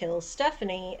 also kill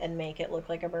Stephanie and make it look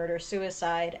like a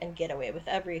murder-suicide and get away with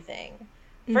everything.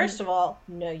 Mm-hmm. First of all,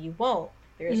 no, you won't.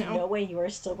 There's no way you are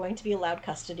still going to be allowed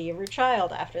custody of your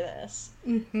child after this.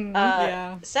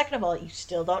 Mm-hmm. Second of all, you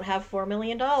still don't have $4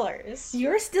 million.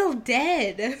 You're still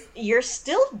dead. You're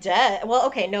still dead. Well,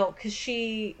 okay, no, because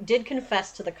she did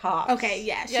confess to the cops. Okay,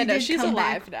 yeah. She's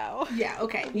alive now. Yeah,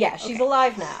 okay. Yeah, she's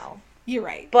alive now. You're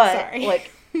right. But, sorry. like,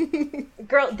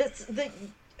 girl,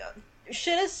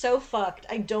 shit is so fucked.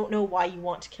 I don't know why you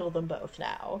want to kill them both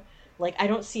now. Like, I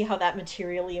don't see how that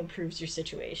materially improves your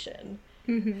situation.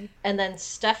 Mm-hmm. And then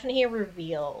Stephanie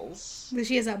reveals that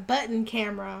she has a button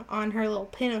camera on her little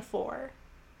pinafore.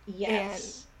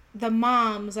 Yes. And the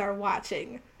moms are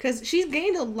watching. Because she's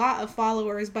gained a lot of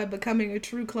followers by becoming a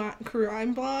true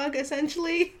crime blog,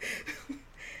 essentially.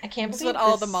 I can't believe that's what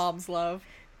all the moms love.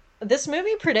 This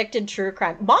movie predicted true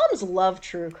crime. Moms love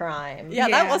true crime. Yeah,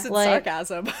 that wasn't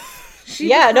sarcasm.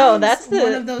 That's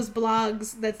one of those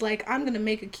blogs that's like, I'm gonna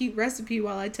make a cute recipe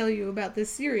while I tell you about this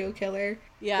serial killer.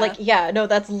 Yeah. Like,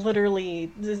 that's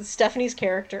literally Stephanie's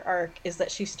character arc is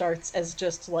that she starts as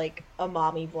just, like, a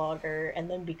mommy vlogger and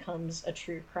then becomes a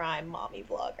true crime mommy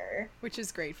vlogger. Which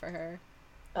is great for her.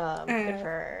 Good for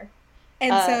her.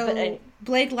 And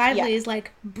Blake Lively is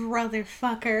like,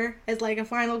 brotherfucker, as like a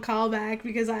final callback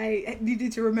because I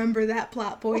needed to remember that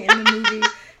plot point in the movie.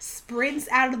 Sprints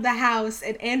out of the house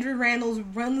and Andrew Rannells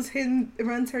runs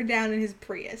her down in his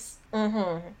Prius.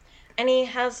 Mm-hmm. And he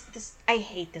has this... I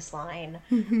hate this line.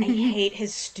 I hate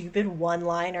his stupid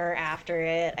one-liner after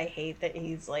it. I hate that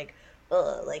he's like,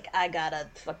 like, I got a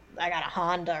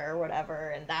Honda or whatever,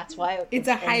 and that's why... It's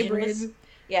a hybrid.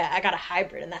 I got a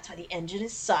hybrid, and that's why the engine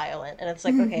is silent. And it's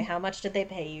like, okay, how much did they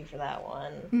pay you for that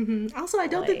one? Mm-hmm. Also, I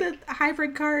don't think that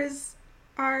hybrid cars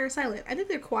are silent. I think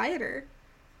they're quieter.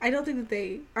 I don't think that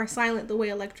they are silent the way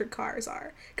electric cars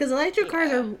are. Because electric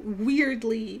cars are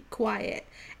weirdly quiet.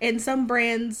 And some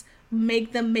brands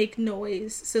make them make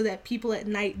noise so that people at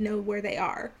night know where they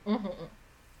are. Mm-hmm.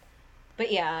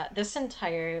 But yeah, this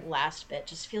entire last bit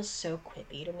just feels so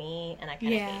quippy to me, and I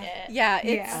kind of hate it. Yeah,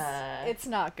 it's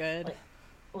not good.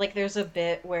 Like, there's a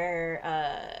bit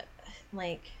where,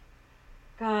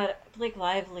 God, Blake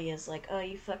Lively is like, oh,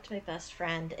 you fucked my best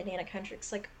friend. And Anna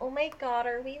Kendrick's like, oh my God,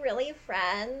 are we really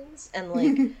friends? And,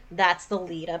 like, that's the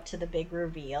lead up to the big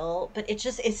reveal. But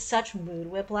it's such mood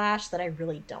whiplash that I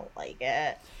really don't like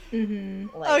it.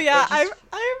 Mm-hmm. Like, oh, yeah, I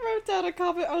wrote down a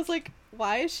comment. I was like,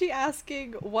 why is she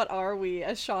asking, what are we,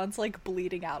 as Sean's, like,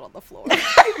 bleeding out on the floor?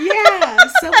 Yeah,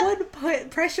 someone put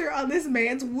pressure on this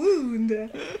man's wound.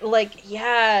 Like,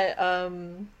 yeah,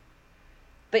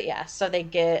 but yeah, so they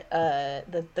get,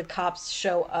 the cops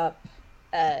show up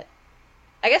at,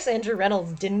 I guess Andrew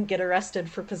Reynolds didn't get arrested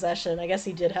for possession. I guess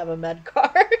he did have a med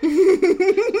card.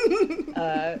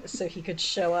 So he could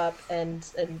show up and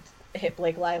hit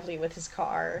Blake Lively with his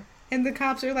car. And the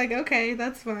cops are like, okay,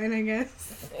 that's fine, I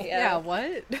guess. Yeah,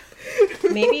 what?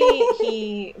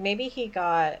 Maybe he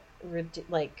got,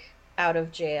 like, out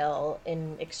of jail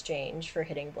in exchange for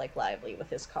hitting Blake Lively with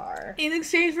his car. In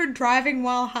exchange for driving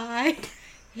while high?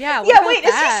 Yeah, wait, that?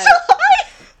 Is he still high?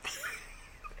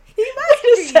 He must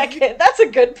Wait a second, that's a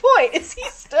good point. Is he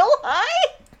still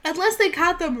high? Unless they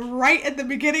caught them right at the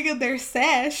beginning of their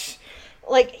sesh.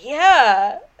 Like,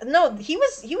 yeah. No, he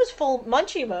was full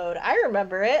munchie mode. I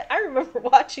remember it. I remember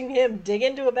watching him dig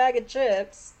into a bag of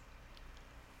chips.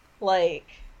 Like,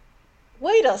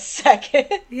 wait a second.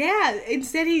 Yeah,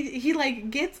 instead he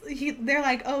like they're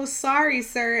like, oh, sorry,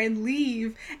 sir, and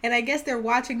leave. And I guess they're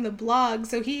watching the blog,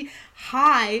 so he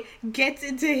gets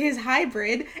into his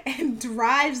hybrid and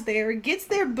drives there, gets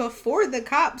there before the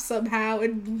cops somehow,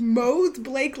 and mows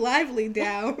Blake Lively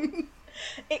down.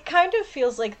 It kind of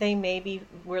feels like they maybe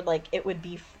were like,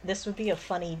 this would be a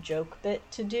funny joke bit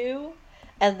to do,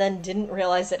 and then didn't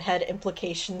realize it had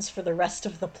implications for the rest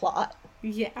of the plot.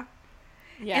 Yeah.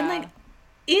 Yeah. And like,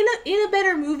 in a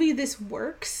better movie, this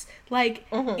works. Like,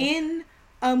 in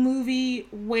a movie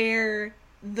where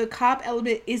the cop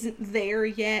element isn't there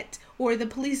yet, or the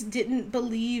police didn't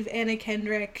believe Anna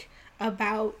Kendrick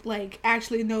about, like,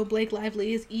 actually, no, Blake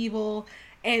Lively is evil,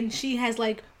 and she has,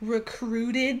 like,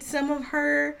 recruited some of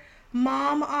her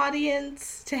mom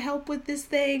audience to help with this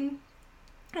thing.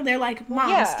 And they're like,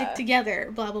 Mom, stick together,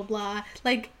 blah, blah, blah.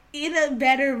 Like, in a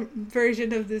better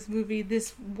version of this movie,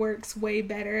 this works way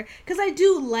better. Because I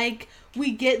do like,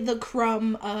 we get the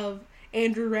crumb of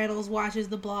Andrew Reynolds watches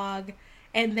the blog,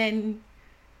 and then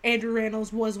Andrew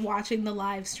Reynolds was watching the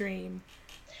live stream.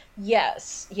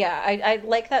 Yes. Yeah, I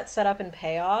like that setup and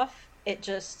payoff. It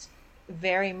just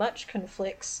very much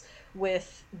conflicts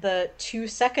with the 2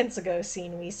 seconds ago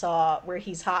scene we saw where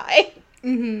he's high.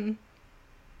 Mm-hmm.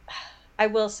 I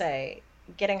will say,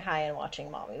 getting high and watching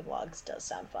mommy vlogs does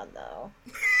sound fun, though.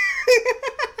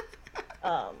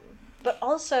 But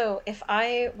also, if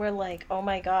I were like, oh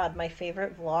my god, my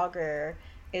favorite vlogger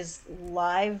is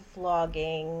live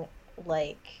vlogging,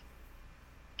 like,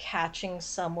 catching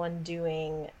someone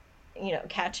doing,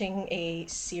 catching a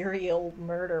serial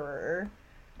murderer.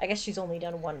 I guess she's only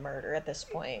done one murder at this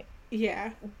point.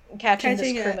 Yeah. Catching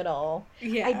this criminal.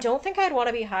 Yeah. I don't think I'd want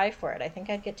to be high for it. I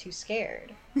think I'd get too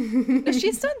scared. No,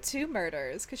 she's done 2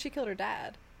 murders, because she killed her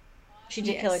dad. She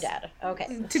did kill her dad. Okay.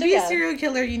 To be a serial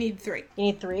killer, you need 3. You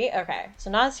need 3? Okay. So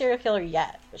not a serial killer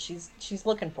yet, but she's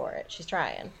looking for it. She's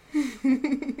trying.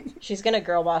 She's gonna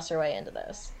girl boss her way into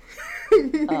this.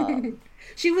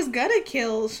 She was gonna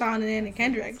kill Sean and Anna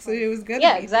Kendrick, so it was gonna be.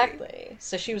 Yeah, exactly.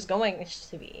 So she was going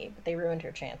to be, but they ruined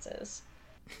her chances.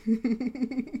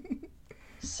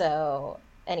 So,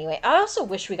 anyway, I also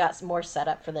wish we got some more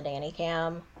setup for the Danny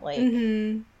Cam. Like,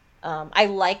 I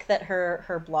like that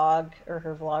her blog, or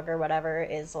her vlog, or whatever,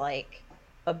 is, like,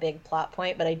 a big plot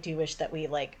point, but I do wish that we,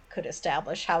 like, could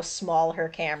establish how small her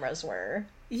cameras were.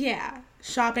 Yeah.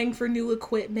 Shopping for new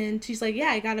equipment. She's like,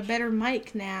 yeah, I got a better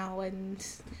mic now, and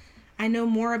I know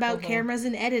more about cameras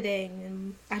and editing,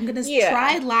 and I'm gonna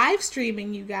try live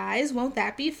streaming, you guys. Won't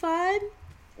that be fun?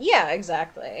 Yeah,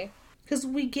 exactly. Because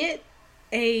we get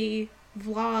a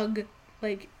vlog,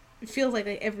 like, it feels like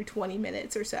every 20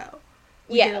 minutes or so.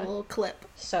 We get a little clip.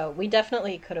 So we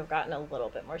definitely could have gotten a little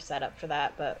bit more setup for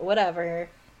that, but whatever.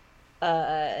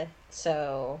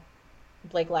 So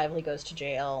Blake Lively goes to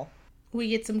jail. We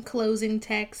get some closing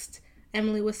text.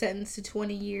 Emily was sentenced to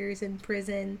 20 years in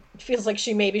prison. It feels like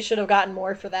she maybe should have gotten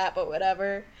more for that, but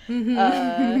whatever.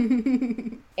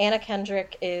 Anna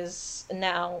Kendrick is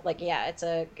now, like, yeah,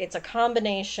 it's a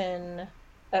combination.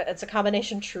 It's a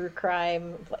combination true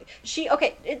crime. Like,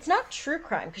 it's not true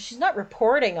crime because she's not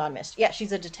reporting on Yeah,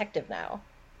 she's a detective now.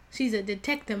 She's a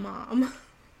detective mom.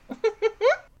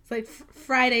 It's like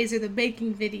Fridays are the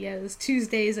baking videos,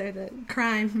 Tuesdays are the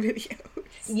crime videos.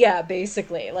 Yeah,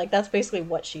 basically. Like, that's basically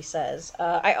what she says.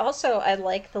 I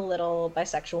like the little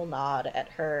bisexual nod at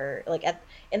her, like,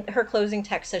 in her closing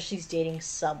text says she's dating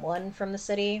someone from the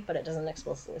city, but it doesn't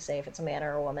explicitly say if it's a man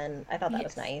or a woman. I thought that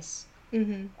was nice.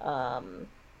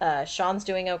 Sean's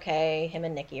doing okay. Him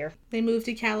and Nikki are... They moved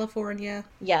to California.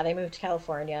 Yeah, they moved to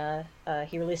California.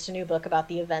 He released a new book about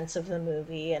the events of the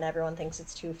movie, and everyone thinks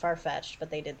it's too far-fetched, but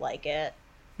they did like it.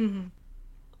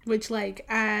 Which, like,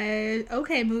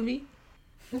 okay, movie.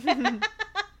 Okay,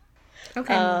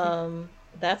 movie.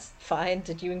 That's fine.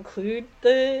 Did you include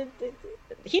the...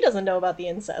 He doesn't know about the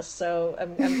incest, so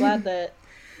I'm glad that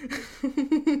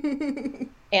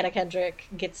Anna Kendrick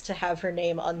gets to have her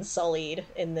name unsullied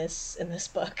in this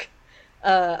book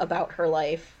about her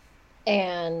life.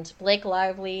 And Blake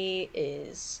Lively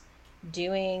is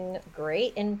doing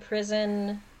great in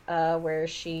prison, where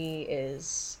she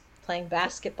is playing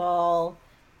basketball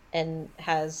and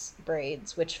has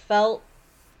braids, which felt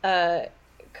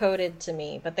coded to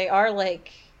me, but they are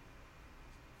like...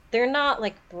 They're not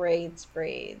like braids,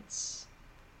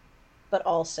 but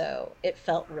also it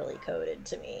felt really coded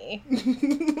to me.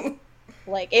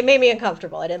 Like, it made me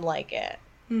uncomfortable. I didn't like it.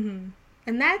 And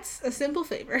that's a simple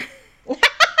favor.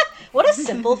 What a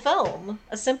simple film.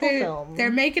 A simple film.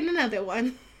 They're making another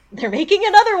one. They're making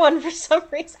another one for some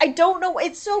reason. I don't know.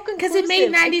 It's so conclusive. Because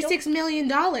it made $96 million.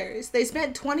 They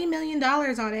spent $20 million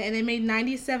on it, and they made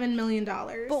 $97 million.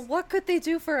 But what could they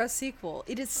do for a sequel?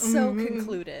 It is so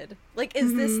concluded. Like,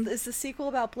 is the sequel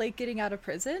about Blake getting out of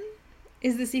prison?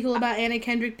 Is the sequel about Anna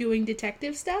Kendrick doing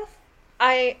detective stuff?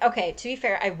 Okay, to be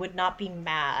fair, I would not be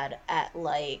mad at,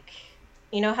 like...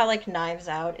 You know how, like, Knives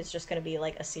Out is just going to be,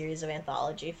 like, a series of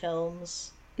anthology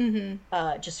films?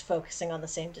 Just focusing on the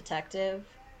same detective?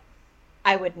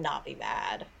 I would not be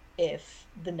mad if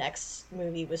the next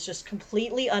movie was just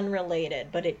completely unrelated,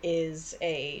 but it is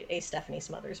a Stephanie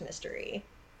Smothers mystery.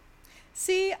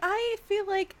 See, I feel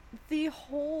like the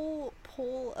whole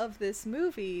pull of this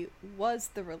movie was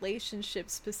the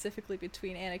relationship specifically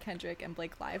between Anna Kendrick and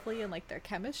Blake Lively and, like, their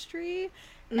chemistry.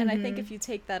 And I think if you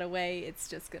take that away, it's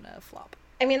just gonna flop.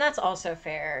 I mean, that's also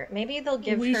fair. Maybe they'll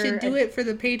give her... We should do it for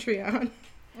the Patreon.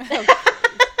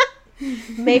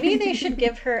 Maybe they should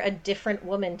give her a different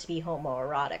woman to be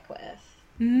homoerotic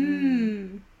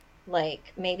with.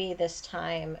 Like, maybe this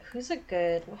time... Who's a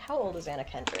good... How old is Anna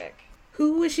Kendrick?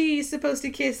 Who was she supposed to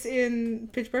kiss in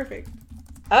Pitch Perfect?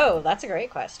 Oh, that's a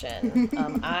great question.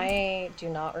 I do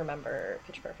not remember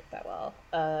Pitch Perfect that well.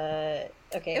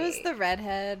 Okay. It was the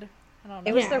redhead. I don't know.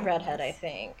 It was the redhead, I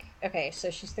think. Okay,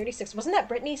 so she's 36. Wasn't that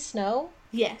Brittany Snow?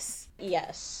 Yes.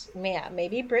 Yes. Yeah,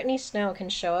 maybe Brittany Snow can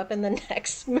show up in the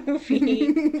next movie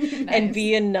and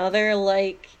be another,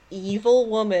 like, evil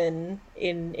woman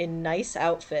in nice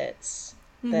outfits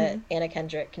that Anna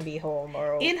Kendrick can be home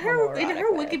or in her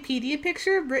Wikipedia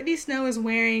picture, Brittany Snow is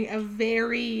wearing a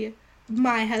very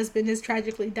 "my husband has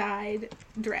tragically died"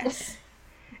 dress.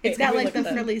 It's got, like, the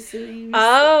frilly sleeves.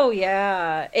 Oh,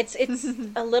 yeah. It's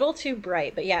a little too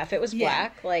bright, but yeah, if it was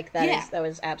black, like, that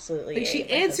was absolutely... Like, she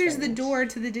answers the door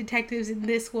to the detectives in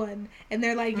this one, and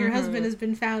they're like, your husband has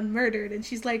been found murdered, and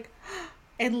she's like,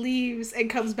 and leaves,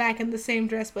 and comes back in the same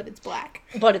dress, but it's black.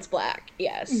 But it's black,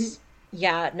 yes.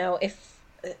 Yeah, no, if...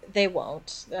 They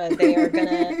won't. They are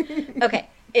gonna... Okay.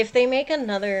 If they make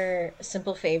another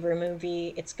Simple Favor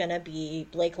movie, it's gonna be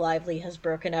Blake Lively has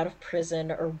broken out of prison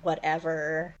or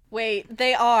whatever. Wait,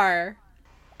 they are.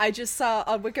 I just saw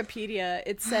on Wikipedia,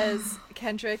 it says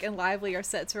Kendrick and Lively are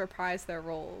set to reprise their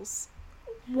roles.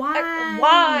 Why?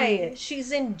 Why?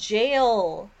 She's in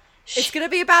jail. It's gonna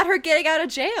be about her getting out of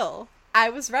jail. I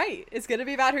was right. It's gonna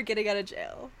be about her getting out of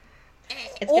jail.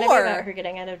 It's gonna be about her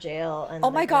getting out of jail. And oh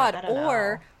my god,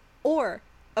 or...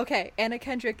 Okay, Anna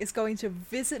Kendrick is going to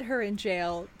visit her in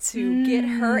jail to get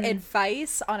her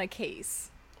advice on a case.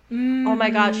 Oh my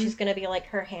god, she's gonna be like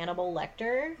her Hannibal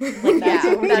Lecter. Like, that's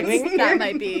what we're doing here? That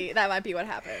might be what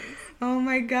happens. Oh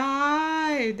my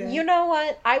god. You know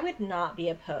what? I would not be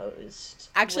opposed.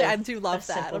 Actually, I do love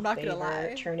that. I'm not gonna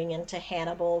lie. Turning into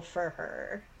Hannibal for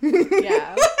her.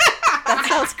 Yeah. That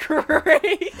sounds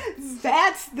great.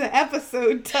 That's the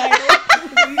episode title.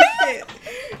 Holy shit.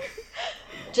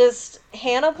 Just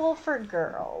Hannibal for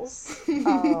girls.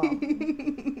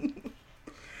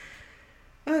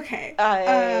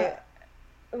 Okay.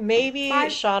 Maybe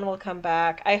Sean will come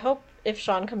back. I hope if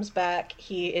Sean comes back,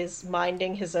 he is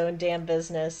minding his own damn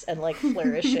business and, like,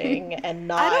 flourishing and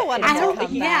not... I don't want him to come back.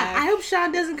 Yeah, I hope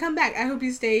Sean doesn't come back. I hope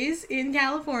he stays in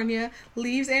California,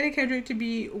 leaves Anna Kendrick to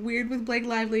be weird with Blake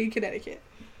Lively in Connecticut.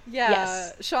 Yeah,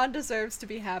 yes. Sean deserves to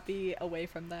be happy away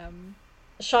from them.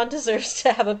 Sean deserves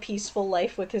to have a peaceful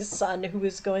life with his son, who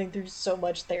is going through so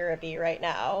much therapy right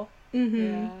now.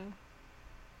 Yeah.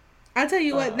 I'll tell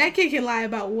you what, that kid can lie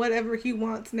about whatever he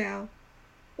wants now.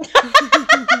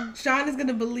 Sean is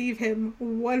gonna believe him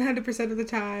 100% of the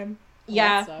time.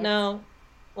 Yeah, no.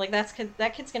 Like,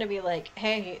 that kid's gonna be like,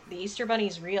 hey, the Easter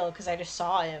Bunny's real because I just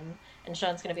saw him. And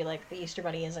Sean's gonna be like, the Easter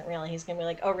Bunny isn't real. And he's gonna be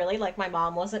like, oh, really? Like, my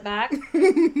mom wasn't back?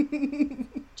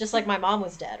 Just like my mom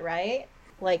was dead, right?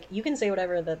 Like, you can say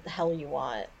whatever the hell you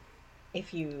want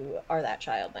if you are that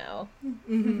child now.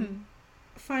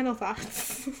 Final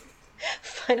thoughts.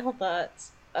 Final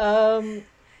thoughts.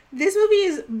 This movie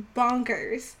is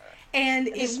bonkers. And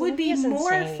it would be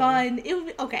more fun. It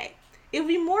would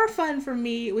be more fun for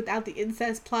me without the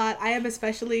incest plot. I am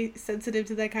especially sensitive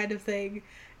to that kind of thing.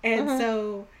 And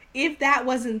so if that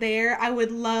wasn't there, I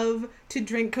would love to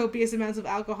drink copious amounts of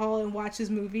alcohol and watch this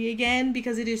movie again,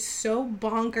 because it is so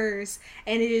bonkers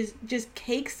and it is just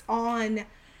cakes on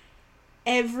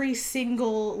every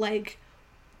single, like,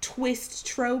 twist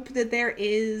trope that there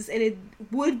is, and it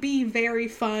would be very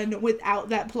fun without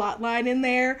that plot line in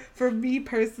there. For me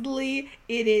personally,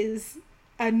 it is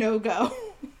a no-go.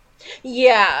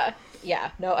 Yeah,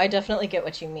 no, I definitely get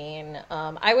what you mean.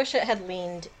 I wish it had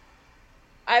leaned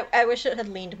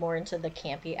more into the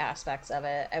campy aspects of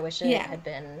it. I wish it had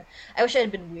been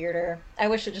weirder. I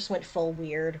wish it just went full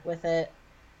weird with it.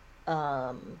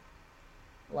 Like,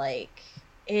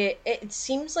 it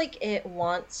seems like it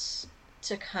wants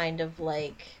to kind of,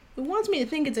 like, it wants me to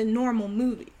think it's a normal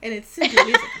movie, and it simply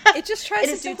isn't. It just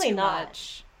tries to do too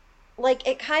much. Like,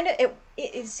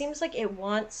 it seems like it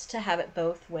wants to have it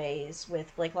both ways,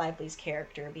 with Blake Lively's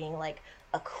character being, like,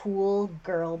 a cool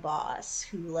girl boss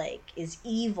who, like, is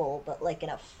evil, but, like, in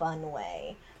a fun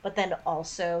way, but then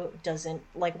also doesn't,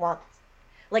 like, want,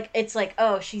 like, it's like,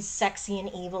 oh, she's sexy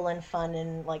and evil and fun,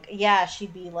 and, like, yeah,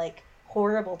 she'd be, like,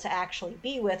 horrible to actually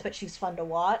be with, but she's fun to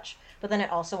watch. But then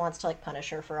it also wants to, like, punish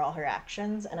her for all her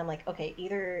actions, and I'm like, okay,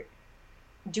 either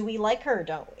do we like her or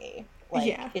don't we?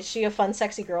 Like, is she a fun,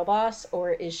 sexy girl boss,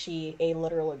 or is she a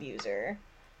literal abuser?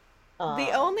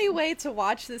 The only way to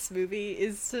watch this movie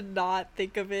is to not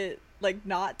think of it, like,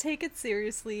 not take it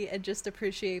seriously and just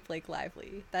appreciate Blake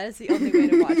Lively. That is the only way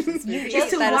to watch this movie.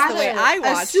 Just to watch the way I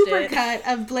watched a supercut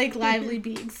of Blake Lively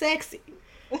being sexy.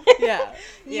 Yeah.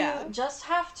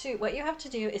 What you have to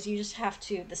do is you just have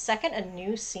to, the second a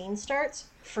new scene starts,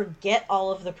 forget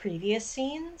all of the previous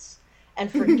scenes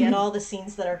and forget all the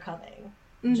scenes that are coming.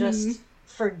 Just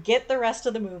forget the rest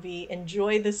of the movie,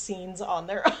 enjoy the scenes on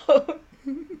their own.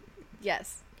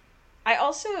 Yes. I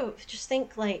also just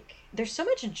think, like, there's so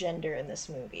much gender in this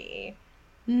movie.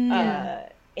 In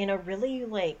a really,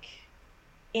 like,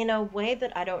 in a way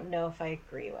that I don't know if I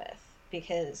agree with.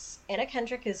 Because Anna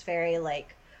Kendrick is very,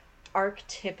 like,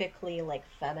 archetypically, like,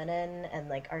 feminine, and,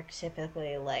 like,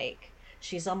 archetypically, like,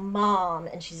 she's a mom,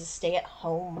 and she's a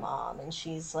stay-at-home mom, and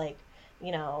she's, like,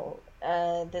 you know,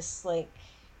 this, like,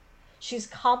 she's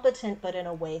competent, but in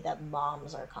a way that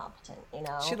moms are competent, you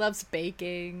know? She loves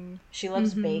baking. She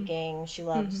loves,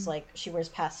 like, she wears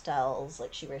pastels,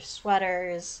 like, she wears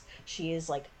sweaters. She is,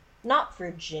 like, not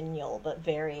Virginial, but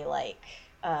very, like,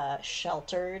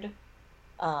 sheltered.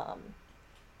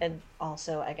 And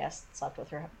also, I guess, slept with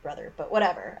her brother, but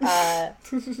whatever.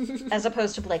 As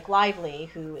opposed to Blake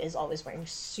Lively, who is always wearing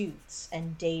suits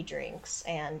and day drinks,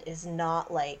 and is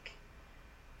not, like,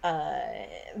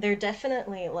 they're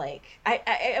definitely, like,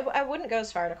 I wouldn't go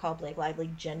as far to call Blake Lively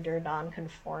gender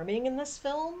non-conforming in this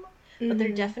film, but they're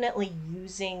definitely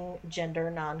using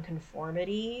gender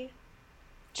non-conformity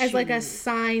as, like, a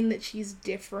sign that she's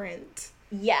different.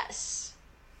 Yes.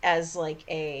 As, like,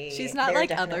 she's not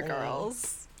like other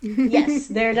girls. Yes,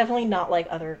 they're definitely not like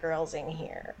other girls in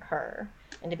her.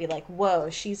 And to be like,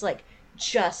 whoa, she's, like,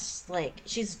 she's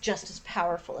just as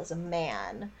powerful as a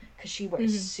man because she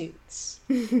wears suits.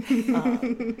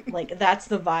 Like, that's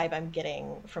the vibe I'm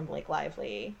getting from Blake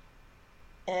Lively.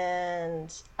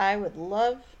 And I would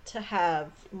love to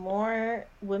have more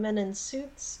women in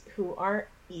suits who aren't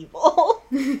evil.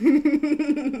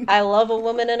 I love a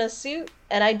woman in a suit,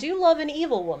 and I do love an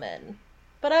evil woman.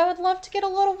 But I would love to get a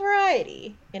little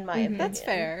variety, in my opinion. That's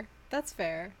fair.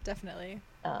 Definitely.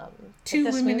 Two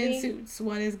women in suits.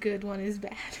 One is good, one is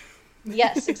bad.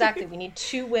 Yes, exactly. We need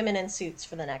 2 women in suits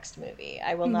for the next movie.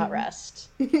 I will not rest.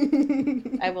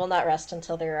 I will not rest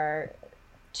until there are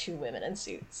 2 women in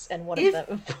suits, and one of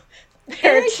them...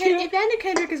 If Anna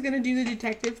Kendrick is going to do the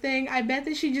detective thing, I bet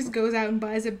that she just goes out and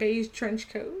buys a beige trench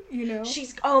coat, you know?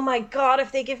 Oh my god,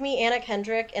 if they give me Anna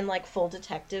Kendrick in, like, full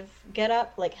detective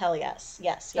getup, like, hell yes.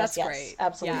 Yes, That's great.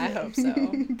 Absolutely. Yeah, I hope so.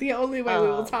 The only way we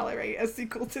will tolerate a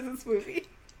sequel to this movie.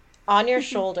 On your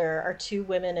shoulder are 2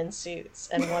 women in suits,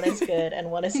 and one is good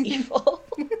and one is evil.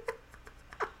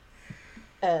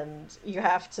 and you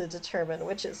have to determine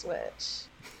which is which.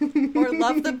 Or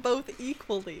love them both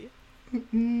equally.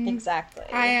 Exactly.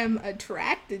 I am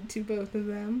attracted to both of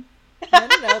them.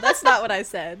 No, that's not what I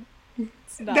said.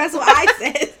 That's what I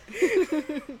said.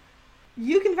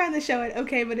 You can find the show at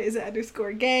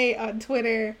okaybutitis_gay on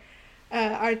Twitter.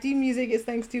 Our theme music is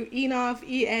thanks to Enoff,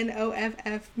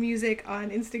 ENOFF music on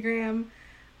Instagram.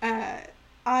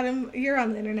 Autumn, you're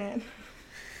on the internet.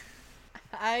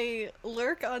 I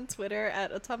lurk on Twitter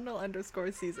at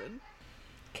autumnal_season.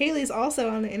 Kaylee's also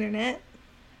on the internet.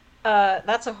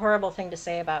 That's a horrible thing to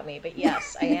say about me, but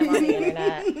yes, I am on the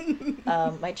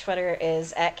internet. My Twitter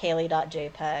is at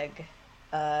Kaylee.jpg,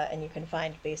 and you can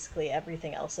find basically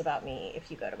everything else about me if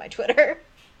you go to my Twitter.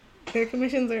 Their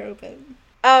commissions are open.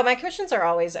 Oh, my commissions are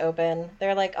always open.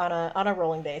 They're like on a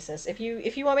rolling basis. If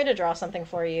you want me to draw something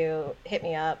for you, hit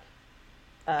me up.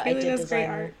 Kaylee does great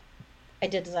art. I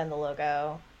did design the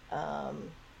logo.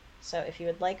 So if you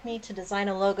would like me to design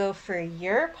a logo for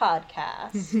your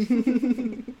podcast,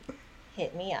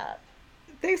 hit me up.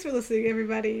 Thanks for listening,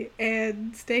 everybody,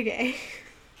 and stay gay.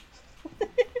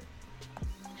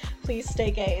 Please stay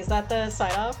gay. Is that the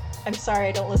sign off? I'm sorry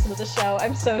I don't listen to the show.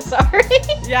 I'm so sorry.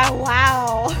 Yeah,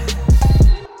 wow.